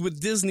issues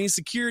with Disney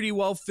security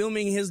while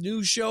filming his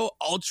new show,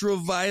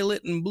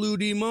 Ultraviolet and Blue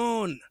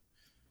Demon.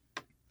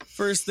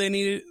 First thing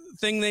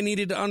they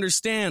needed to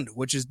understand,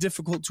 which is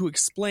difficult to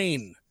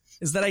explain,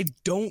 is that I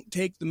don't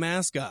take the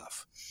mask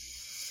off.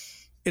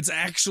 It's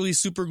actually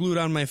super glued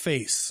on my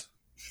face.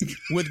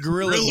 With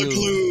Gorilla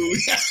Glue.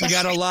 We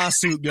got a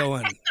lawsuit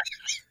going.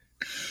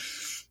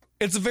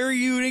 It's a very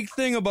unique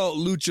thing about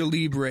Lucha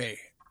Libre.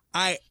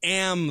 I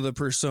am the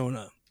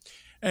persona,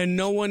 and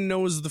no one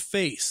knows the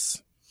face.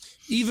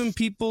 Even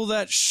people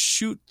that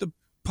shoot the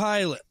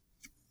pilot,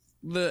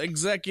 the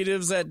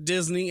executives at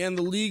Disney, and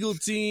the legal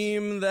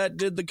team that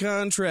did the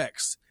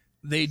contracts,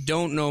 they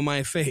don't know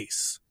my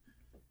face.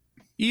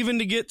 Even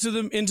to get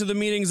into the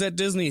meetings at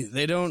Disney,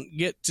 they don't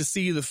get to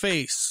see the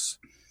face.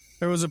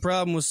 There was a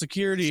problem with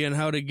security and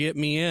how to get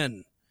me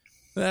in.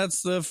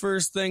 That's the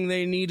first thing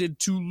they needed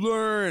to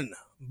learn.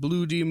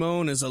 Blue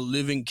Demon is a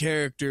living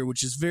character,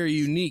 which is very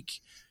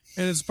unique,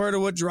 and it's part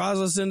of what draws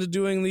us into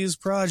doing these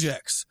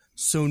projects.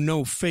 So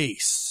no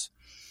face.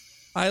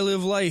 I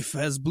live life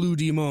as Blue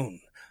Demon,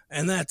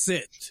 and that's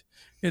it.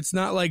 It's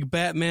not like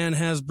Batman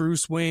has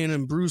Bruce Wayne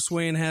and Bruce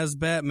Wayne has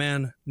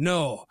Batman.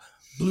 No,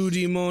 Blue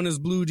Demon is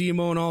Blue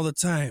Demon all the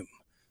time.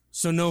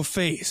 So no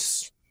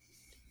face.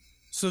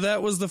 So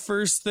that was the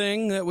first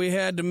thing that we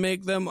had to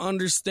make them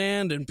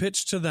understand and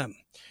pitch to them.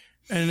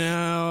 And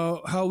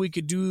now how we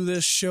could do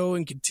this show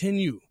and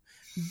continue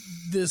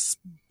this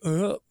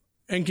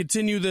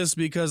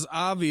because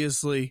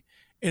obviously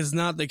it's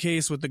not the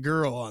case with the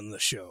girl on the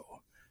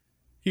show.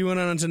 He went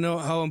on to note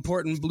how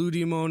important Blue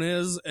Demon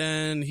is,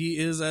 and he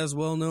is as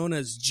well known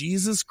as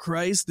Jesus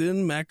Christ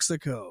in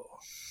Mexico.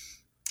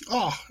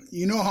 Oh,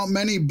 you know how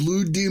many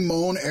Blue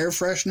Demon air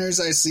fresheners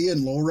I see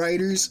in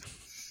lowriders?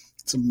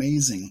 It's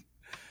amazing.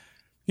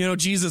 You know,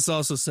 Jesus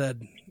also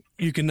said,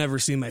 you can never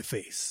see my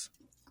face.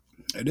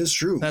 It is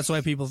true. That's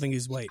why people think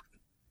he's white.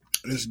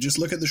 Just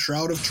look at the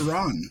Shroud of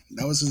Turin.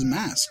 That was his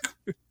mask.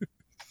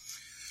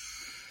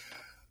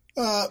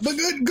 But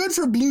good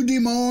for Blue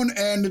Demon,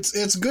 and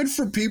it's good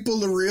for people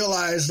to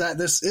realize that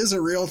this is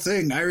a real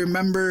thing. I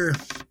remember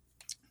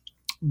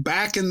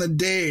back in the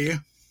day,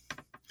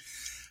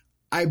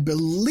 I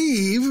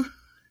believe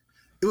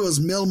it was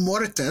Mil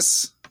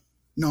Muertes.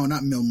 No,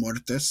 not Mil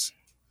Muertes.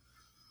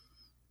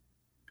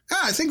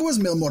 I think it was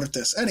Mil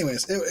Muertes.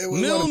 Anyways, it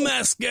was Mil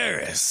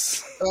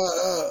Mascaras.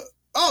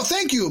 Oh,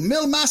 thank you,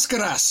 Mil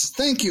Mascaras.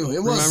 Thank you. It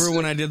was. Remember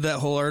when I did that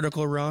whole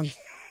article wrong?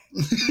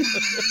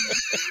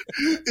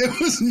 It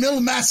was Mil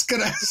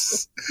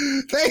Mascaras.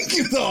 Thank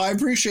you, though. I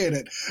appreciate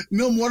it.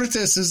 Mil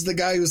Muertes is the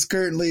guy who's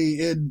currently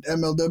in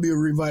MLW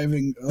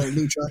reviving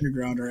Lucha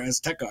Underground, or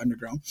Azteca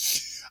Underground.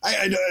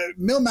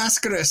 Mil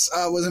Mascaras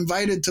was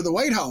invited to the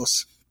White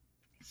House,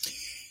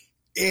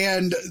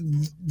 and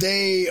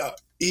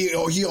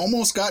he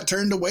almost got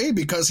turned away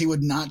because he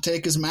would not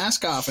take his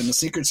mask off, and the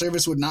Secret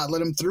Service would not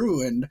let him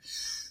through. And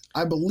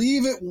I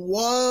believe it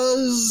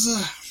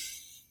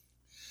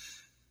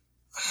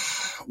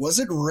was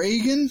it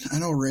Reagan? I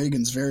know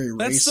Reagan's very racist.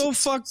 That's so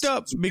fucked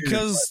up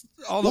because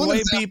all the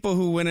white people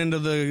who went into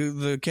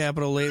the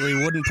Capitol lately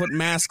wouldn't put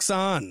masks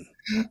on.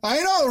 I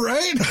know,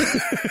 right?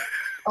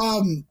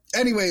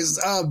 Anyways,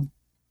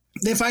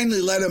 they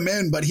finally let him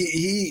in, but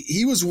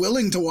he was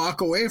willing to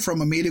walk away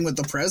from a meeting with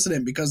the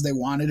president because they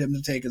wanted him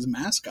to take his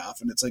mask off.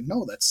 And it's like,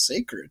 no, that's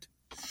sacred.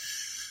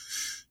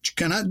 You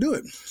cannot do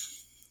it.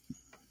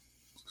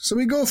 So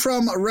we go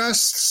from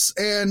arrests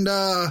and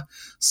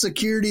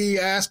security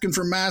asking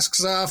for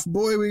masks off.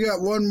 Boy, we got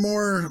one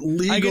more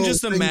legal. I can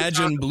just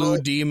imagine Blue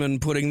Demon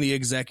putting the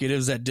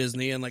executives at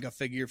Disney in like a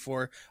figure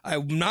four.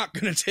 I'm not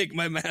going to take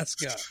my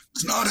mask off.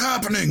 It's not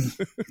happening.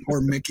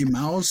 Or Mickey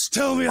Mouse.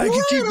 Tell me I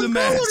can keep the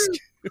mask.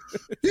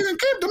 You can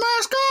keep the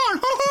mask on.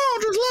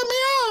 Just let me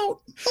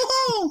out.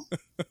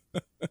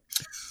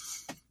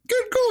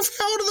 Get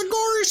Goofy out of the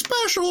gory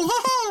special.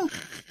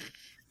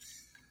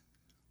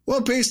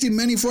 Well, Pasty,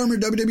 many former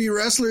WWE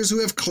wrestlers who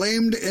have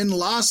claimed in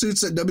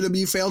lawsuits that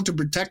WWE failed to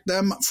protect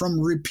them from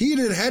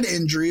repeated head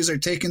injuries are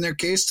taking their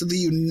case to the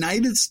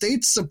United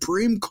States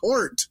Supreme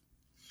Court.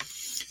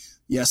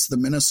 Yes, the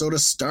Minnesota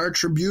Star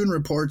Tribune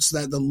reports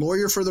that the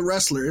lawyer for the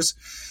wrestlers,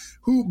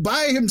 who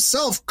by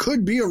himself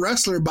could be a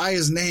wrestler by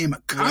his name,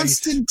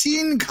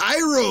 Konstantin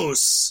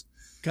Kairos.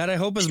 God, I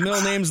hope his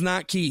middle name's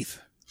not Keith.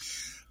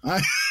 I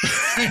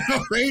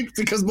know, right?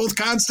 Because both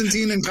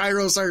Konstantin and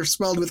Kairos are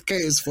spelled with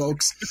K's,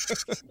 folks.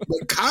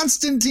 But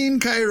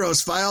Konstantin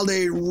Kairos filed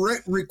a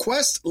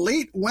request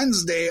late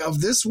Wednesday of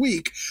this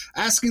week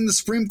asking the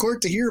Supreme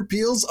Court to hear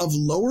appeals of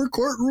lower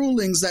court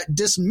rulings that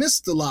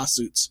dismissed the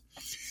lawsuits.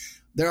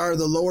 These are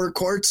the lower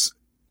courts,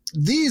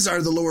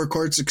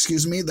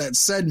 that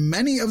said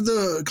many of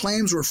the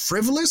claims were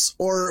frivolous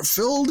or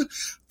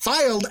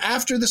filed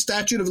after the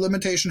statute of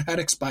limitation had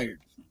expired.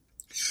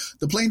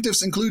 The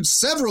plaintiffs include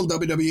several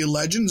WWE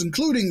legends,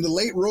 including the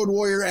late Road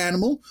Warrior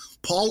Animal,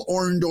 Paul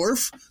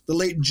Orndorff, the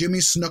late Jimmy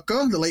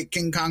Snuka, the late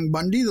King Kong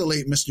Bundy, the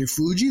late Mr.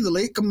 Fuji, the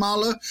late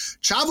Kamala,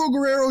 Chavo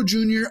Guerrero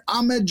Jr.,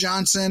 Ahmed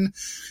Johnson,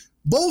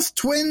 both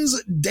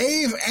twins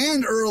Dave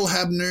and Earl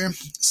Hebner,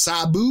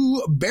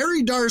 Sabu,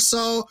 Barry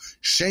Darsow,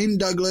 Shane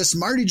Douglas,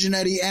 Marty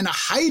Jannetty, and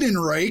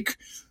Heidenreich,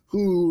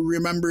 who,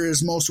 remember,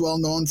 is most well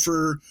known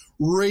for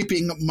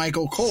raping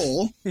Michael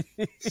Cole.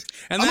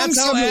 And that's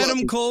how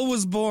Adam Cole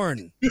was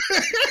born.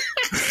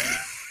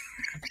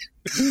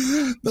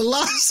 The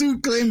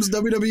lawsuit claims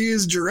WWE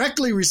is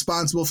directly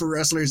responsible for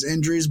wrestlers'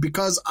 injuries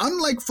because,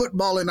 unlike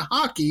football and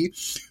hockey,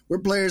 where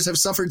players have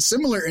suffered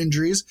similar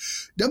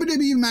injuries,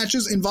 WWE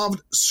matches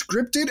involved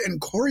scripted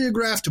and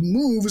choreographed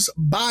moves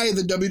by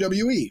the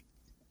WWE.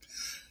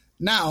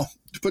 Now,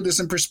 to put this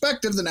in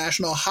perspective, the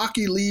National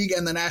Hockey League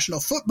and the National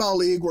Football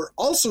League were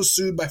also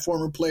sued by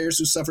former players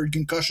who suffered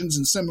concussions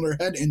and similar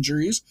head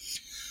injuries.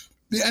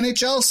 The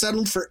NHL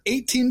settled for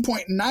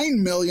 $18.9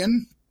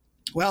 million,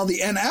 while the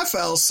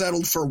NFL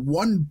settled for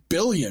 $1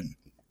 billion.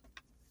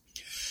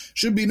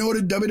 Should be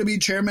noted, WWE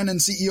Chairman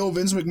and CEO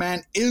Vince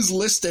McMahon is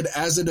listed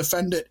as a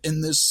defendant in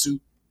this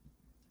suit.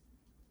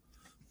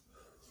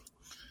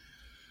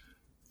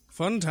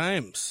 Fun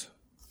times.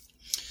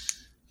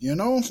 You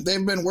know,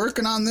 they've been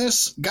working on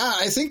this. God,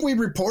 I think we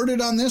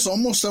reported on this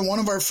almost on one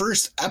of our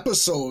first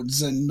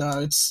episodes, and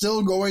it's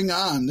still going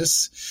on.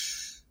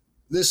 This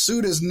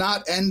suit is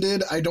not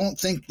ended. I don't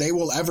think they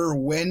will ever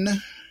win.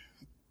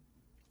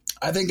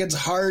 I think it's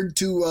hard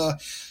to,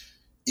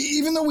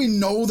 even though we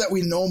know that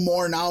we know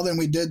more now than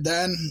we did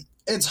then,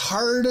 it's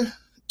hard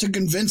to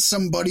convince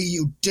somebody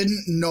you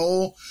didn't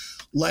know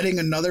letting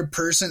another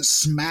person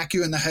smack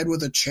you in the head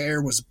with a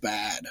chair was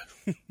bad.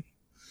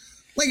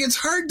 Like, it's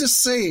hard to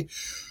say,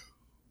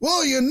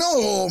 well, you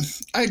know,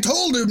 I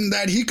told him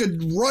that he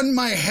could run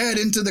my head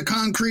into the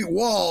concrete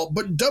wall,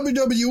 but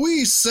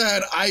WWE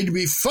said I'd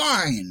be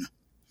fine.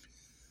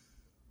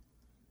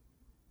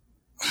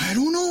 I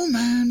don't know,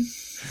 man.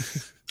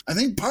 I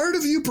think part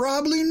of you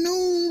probably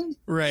knew.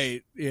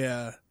 Right,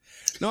 yeah.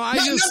 No, not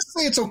to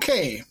say it's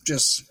okay,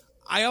 just...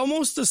 I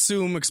almost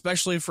assume,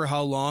 especially for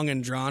how long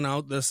and drawn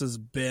out this has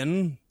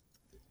been,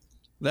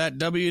 that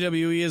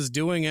WWE is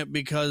doing it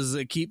because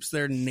it keeps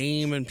their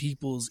name in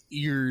people's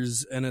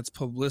ears and its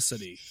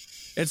publicity.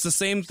 It's the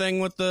same thing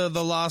with the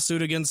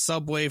lawsuit against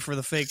Subway for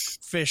the fake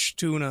fish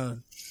tuna.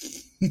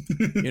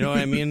 You know what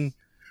I mean?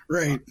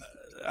 Right.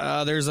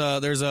 there's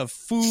a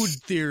food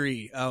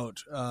theory out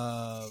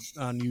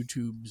on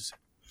YouTube's.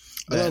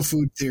 I love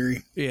food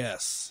theory.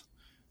 Yes.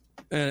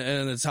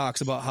 And it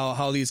talks about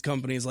how these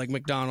companies like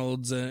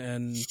McDonald's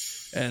and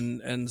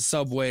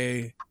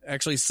Subway,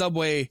 actually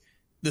Subway,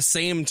 the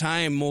same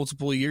time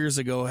multiple years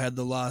ago had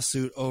the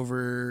lawsuit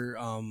over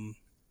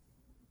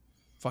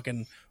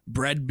fucking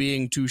bread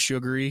being too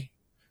sugary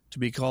to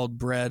be called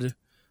bread,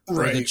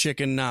 or the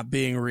chicken not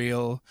being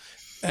real,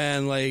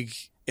 and like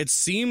it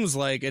seems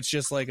like it's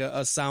just like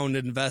a sound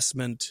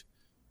investment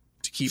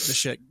to keep the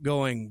shit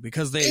going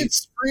because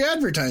it's free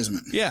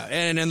advertisement. Yeah,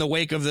 and in the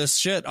wake of this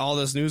shit, all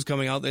this news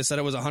coming out, they said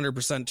it was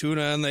 100%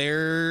 tuna, and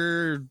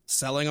they're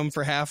selling them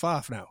for half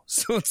off now.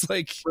 So it's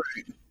like,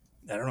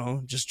 I don't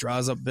know, just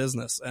draws up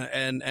business,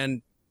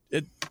 and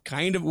it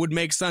kind of would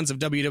make sense if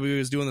WWE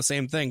was doing the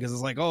same thing because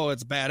it's like, oh,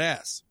 it's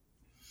badass.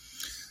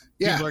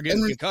 Yeah, people are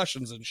getting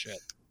concussions and shit.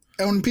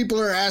 And when people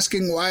are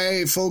asking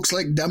why folks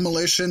like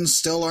Demolition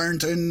still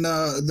aren't in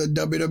the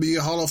WWE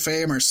Hall of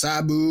Fame, or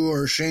Sabu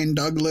or Shane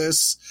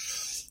Douglas,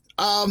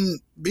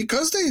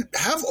 because they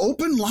have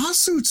open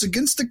lawsuits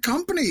against the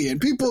company. And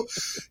people,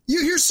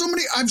 you hear so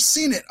many, I've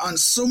seen it on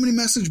so many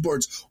message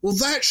boards. Well,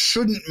 that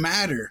shouldn't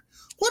matter.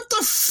 What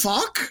the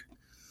fuck?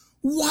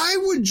 Why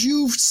would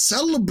you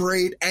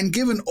celebrate and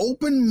give an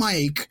open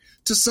mic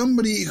to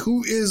somebody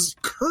who is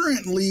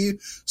currently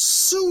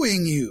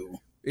suing you?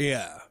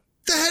 Yeah.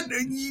 That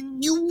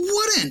you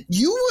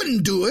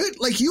wouldn't do it.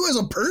 Like, you as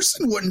a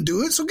person wouldn't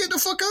do it. So get the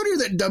fuck out of here.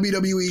 That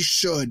WWE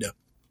should.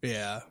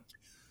 Yeah.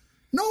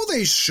 No,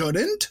 they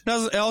shouldn't.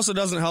 It also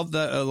doesn't help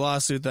that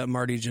lawsuit that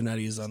Marty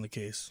Jannetty is on the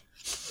case.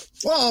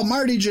 Well,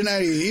 Marty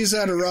Jannetty, he's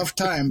had a rough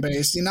time,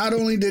 Basty. Not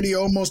only did he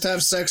almost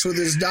have sex with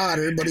his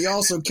daughter, but he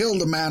also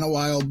killed a man a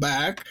while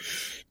back.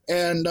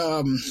 And,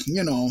 all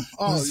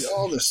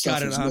this stuff.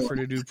 Got an offer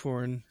to do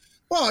porn.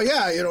 Well,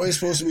 yeah, he's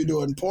supposed to be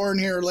doing porn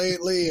here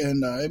lately,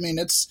 and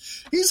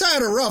he's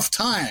had a rough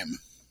time.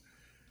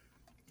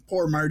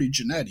 Poor Marty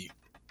Jannetty.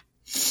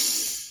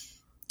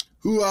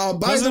 Who,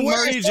 by the way,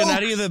 Marty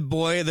Jannetty the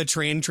boy, the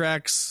train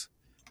tracks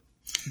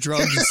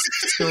drugs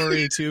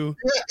story too?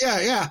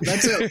 Yeah,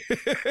 that's it.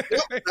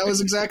 Yep, that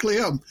was exactly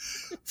him.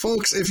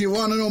 Folks, if you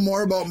want to know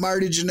more about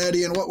Marty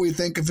Jannetty and what we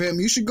think of him,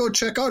 you should go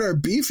check out our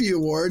Beefy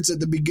Awards at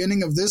the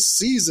beginning of this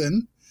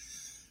season.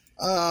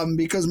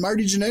 Because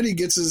Marty Jannetty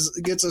gets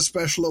a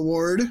special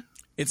award.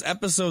 It's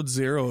episode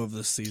 0 of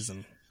this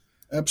season.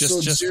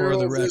 Episode just 0 for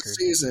the of record. this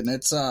season.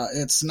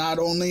 It's not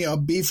only a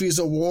Beefy's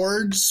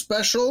Award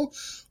special,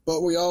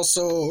 but we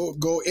also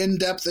go in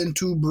depth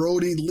into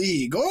Brody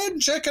Lee. Go ahead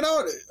and check it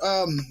out.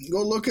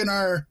 Go look in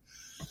our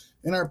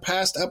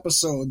past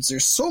episodes.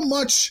 There's so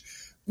much.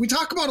 We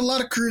talk about a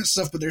lot of current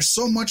stuff, but there's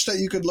so much that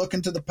you could look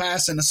into the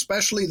past, and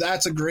especially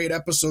that's a great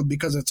episode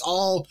because it's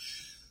all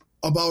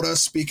about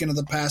us speaking of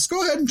the past.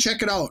 Go ahead and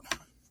check it out.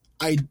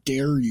 I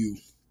dare you.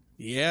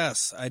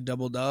 Yes, I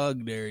double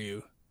dog dare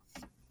you.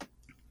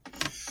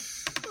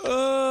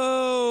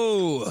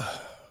 Oh,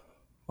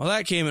 well,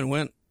 that came and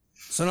went.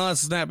 So now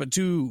let's snap it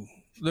to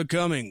the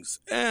comings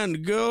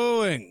and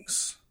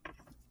goings.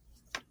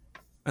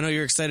 I know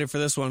you're excited for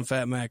this one,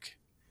 Fat Mac.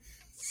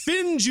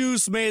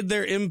 FinJuice made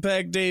their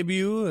Impact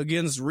debut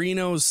against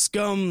Reno's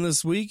Scum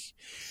this week.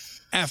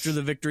 After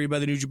the victory by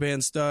the New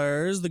Japan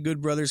Stars, the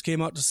Good Brothers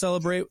came out to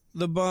celebrate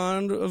the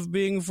bond of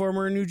being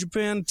former New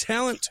Japan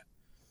talent.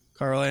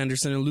 Carl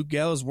Anderson and Luke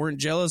Gallows weren't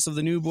jealous of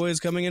the new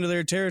boys coming into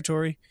their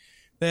territory.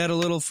 They had a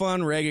little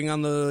fun ragging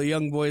on the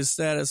young boys'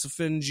 status of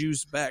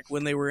FinJuice back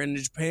when they were in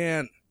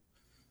Japan.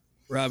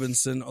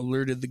 Robinson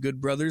alerted the Good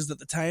Brothers that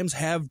the times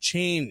have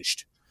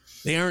changed.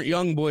 They aren't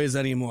young boys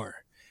anymore.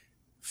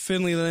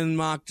 Finley then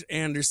mocked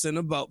Anderson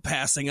about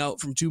passing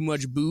out from too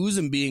much booze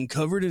and being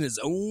covered in his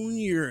own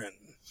urine.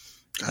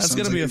 That's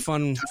going to be a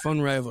fun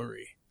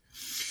rivalry.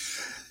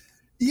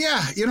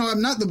 Yeah,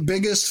 I'm not the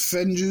biggest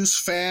FinJuice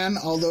fan,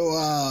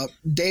 although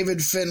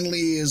David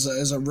Finley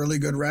is a really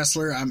good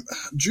wrestler.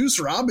 Juice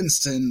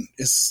Robinson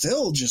is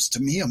still just, to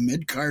me, a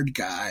mid-card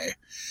guy.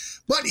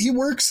 But he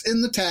works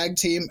in the tag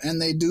team,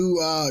 and they do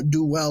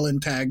well in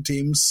tag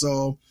teams.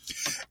 So,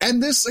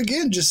 and this,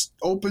 again, just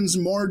opens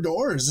more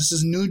doors. This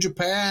is New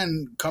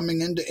Japan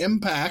coming into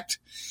Impact.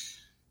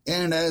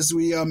 And as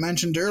we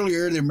mentioned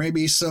earlier, there may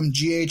be some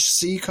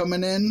GHC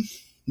coming in,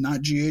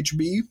 not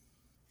GHB.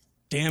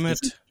 Damn it.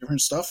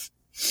 Different stuff.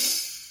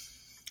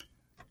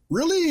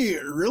 Really,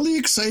 really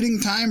exciting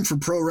time for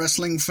pro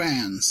wrestling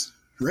fans.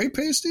 Right,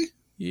 Pasty?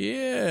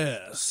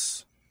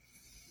 Yes.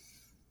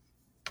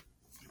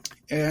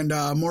 And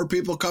more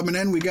people coming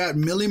in. We got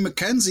Millie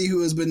McKenzie,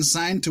 who has been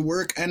signed to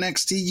work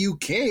NXT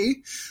UK.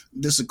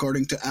 This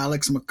according to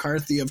Alex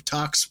McCarthy of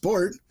Talk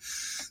Sport.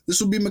 This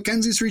will be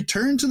Mackenzie's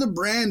return to the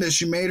brand as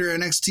she made her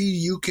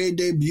NXT UK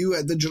debut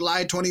at the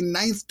July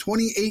 29th,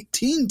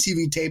 2018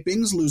 TV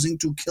tapings, losing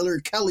to Killer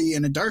Kelly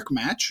in a dark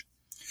match.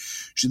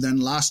 She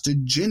then lost to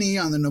Ginny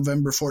on the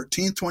November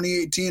 14th,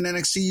 2018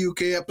 NXT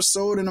UK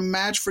episode in a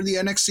match for the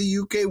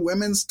NXT UK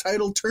Women's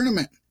Title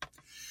Tournament.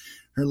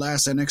 Her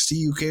last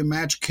NXT UK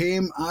match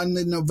came on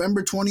the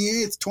November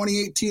 28th,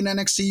 2018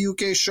 NXT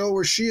UK show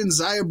where she and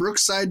Xia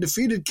Brookside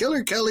defeated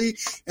Killer Kelly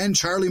and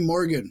Charlie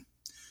Morgan.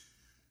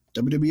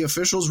 WWE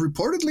officials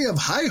reportedly have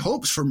high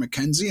hopes for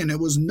Mackenzie, and it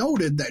was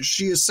noted that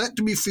she is set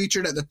to be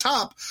featured at the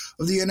top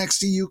of the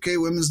NXT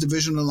UK women's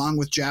division along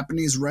with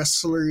Japanese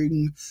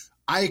wrestling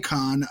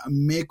icon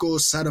Meiko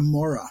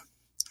Satomura.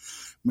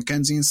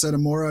 Mackenzie and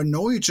Satomura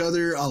know each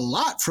other a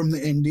lot from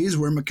the indies,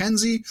 where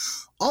Mackenzie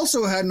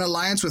also had an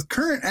alliance with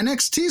current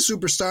NXT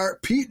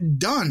superstar Pete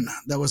Dunne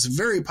that was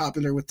very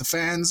popular with the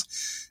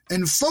fans.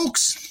 And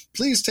folks,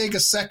 please take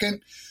a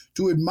second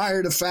to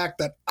admire the fact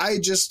that I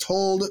just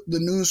told the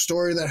news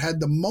story that had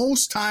the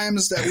most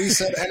times that we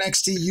said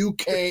NXT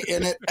UK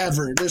in it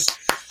ever. This.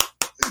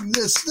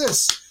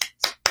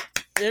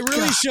 It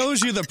really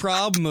shows you the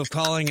problem of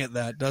calling it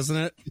that, doesn't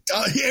it?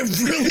 It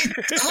really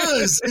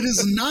does. It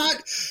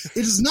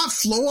does not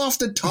flow off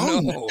the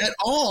tongue at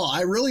all.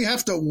 I really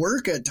have to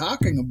work at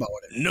talking about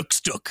it.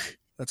 Nuckstuck.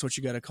 That's what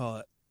you got to call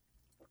it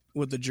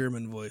with the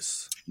German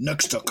voice.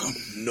 Nuckstuck.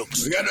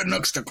 We got a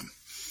Nuckstuck.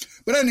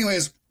 But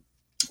anyways,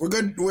 we're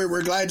good.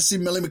 We're glad to see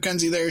Millie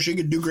McKenzie there. She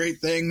could do great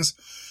things.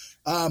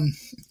 A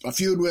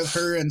feud with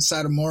her and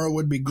Satomura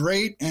would be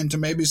great, and to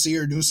maybe see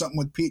her do something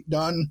with Pete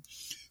Dunne,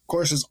 of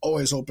course, is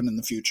always open in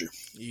the future.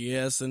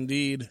 Yes,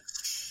 indeed.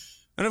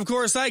 And of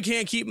course, I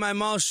can't keep my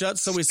mouth shut,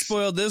 so we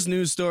spoiled this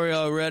news story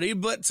already,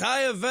 but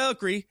Taya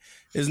Valkyrie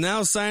is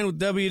now signed with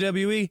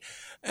WWE,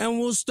 and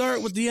we'll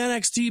start with the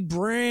NXT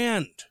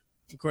brand.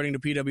 According to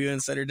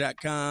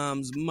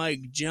PWInsider.com's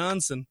Mike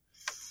Johnson,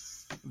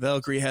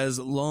 Valkyrie has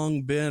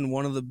long been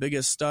one of the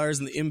biggest stars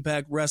in the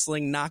Impact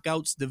Wrestling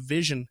Knockouts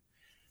division.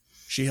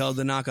 She held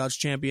the Knockouts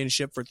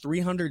Championship for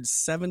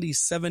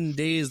 377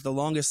 days, the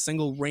longest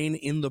single reign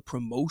in the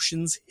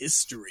promotion's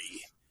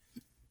history.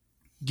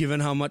 Given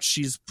how much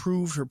she's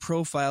proved her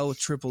profile with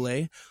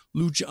AAA,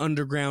 Lucha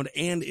Underground,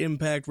 and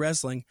Impact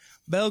Wrestling,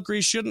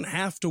 Valkyrie shouldn't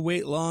have to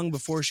wait long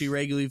before she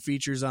regularly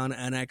features on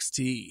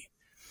NXT.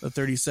 The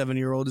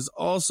 37-year-old is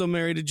also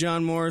married to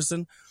John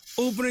Morrison,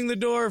 opening the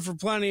door for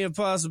plenty of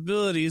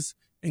possibilities,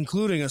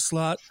 including a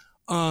slot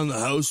on the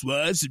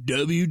Housewives of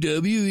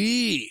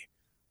WWE.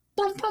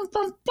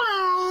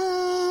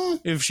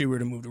 If she were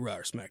to move to Raw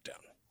or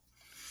SmackDown.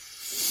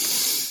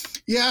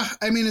 Yeah,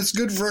 I mean, it's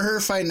good for her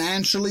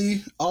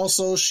financially.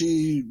 Also,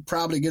 she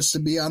probably gets to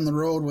be on the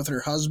road with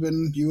her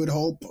husband, you would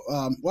hope.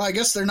 Well, I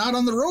guess they're not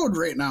on the road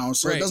right now,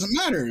 so It doesn't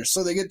matter.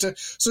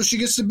 So she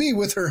gets to be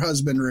with her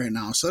husband right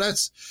now. So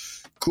that's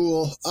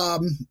cool.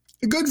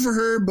 Good for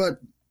her, but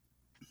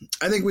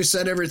I think we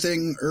said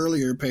everything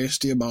earlier,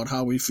 Pasty, about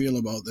how we feel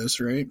about this,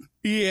 right?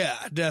 Yeah,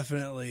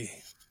 definitely.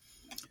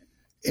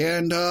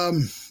 And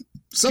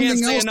something can't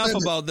say else enough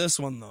about this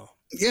one, though.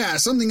 Yeah,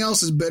 something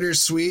else is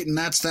bittersweet, and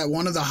that's that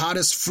one of the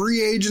hottest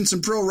free agents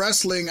in pro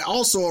wrestling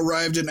also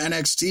arrived in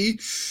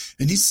NXT,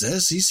 and he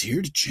says he's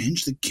here to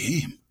change the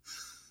game.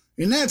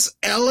 And that's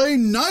LA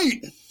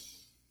Knight.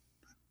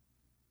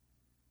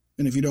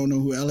 And if you don't know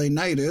who LA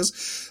Knight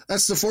is,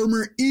 that's the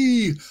former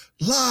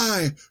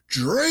Eli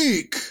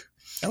Drake.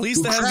 At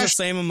least it has the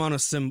same amount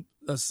of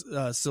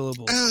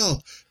syllables.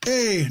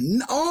 L-A.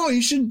 Oh,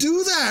 he should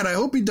do that. I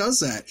hope he does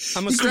that.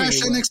 He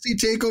crashed NXT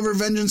TakeOver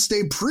Vengeance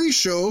Day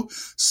pre-show,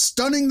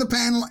 stunning the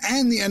panel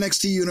and the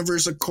NXT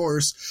universe, of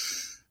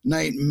course.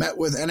 Knight met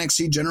with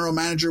NXT General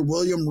Manager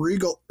William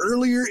Regal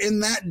earlier in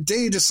that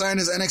day to sign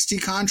his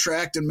NXT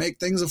contract and make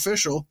things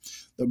official.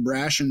 The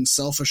brash and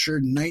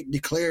self-assured Knight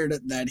declared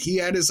that he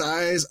had his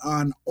eyes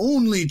on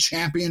only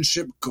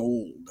championship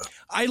gold.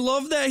 I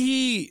love that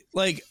he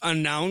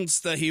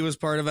announced that he was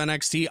part of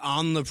NXT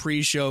on the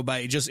pre-show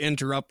by just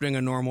interrupting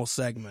a normal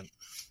segment.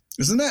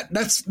 Isn't that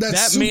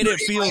made it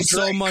feel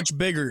so much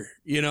bigger,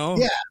 you know?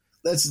 Yeah,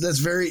 that's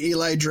very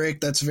Eli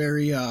Drake. That's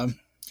very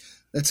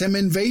that's him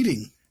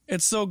invading.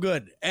 It's so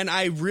good. And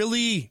I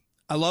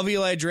love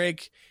Eli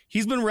Drake.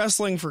 He's been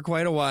wrestling for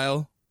quite a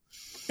while,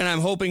 and I'm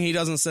hoping he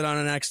doesn't sit on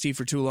NXT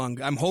for too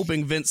long. I'm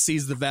hoping Vince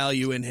sees the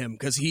value in him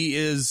because he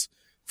is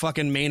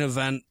fucking main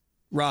event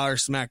Raw or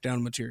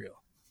SmackDown material.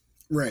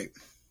 Right.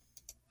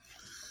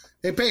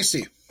 Hey,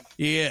 Pacey.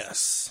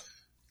 Yes.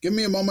 Give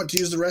me a moment to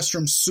use the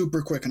restroom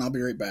super quick, and I'll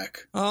be right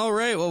back. All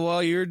right. Well,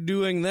 while you're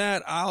doing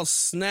that, I'll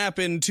snap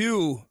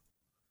into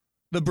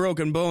the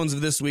broken bones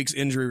of this week's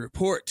injury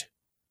report.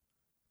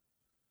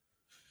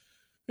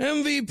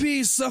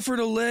 MVP suffered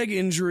a leg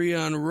injury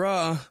on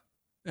Raw.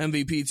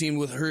 MVP teamed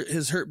with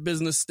his Hurt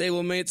Business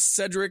stablemates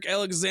Cedric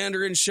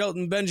Alexander and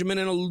Shelton Benjamin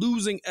in a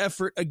losing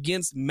effort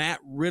against Matt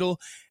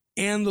Riddle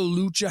and the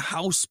Lucha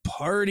House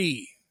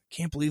Party.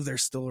 Can't believe they're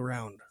still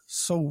around.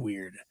 So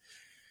weird.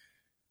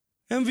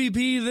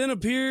 MVP then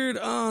appeared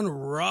on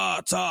Raw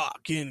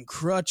Talk in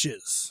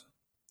crutches.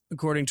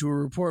 According to a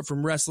report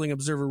from Wrestling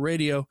Observer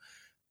Radio,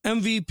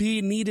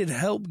 MVP needed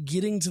help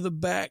getting to the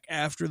back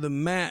after the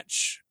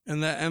match,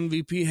 and that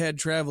MVP had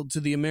traveled to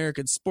the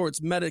American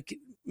Sports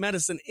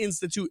Medicine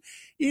Institute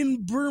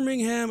in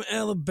Birmingham,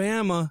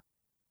 Alabama,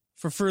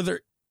 for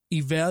further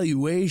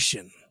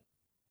evaluation.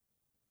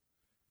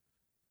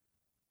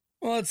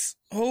 Let's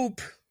hope.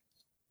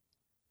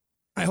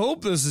 I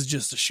hope this is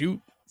just a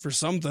shoot for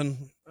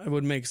something. It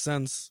would make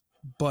sense.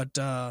 But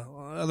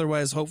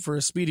otherwise, hope for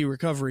a speedy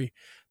recovery.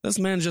 This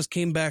man just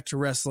came back to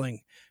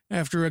wrestling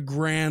after a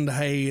grand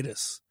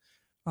hiatus.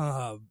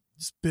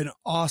 It's been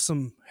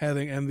awesome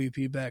having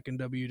MVP back in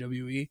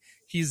WWE.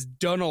 He's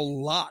done a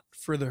lot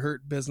for the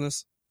Hurt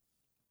Business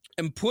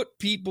and put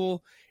the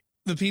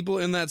people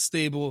in that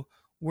stable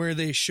where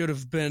they should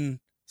have been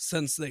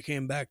since they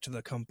came back to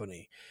the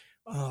company.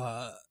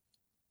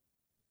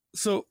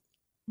 So,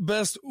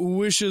 best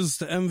wishes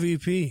to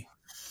MVP.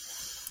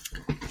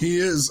 He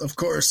is, of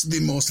course, the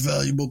most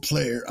valuable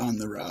player on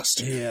the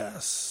roster.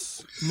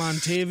 Yes.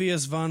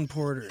 Montavious Von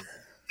Porter.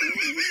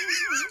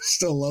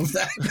 Still love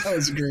that. That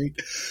was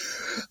great.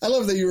 I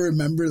love that you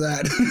remember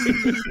that.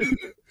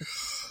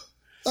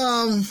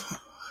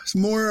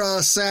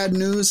 More sad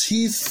news.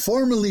 Heath,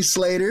 formerly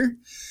Slater,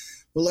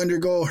 will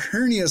undergo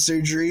hernia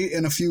surgery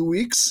in a few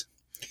weeks.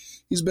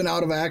 He's been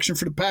out of action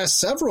for the past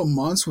several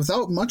months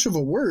without much of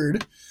a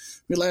word.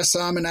 We last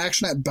saw him in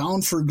action at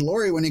Bound for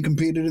Glory when he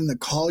competed in the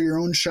Call Your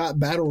Own Shot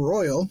Battle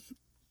Royal.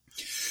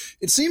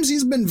 It seems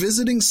he's been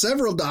visiting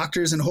several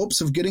doctors in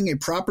hopes of getting a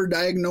proper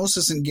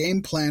diagnosis and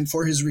game plan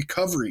for his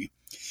recovery.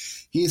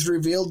 He's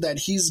revealed that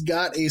he's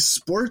got a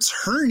sports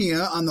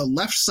hernia on the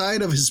left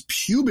side of his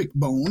pubic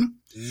bone.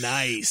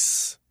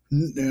 Nice.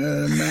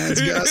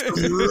 Man's got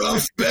some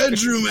rough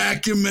bedroom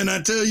acumen,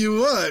 I tell you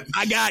what.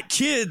 I got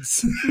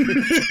kids.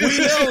 We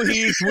know,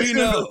 Heath. We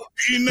know.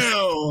 We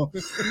know.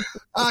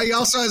 He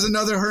also has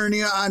another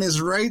hernia on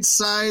his right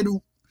side.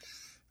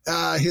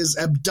 His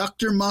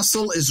abductor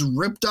muscle is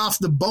ripped off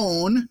the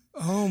bone.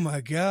 Oh,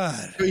 my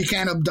God. He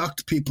can't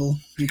abduct people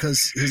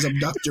because his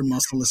abductor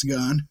muscle is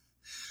gone.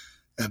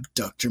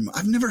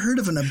 I've never heard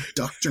of an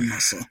abductor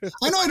muscle.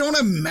 I know I don't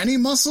have many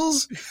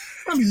muscles.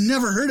 I've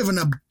never heard of an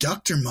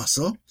abductor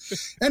muscle.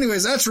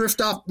 Anyways, that's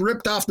ripped off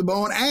the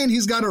bone, and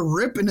he's got a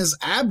rip in his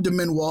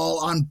abdomen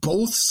wall on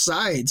both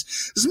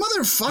sides. This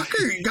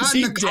motherfucker got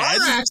in a car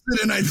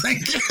accident, I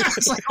think.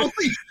 It's like,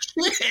 holy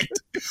shit.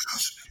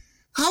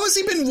 How has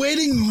he been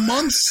waiting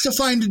months to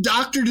find a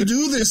doctor to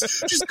do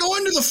this? Just go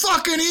into the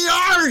fucking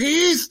ER,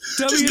 Heath.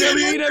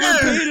 WWE never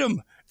paid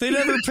him. They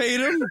never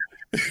paid him.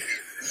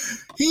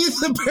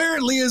 Heath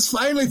apparently has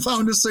finally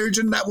found a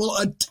surgeon that will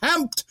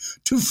attempt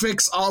to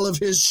fix all of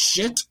his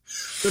shit.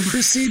 The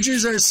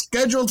procedures are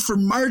scheduled for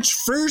March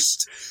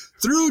 1st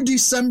through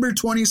December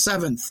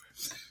 27th.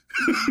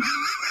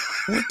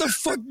 What the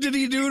fuck did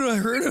he do to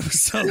hurt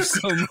himself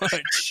so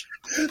much?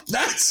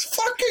 That's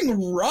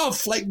fucking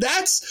rough.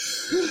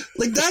 That's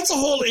a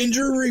whole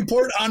injury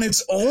report on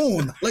its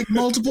own. Like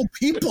multiple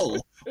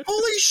people.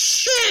 Holy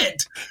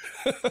shit.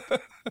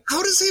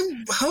 How does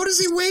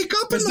he wake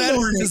up in the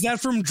morning? Is that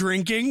from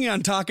drinking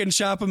on Talking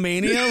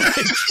Shop-a-Mania?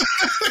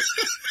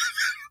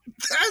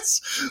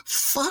 That's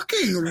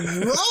fucking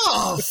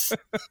rough.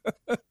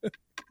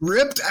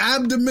 Ripped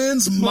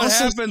abdomens, what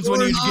muscles happens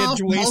when you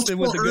get wasted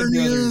with the Good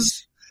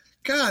Brothers?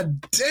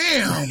 God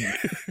damn.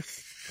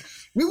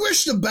 We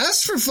wish the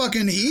best for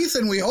fucking Heath,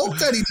 and we hope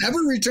that he never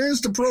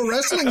returns to pro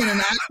wrestling in an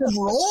active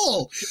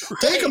role. Right.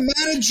 Take a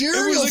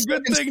managerial. It was a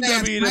good thing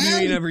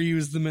WWE never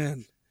used the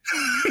man.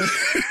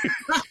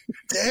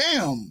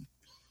 Damn.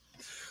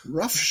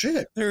 Rough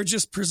shit. They were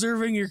just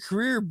preserving your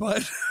career,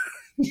 but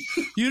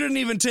you didn't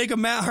even take a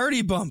Matt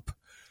Hardy bump.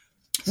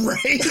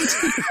 Right?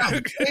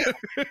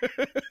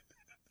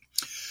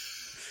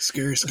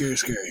 Scary.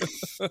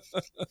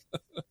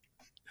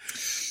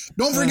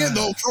 Don't forget,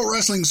 though, pro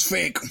wrestling's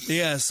fake.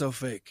 Yeah, so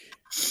fake.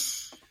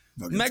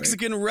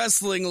 Mexican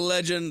wrestling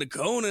legend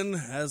Conan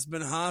has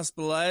been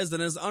hospitalized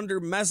and is under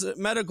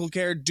medical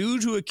care due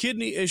to a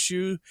kidney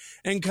issue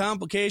and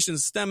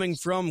complications stemming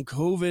from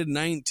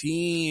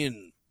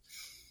COVID-19.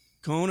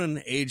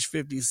 Conan, age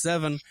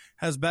 57,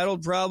 has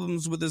battled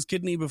problems with his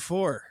kidney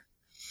before.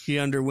 He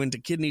underwent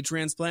a kidney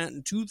transplant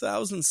in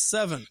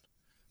 2007.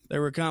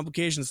 There were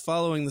complications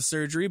following the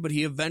surgery, but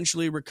he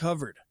eventually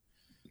recovered.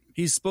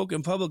 He's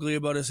spoken publicly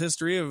about his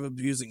history of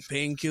abusing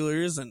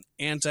painkillers and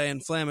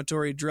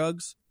anti-inflammatory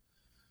drugs,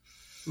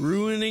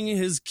 ruining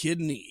his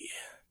kidney.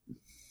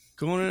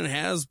 Conan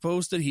has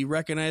posted he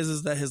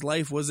recognizes that his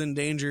life was in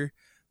danger,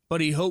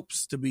 but he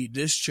hopes to be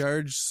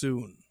discharged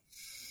soon.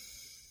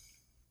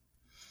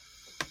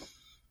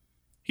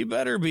 He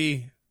better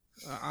be.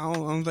 I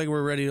don't think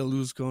we're ready to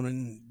lose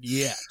Conan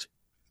yet.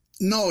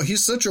 No,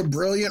 he's such a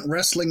brilliant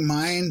wrestling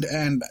mind,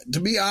 and to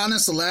be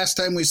honest, the last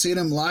time we seen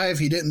him live,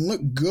 he didn't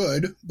look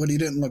good, but he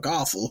didn't look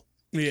awful.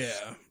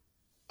 Yeah.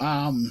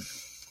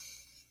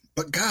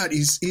 But God,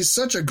 he's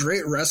such a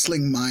great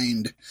wrestling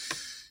mind.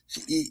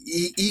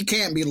 He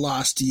can't be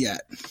lost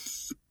yet,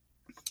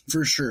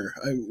 for sure.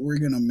 We're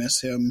gonna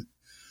miss him.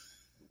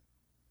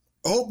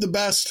 Hope the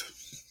best.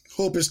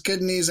 Hope his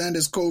kidneys and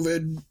his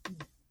COVID,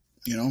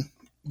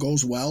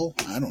 goes well.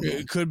 I don't know.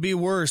 It could be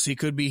worse. He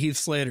could be Heath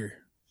Slater.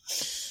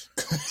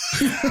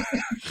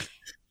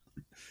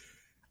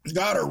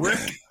 Got a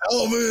ripped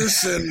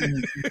pelvis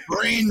and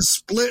brain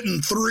split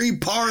in 3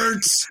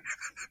 parts.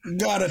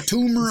 Got a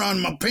tumor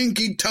on my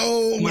pinky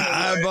toe. My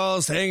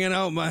eyeballs hanging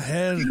out my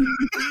head.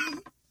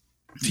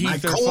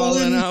 Teeth are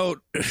falling out.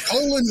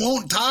 Colon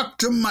won't talk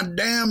to my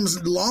damn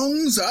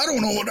lungs. I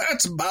don't know what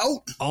that's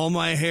about. All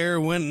my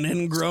hair went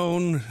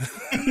ingrown.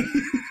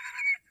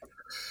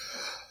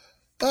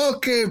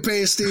 Okay,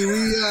 Pasty,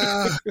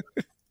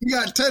 we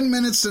got 10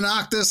 minutes to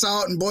knock this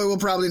out, and boy, we'll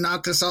probably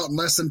knock this out in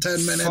less than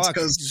 10 minutes. Fuck,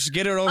 just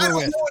get it over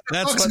with.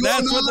 That's what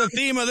the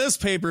theme of this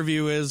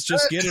pay-per-view is.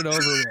 Just get it over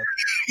with.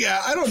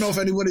 Yeah, I don't know if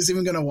anybody's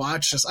even going to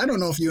watch this. I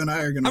don't know if you and I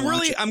are going to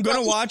watch it. I'm going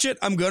to watch it.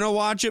 I'm going to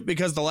watch it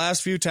because the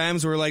last few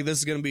times we were like, this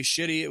is going to be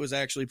shitty. It was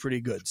actually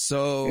pretty good.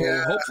 So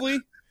hopefully,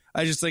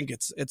 I just think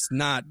it's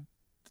not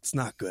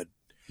good.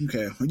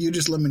 Okay, well, you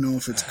just let me know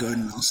if it's good,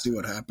 and I'll see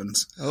what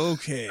happens.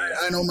 Okay.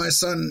 I know my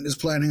son is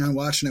planning on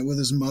watching it with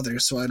his mother,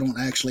 so I don't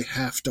actually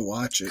have to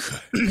watch it.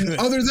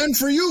 Other than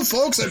for you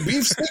folks at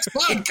Beef Sticks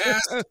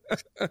Podcast.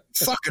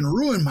 Fucking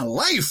ruined my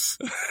life.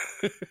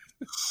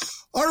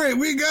 All right,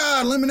 we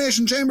got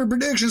Elimination Chamber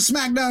prediction,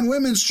 SmackDown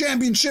Women's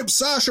Championship,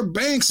 Sasha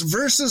Banks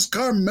versus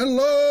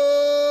Carmella.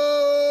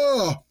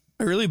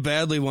 I really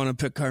badly want to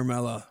pick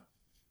Carmella.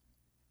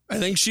 I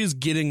think she's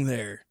getting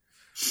there.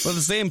 But at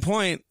the same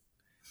point,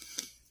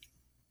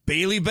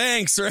 Bailey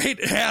Banks, right?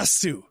 It has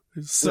to.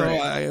 So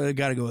right. I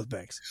got to go with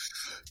Banks.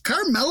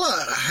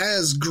 Carmella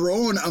has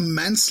grown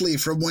immensely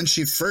from when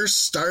she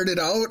first started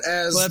out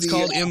as that's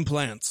called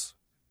implants.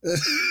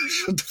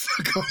 Shut the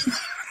fuck up.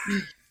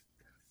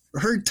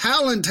 Her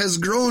talent has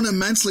grown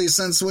immensely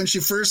since when she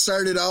first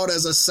started out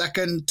as a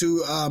second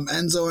to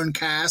Enzo and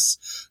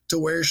Cass to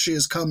where she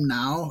has come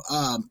now.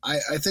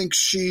 I think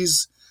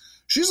she's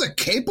a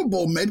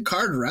capable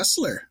mid-card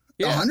wrestler,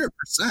 100%.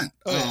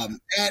 Oh,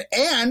 yeah.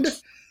 And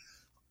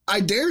I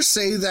dare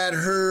say that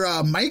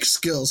her mic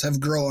skills have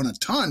grown a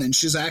ton, and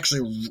she's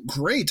actually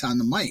great on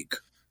the mic.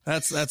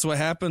 That's what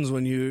happens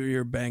when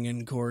you're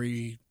banging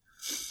Corey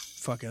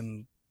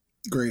fucking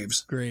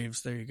Graves.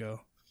 There you go.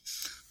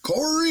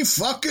 Corey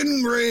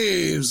fucking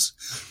Graves,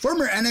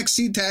 former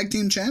NXT Tag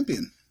Team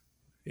Champion.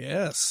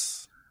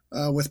 Yes.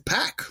 With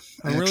Pac.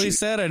 I'm really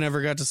sad I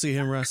never got to see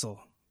him wrestle.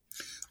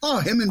 Oh,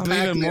 him and Pac.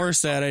 I'm even more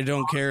sad I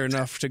don't care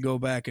enough to go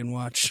back and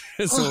watch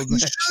his old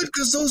match. You should,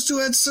 because those two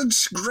had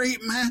such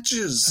great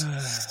matches.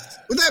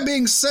 With that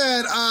being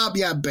said,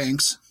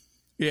 Banks.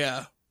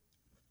 Yeah.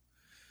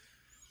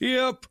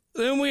 Yep.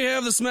 Then we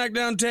have the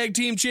SmackDown Tag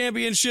Team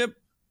Championship,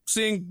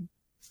 seeing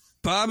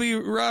Bobby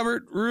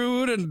Robert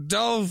Roode and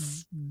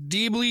Dolph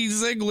Deebly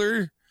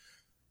Ziggler,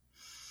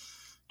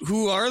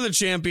 who are the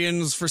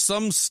champions for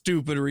some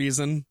stupid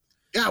reason.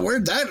 Yeah,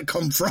 where'd that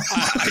come from?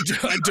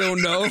 I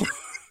don't know.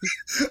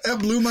 That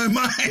blew my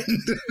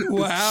mind.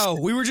 Wow.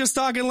 We were just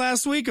talking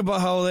last week about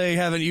how they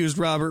haven't used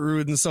Robert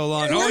Roode in so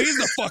long. Oh, he's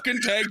the fucking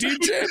tag team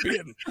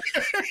champion.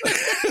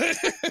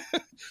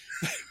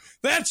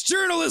 That's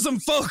journalism,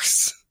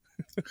 folks.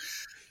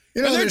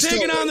 And they're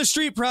taking on the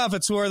Street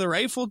Profits, who are the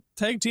rightful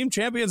tag team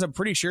champions, I'm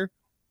pretty sure.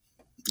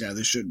 Yeah,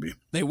 they should be.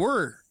 They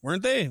were,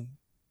 weren't they?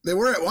 They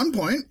were at one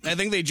point. I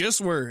think they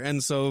just were,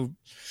 and so...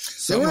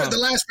 They were at the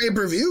last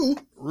pay-per-view.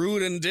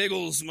 Roode and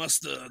Diggles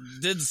must have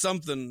did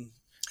something.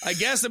 I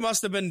guess it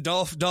must have been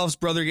Dolph's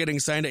brother getting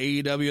signed to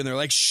AEW, and they're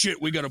like,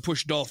 shit, we got to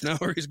push Dolph now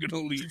or he's going to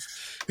leave.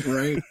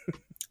 Right.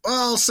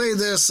 Well, I'll say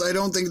this. I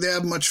don't think they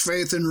have much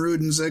faith in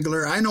Roode and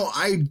Ziggler. I know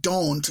I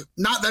don't.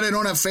 Not that I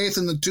don't have faith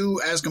in the two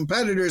as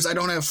competitors. I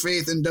don't have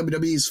faith in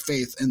WWE's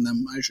faith in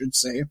them, I should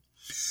say.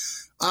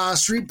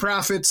 Street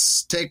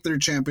Profits take their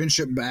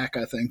championship back,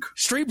 I think.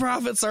 Street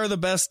Profits are the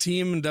best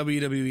team in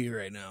WWE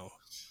right now.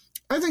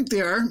 I think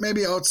they are.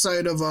 Maybe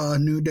outside of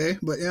New Day,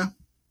 but yeah.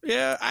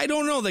 Yeah, I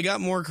don't know. They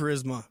got more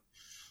charisma.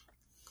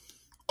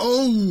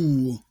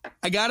 Oh.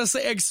 I got to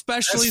say,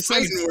 especially that's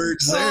fighting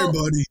words there,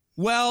 buddy.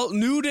 Well,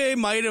 New Day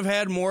might have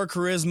had more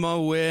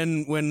charisma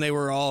when they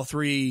were all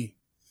three,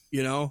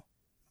 you know?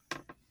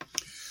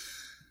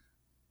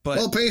 But,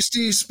 well,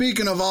 Pasty,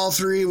 speaking of all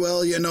three,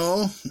 well, you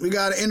know, we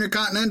got an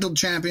Intercontinental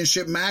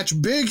Championship match.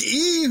 Big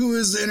E, who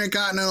is the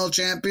Intercontinental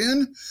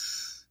Champion,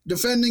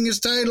 defending his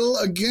title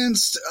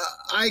against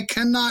I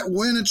Cannot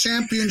Win a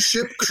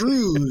Championship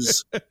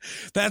Cruz.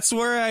 That's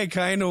where I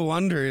kind of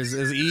wonder, is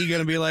E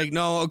going to be like,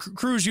 no,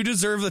 Cruz, you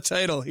deserve the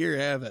title. Here,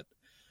 have it.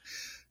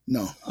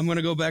 No. I'm going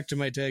to go back to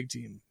my tag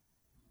team.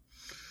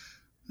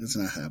 That's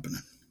not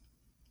happening.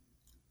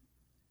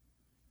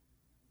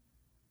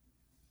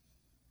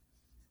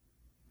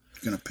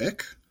 Gonna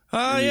pick?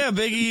 Yeah,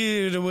 Big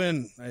E to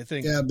win, I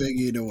think. Yeah, Big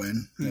E to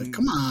win.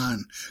 Come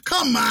on.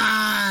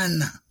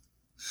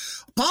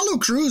 Apollo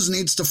Crews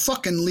needs to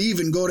fucking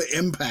leave and go to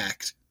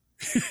Impact.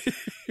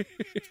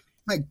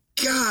 My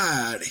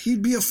God,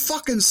 he'd be a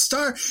fucking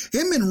star.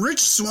 Him and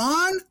Rich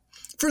Swann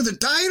for the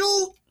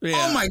title?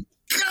 Yeah. Oh my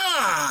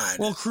God.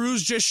 Well,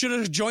 Crews just should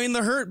have joined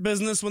the Hurt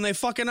Business when they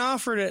fucking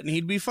offered it, and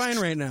he'd be fine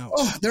right now.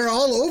 Oh, they're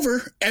all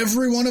over.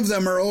 Every one of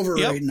them are over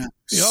right now.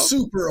 Yep.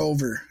 Super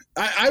over.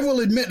 I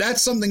will admit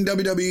that's something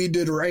WWE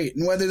did right,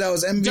 and whether that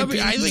was MVP,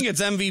 I think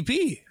it's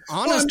MVP.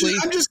 Honestly,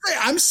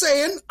 I'm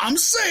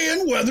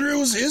saying whether it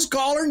was his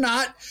call or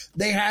not,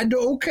 they had to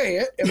okay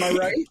it. Am I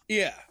right?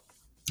 Yeah.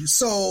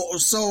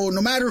 So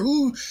no matter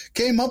who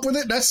came up with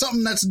it, that's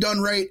something that's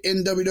done right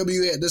in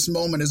WWE at this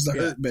moment is the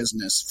Hurt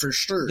Business, for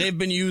sure. They've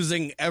been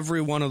using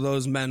every one of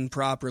those men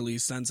properly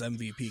since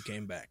MVP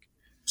came back.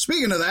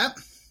 Speaking of that,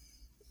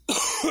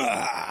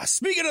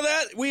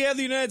 we have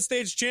the United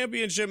States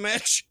Championship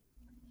match.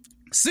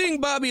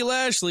 Seeing Bobby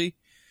Lashley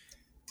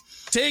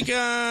take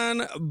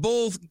on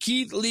both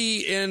Keith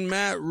Lee and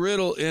Matt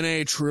Riddle in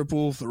a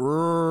triple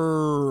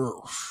threat.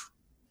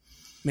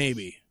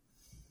 Maybe.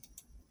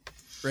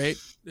 Right?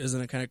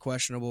 Isn't it kind of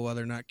questionable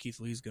whether or not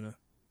Keith Lee's gonna?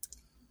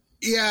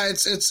 Yeah,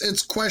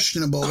 it's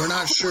questionable. We're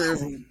not sure.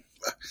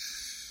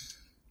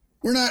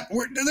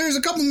 There's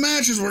a couple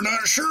matches we're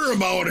not sure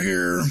about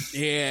here.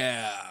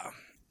 Yeah,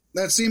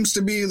 that seems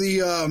to be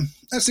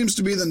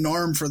the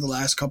norm for the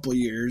last couple of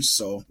years.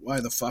 So why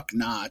the fuck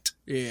not?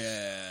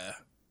 Yeah.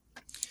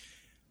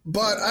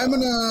 But I'm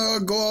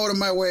gonna go out of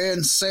my way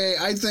and say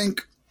I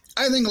think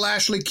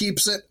Lashley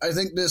keeps it. I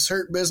think this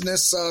Hurt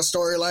Business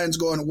storyline's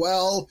going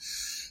well.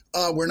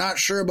 We're not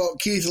sure about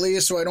Keith Lee,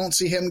 so I don't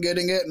see him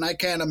getting it, and I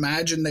can't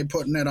imagine they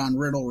putting it on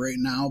Riddle right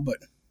now. But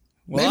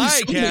well,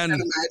 I can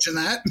imagine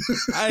that.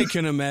 I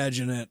can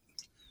imagine it.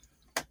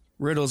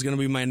 Riddle's gonna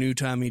be my new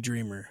Tommy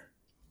Dreamer.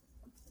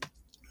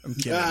 I'm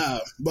kidding.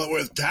 But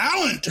with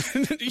talent.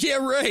 Yeah,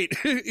 right.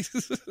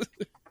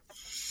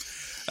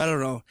 I don't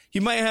know. He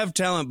might have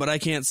talent, but I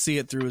can't see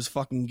it through his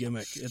fucking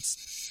gimmick.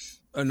 It's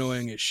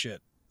annoying as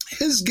shit.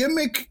 His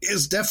gimmick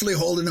is definitely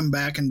holding him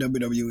back in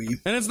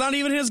WWE. And it's not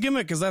even his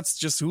gimmick, because that's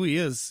just who he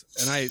is.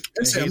 And I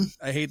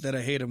hate that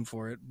I hate him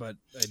for it, but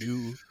I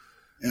do.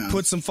 Yeah.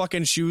 Put some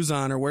fucking shoes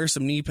on or wear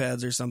some knee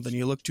pads or something.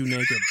 You look too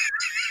naked.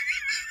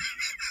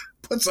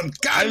 Put some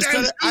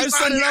goddamn I've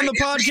said it on the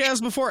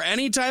podcast before.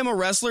 Anytime a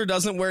wrestler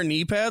doesn't wear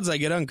knee pads, I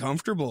get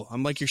uncomfortable.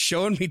 I'm like, you're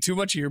showing me too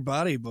much of your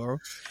body, bro.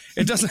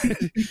 It doesn't,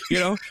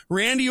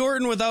 Randy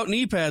Orton without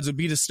knee pads would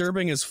be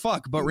disturbing as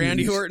fuck, but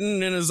Randy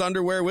Orton in his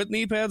underwear with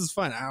knee pads is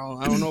fine.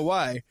 I don't know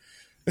why.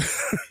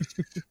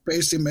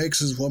 Basically makes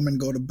his woman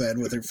go to bed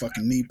with her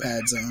fucking knee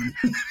pads on.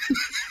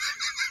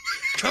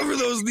 Cover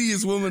those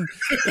knees, woman.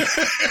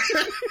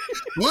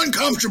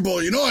 Uncomfortable.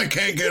 I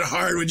can't get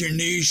hard with your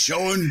knees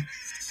showing.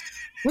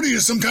 What are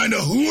you, some kind of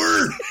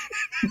whore?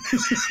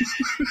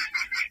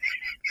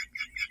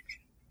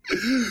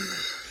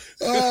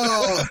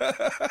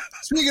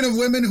 Speaking of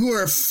women who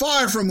are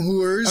far from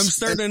whores. I'm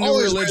starting a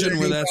new religion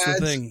where that's the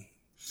thing.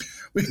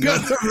 We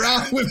got the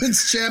Raw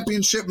Women's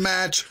Championship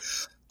match.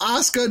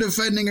 Asuka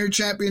defending her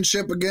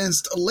championship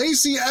against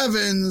Lacey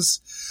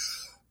Evans.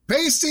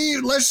 Pasty,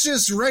 let's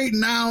just right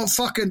now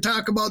fucking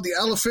talk about the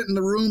elephant in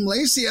the room.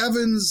 Lacey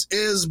Evans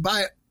is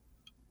by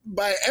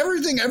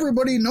everything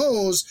everybody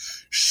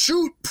knows,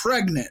 shoot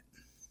pregnant.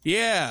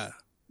 Yeah.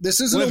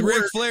 This isn't with a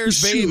Ric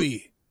Flair's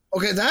baby.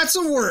 Okay, that's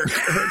a work.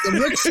 The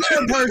Ric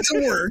Flair part's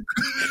a work.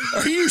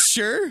 Are you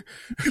sure?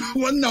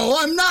 Well, no,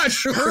 I'm not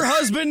sure. Her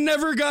husband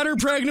never got her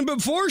pregnant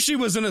before she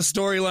was in a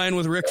storyline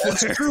with Ric Flair.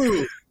 That's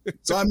true.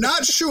 So I'm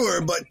not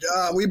sure, but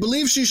we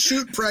believe she's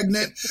shoot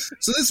pregnant.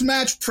 So this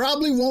match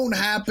probably won't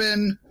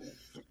happen.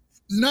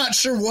 Not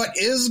sure what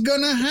is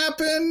going to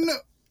happen.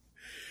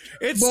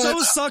 It so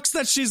sucks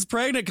that she's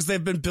pregnant because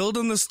they've been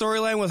building the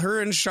storyline with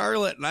her and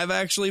Charlotte, and I've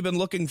actually been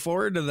looking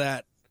forward to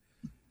that.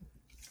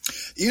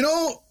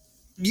 You're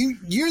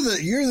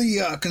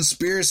the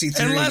conspiracy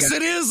theory Unless guy.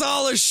 It is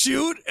all a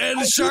shoot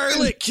and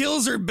Charlotte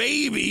kills her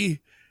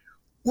baby.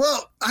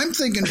 Well, I'm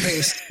thinking,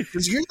 Pace,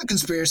 because you're the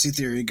conspiracy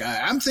theory guy.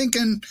 I'm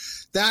thinking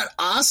that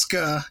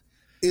Asuka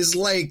is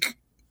like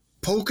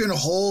poking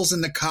holes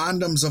in the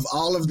condoms of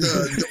all of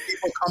the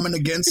people coming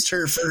against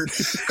her for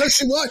because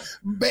she what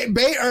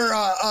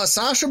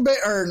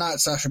not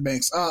Sasha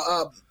Banks.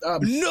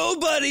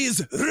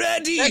 Nobody's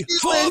ready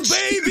for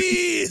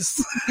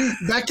babies.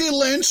 Becky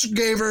Lynch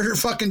gave her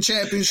fucking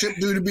championship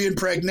due to being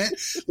pregnant.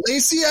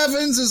 Lacey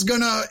Evans is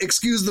gonna,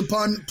 excuse the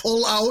pun,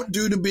 pull out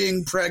due to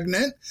being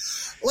pregnant.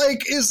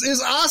 Like, is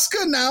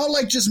Asuka now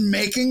like just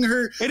making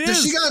her? It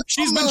is.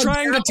 She's been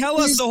trying to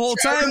tell us the whole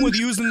time with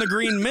using the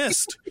green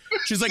mist.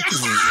 She's like,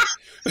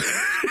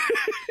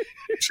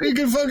 she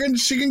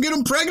can get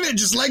him pregnant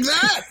just like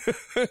that.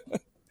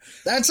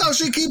 That's how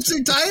she keeps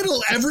her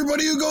title.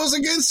 Everybody who goes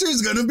against her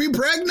is going to be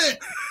pregnant.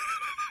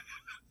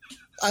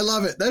 I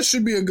love it. That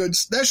should be a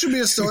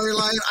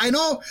storyline. I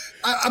know.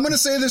 I'm going to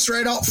say this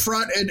right out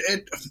front.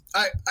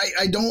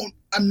 I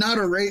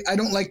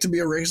don't like to be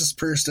a racist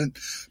person,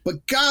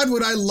 but God,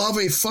 would I love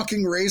a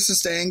fucking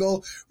racist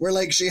angle where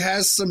like she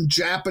has some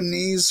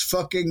Japanese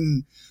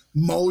fucking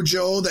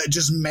mojo that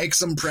just makes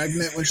them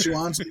pregnant when she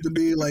wants them to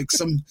be like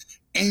some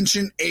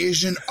ancient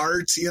Asian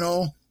art,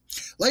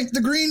 like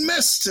the green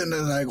mist, and they're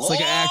like, it's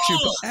like an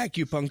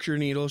acupuncture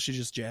needle. She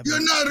just jabbed. You're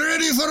not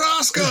ready for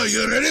Asuka.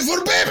 You're ready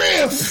for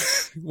baby.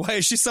 Why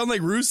does she sound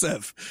like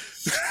Rusev?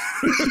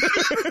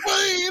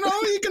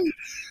 Well, he can.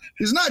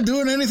 He's not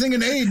doing anything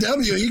in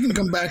AEW. He can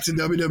come back to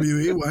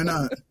WWE. Why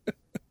not?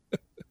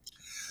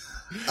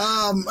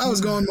 I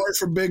was going more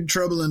for Big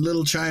Trouble in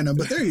Little China,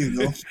 but there you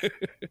go.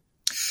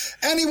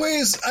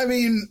 Anyways, I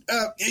mean,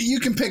 you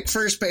can pick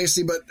first,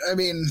 Pacey, but I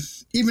mean,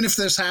 even if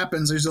this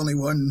happens, there's only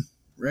one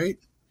right?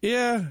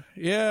 Yeah,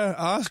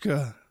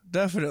 Asuka,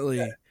 definitely.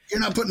 Yeah. You're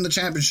not putting the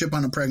championship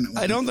on a pregnant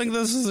woman. I don't think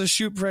this is a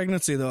shoot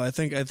pregnancy, though. I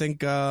think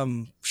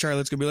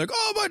Charlotte's gonna be like,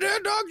 "Oh, my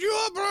dad knocked you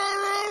up," blah,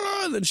 blah,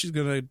 blah, and then she's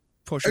gonna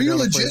push. Are you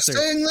legit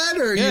saying that,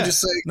 or are you just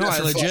saying? No, I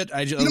legit.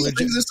 You don't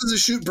think this is a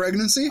shoot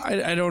pregnancy?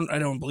 I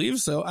don't believe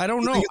so. I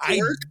don't know.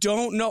 I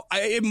don't know.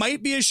 It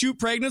might be a shoot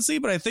pregnancy,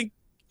 but I think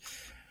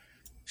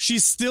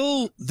she's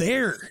still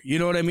there. You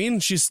know what I mean?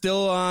 She's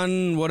still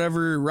on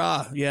whatever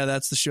Raw. Yeah,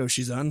 that's the show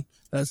she's on.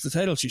 That's the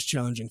title she's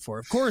challenging for.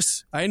 Of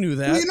course, I knew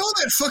that. You know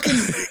that fucking,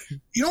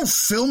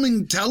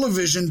 filming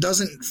television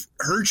doesn't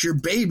hurt your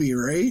baby,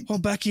 right? Well,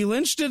 Becky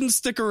Lynch didn't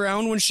stick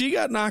around when she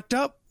got knocked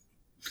up.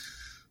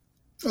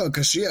 Oh,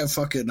 because she had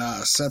fucking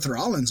Seth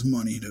Rollins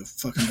money to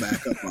fucking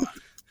back up on.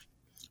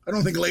 I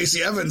don't think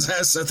Lacey Evans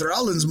has Seth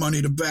Rollins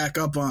money to back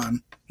up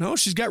on. No,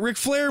 she's got Ric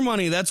Flair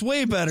money. That's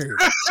way better.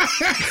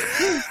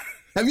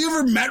 Have you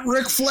ever met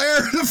Ric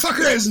Flair? The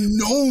fucker has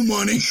no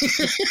money.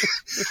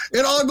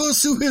 It all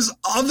goes to his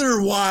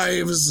other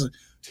wives.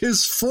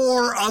 His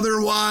 4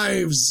 other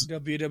wives.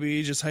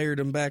 WWE just hired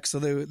him back so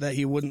that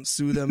he wouldn't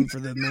sue them for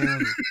the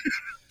man.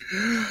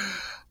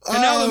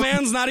 And now the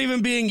man's not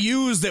even being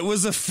used. It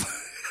was a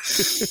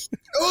farce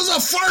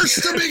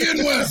to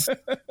begin with.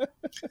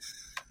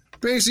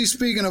 Basically,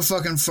 speaking of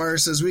fucking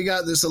farces, we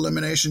got this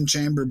Elimination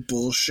Chamber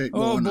bullshit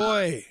going on. Oh,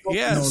 boy.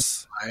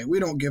 Yes. We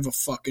don't give a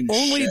fucking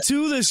Only shit.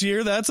 2 this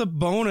year. That's a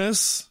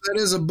bonus. That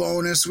is a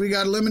bonus. We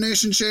got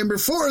Elimination Chamber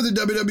for the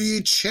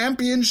WWE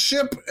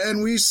Championship,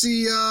 and we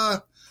see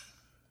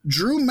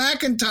Drew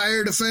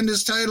McIntyre defend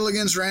his title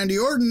against Randy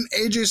Orton,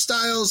 AJ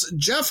Styles,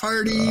 Jeff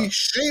Hardy,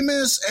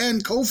 Sheamus,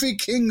 and Kofi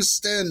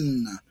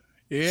Kingston.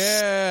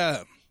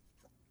 Yeah.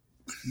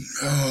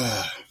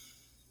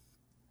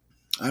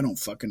 I don't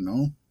fucking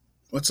know.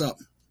 What's up?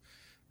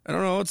 I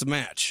don't know. It's a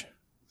match.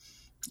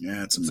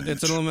 Yeah, it's a match.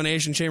 It's an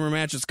Elimination Chamber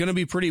match. It's going to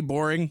be pretty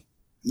boring.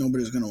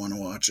 Nobody's going to want to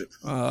watch it.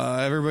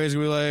 Everybody's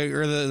going to be like,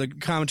 or the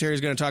commentary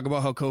is going to talk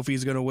about how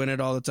Kofi's going to win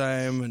it all the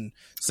time and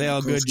say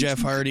how good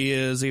Jeff Hardy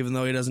is, even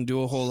though he doesn't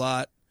do a whole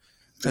lot.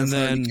 Jeff and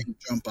then can't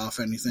jump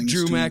off anything.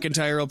 Drew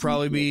McIntyre will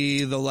probably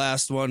be the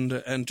last one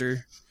to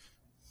enter.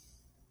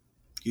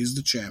 He's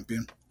the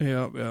champion.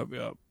 Yep.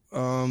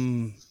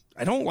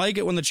 I don't like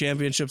it when the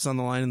championship's on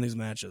the line in these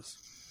matches.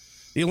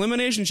 The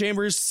Elimination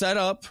Chamber is set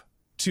up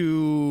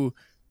to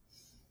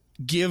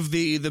give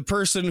the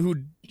person who,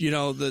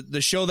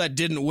 the show that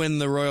didn't win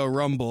the Royal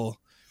Rumble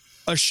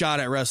a shot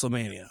at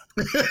WrestleMania.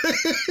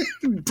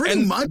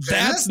 Pretty much.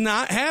 That's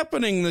not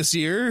happening this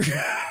year. Who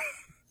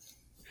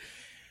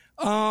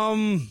are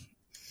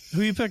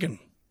you picking?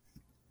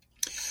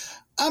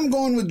 I'm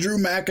going with Drew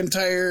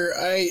McIntyre.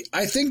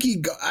 I think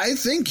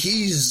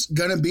he's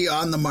gonna be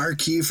on the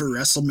marquee for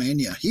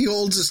WrestleMania. He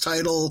holds his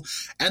title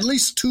at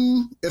least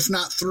 2, if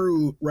not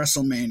through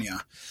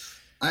WrestleMania.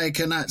 I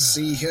cannot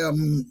see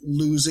him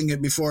losing it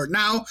before.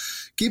 Now,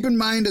 keep in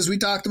mind, as we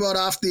talked about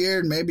off the air,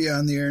 and maybe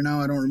on the air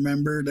now, I don't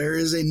remember, there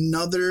is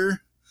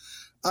another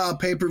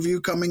pay-per-view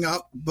coming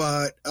up,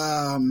 but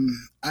I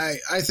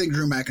think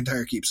Drew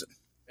McIntyre keeps it.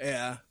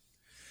 Yeah.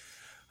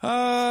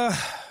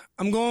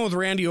 I'm going with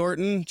Randy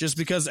Orton just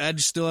because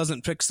Edge still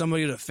hasn't picked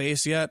somebody to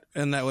face yet,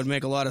 and that would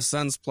make a lot of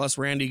sense. Plus,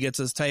 Randy gets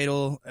his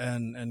title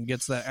and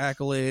gets that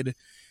accolade.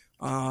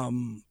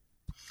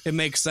 It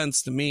makes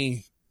sense to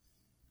me.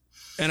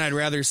 And I'd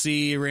rather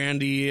see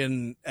Randy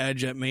and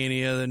Edge at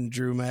Mania than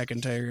Drew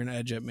McIntyre and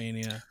Edge at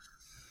Mania.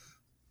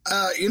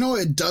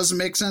 It does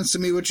make sense to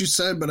me what you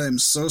said, but I'm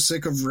so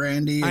sick of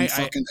Randy and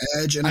fucking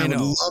Edge, and I would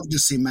love to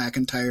see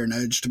McIntyre and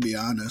Edge, to be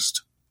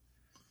honest.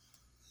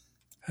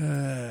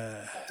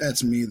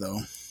 That's me, though.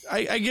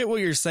 I get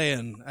what you're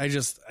saying. I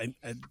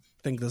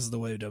think this is the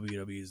way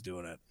WWE is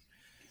doing it.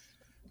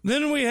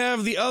 Then we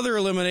have the other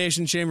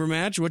Elimination Chamber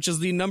match, which is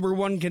the number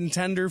 1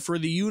 contender for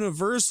the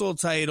Universal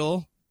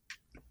title.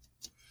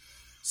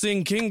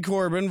 Seeing King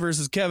Corbin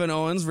versus Kevin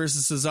Owens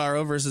versus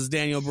Cesaro versus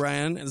Daniel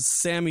Bryan and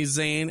Sami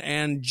Zayn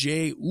and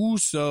Jey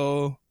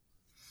Uso.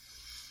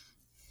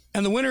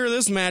 And the winner of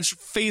this match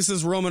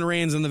faces Roman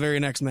Reigns in the very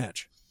next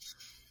match,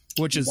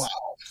 which is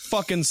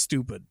fucking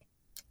stupid.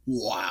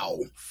 Wow.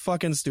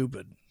 Fucking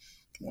stupid.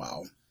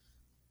 Wow.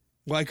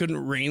 Why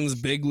couldn't Reigns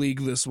big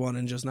league this one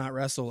and just not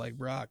wrestle like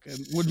Brock?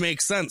 It would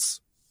make sense.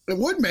 It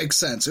would make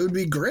sense. It would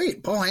be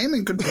great. Paul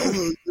Heyman could pull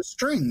the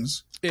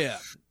strings. Yeah.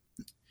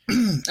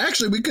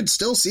 Actually, we could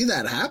still see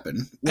that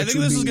happen. I think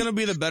this is going to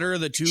be the better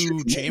of the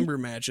 2 chamber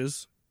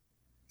matches.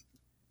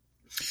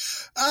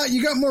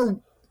 You got more...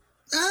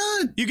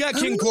 you got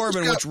King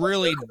Corbin, which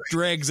really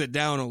drags it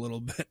down a little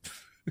bit.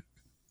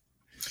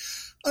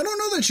 I don't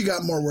know that you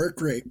got more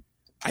work rate.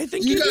 I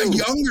think you got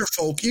younger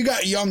folk. You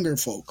got younger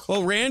folk.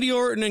 Well, Randy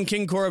Orton and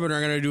King Corbin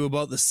are going to do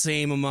about the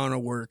same amount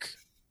of work.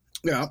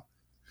 Yeah.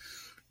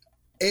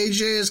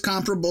 AJ is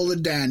comparable to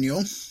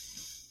Daniel.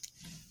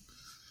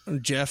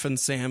 Jeff and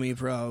Sammy,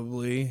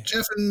 probably.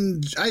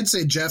 I'd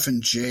say Jeff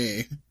and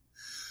Jay.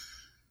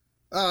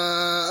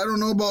 I don't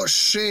know about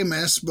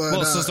Sheamus, but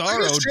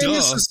Cesaro,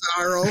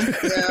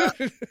 Cesaro,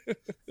 yeah.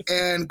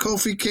 And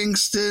Kofi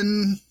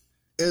Kingston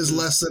is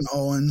less than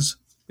Owens.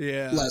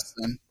 Yeah. Less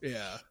than.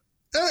 Yeah.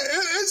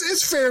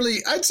 It's fairly,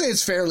 I'd say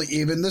it's fairly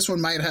even. This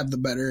one might have the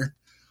better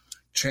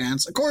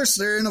chance. Of course,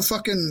 they're in a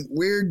fucking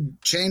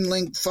weird chain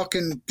link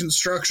fucking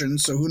construction,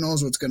 so who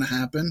knows what's going to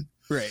happen.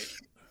 Right.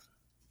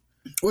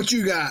 What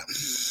you got?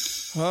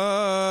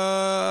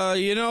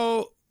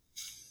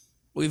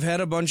 We've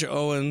had a bunch of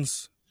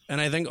Owens, and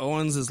I think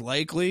Owens is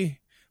likely,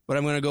 but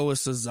I'm going to go with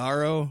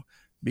Cesaro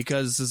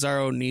because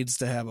Cesaro needs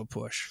to have a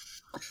push.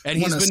 And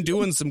he's been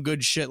doing some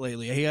good shit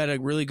lately. He had a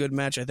really good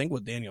match, I think,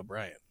 with Daniel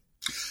Bryan.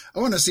 I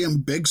want to see him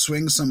big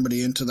swing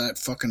somebody into that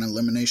fucking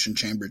Elimination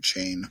Chamber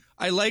chain.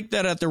 I like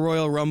that at the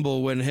Royal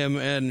Rumble when him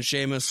and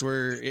Sheamus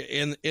were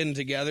in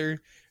together,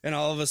 and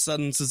all of a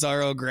sudden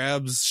Cesaro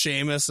grabs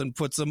Sheamus and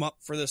puts him up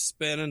for the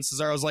spin, and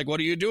Cesaro's like, "What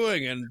are you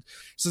doing?" And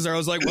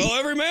Cesaro's like, "Well,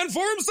 every man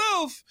for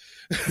himself."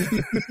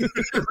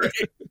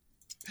 Right.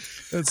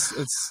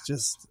 It's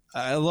just,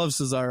 I love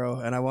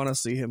Cesaro, and I want to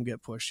see him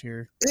get pushed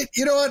here.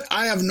 You know what?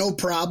 I have no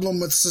problem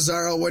with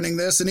Cesaro winning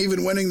this and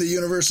even winning the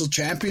Universal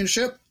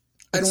Championship.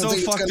 It's so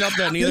fucked up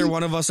that neither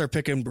one of us are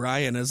picking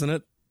Bryan, isn't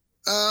it?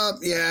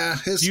 Yeah.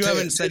 You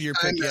haven't said your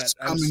pick yet.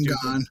 I'm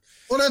gone.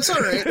 Well, that's all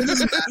right. It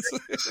doesn't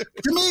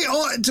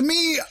matter. To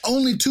me,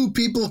 only two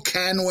people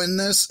can win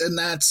this, and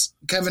that's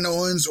Kevin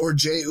Owens or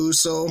Jey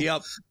Uso.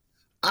 Yep.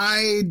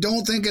 I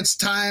don't think it's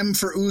time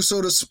for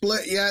Uso to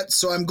split yet,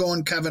 so I'm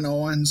going Kevin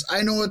Owens.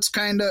 I know it's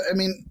kind of,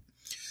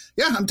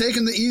 I'm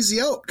taking the easy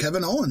out,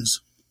 Kevin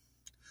Owens.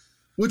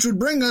 Which would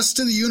bring us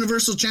to the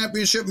Universal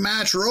Championship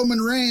match, Roman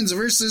Reigns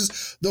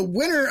versus the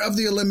winner of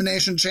the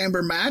Elimination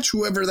Chamber match,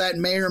 whoever that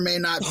may or may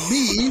not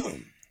be.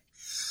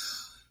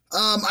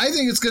 I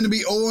think it's going to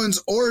be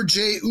Owens or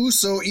Jey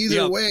Uso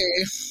either way.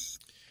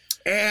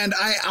 And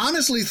I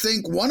honestly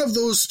think one of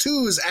those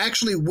two is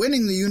actually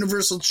winning the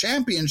Universal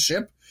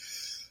Championship.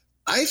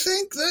 I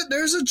think that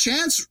there's a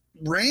chance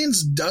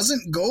Reigns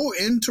doesn't go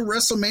into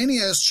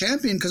WrestleMania as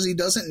champion because he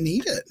doesn't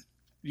need it.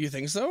 You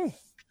think so?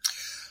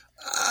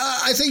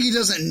 I think he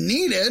doesn't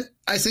need it.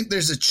 I think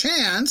there's a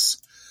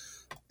chance.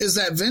 Is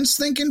that Vince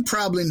thinking?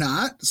 Probably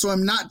not. So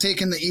I'm not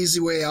taking the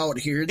easy way out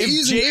here.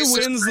 If Jey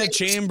wins the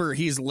chamber,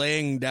 he's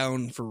laying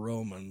down for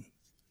Roman.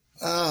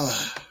 I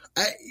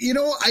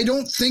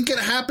don't think it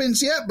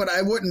happens yet, but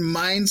I wouldn't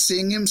mind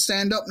seeing him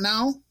stand up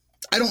now.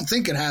 I don't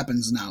think it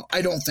happens now.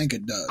 I don't think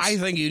it does. I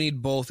think you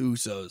need both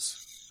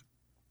Usos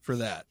for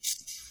that.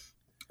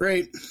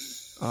 Right.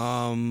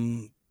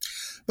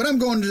 But I'm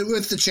going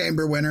with the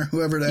chamber winner,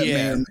 whoever that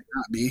may or may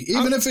not be,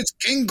 even if it's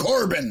King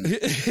Corbin.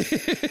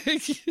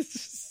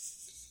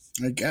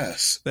 I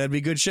guess. That'd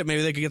be good shit.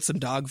 Maybe they could get some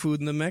dog food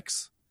in the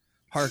mix.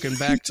 Harken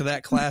back to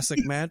that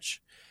classic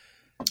match.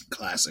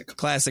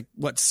 Classic,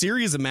 what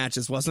series of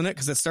matches, wasn't it?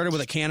 Because it started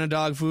with a can of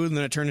dog food, and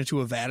then it turned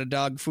into a vat of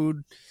dog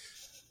food.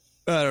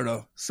 I don't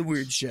know. Some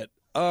weird shit.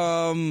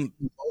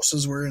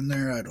 Mimosas were in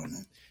there. I don't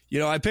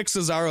know. I picked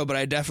Cesaro, but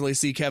I definitely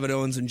see Kevin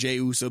Owens and Jey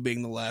Uso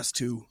being the last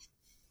two.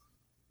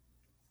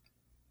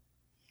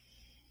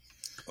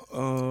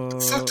 What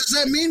the fuck does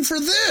that mean for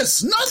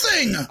this?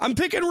 Nothing! I'm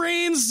picking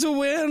Reigns to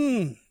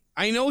win.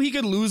 I know he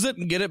could lose it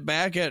and get it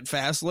back at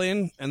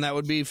Fastlane, and that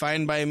would be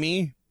fine by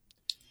me.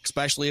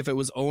 Especially if it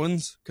was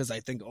Owens, because I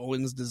think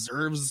Owens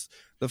deserves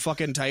the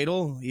fucking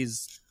title.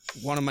 He's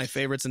one of my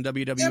favorites in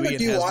WWE. Yeah, but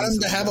do you want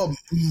him to have a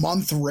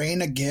month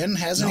reign again?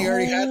 Hasn't he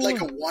already had like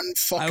a one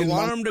fucking month? I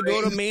want him to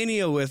go to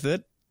Mania with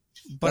it,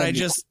 but I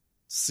just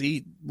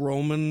see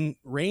Roman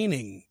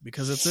reigning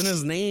because it's in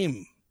his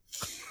name.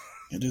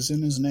 It is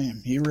in his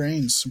name. He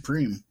reigns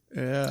supreme.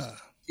 Yeah.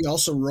 He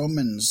also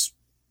Romans,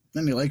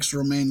 and he likes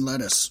romaine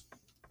lettuce.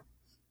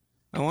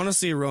 I want to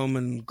see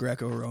Roman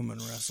Greco-Roman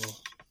wrestle.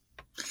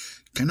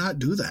 Cannot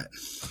do that.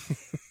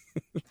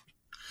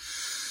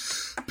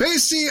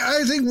 Pasty,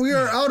 I think we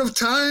are out of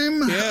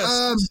time.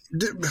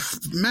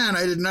 Yes. Man,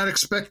 I did not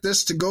expect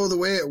this to go the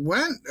way it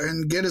went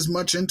and get as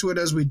much into it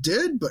as we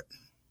did, but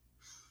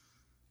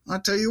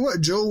I'll tell you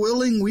what, Joe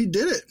willing, we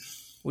did it.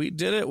 We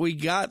did it. We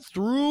got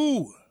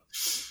through.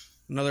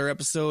 Another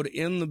episode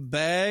in the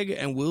bag,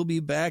 and we'll be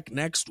back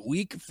next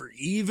week for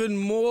even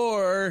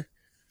more.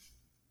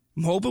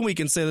 I'm hoping we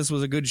can say this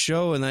was a good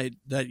show and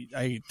that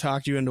I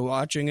talked you into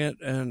watching it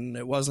and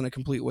it wasn't a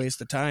complete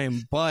waste of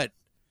time, but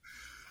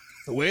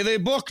the way they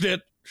booked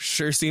it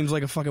sure seems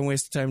like a fucking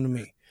waste of time to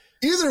me.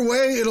 Either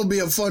way, it'll be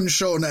a fun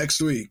show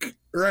next week,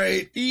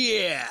 right?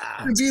 Yeah.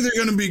 It's either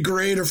going to be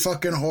great or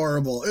fucking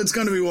horrible. It's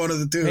going to be one of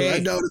the two. Hey, I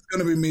doubt it's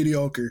going to be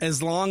mediocre.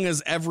 As long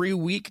as every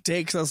week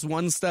takes us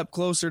one step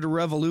closer to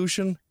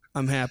Revolution,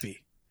 I'm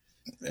happy.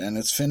 And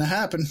it's finna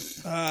happen.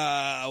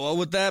 Well,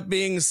 with that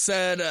being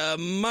said,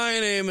 my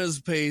name is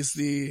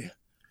Pasty.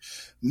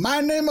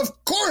 My name,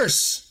 of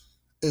course,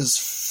 is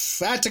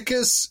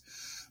Faticus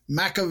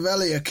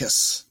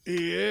Machiavellicus.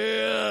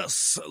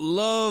 Yes.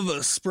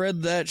 Love,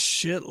 spread that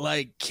shit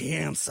like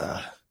cancer.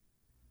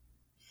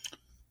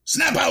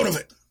 Snap out of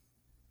it.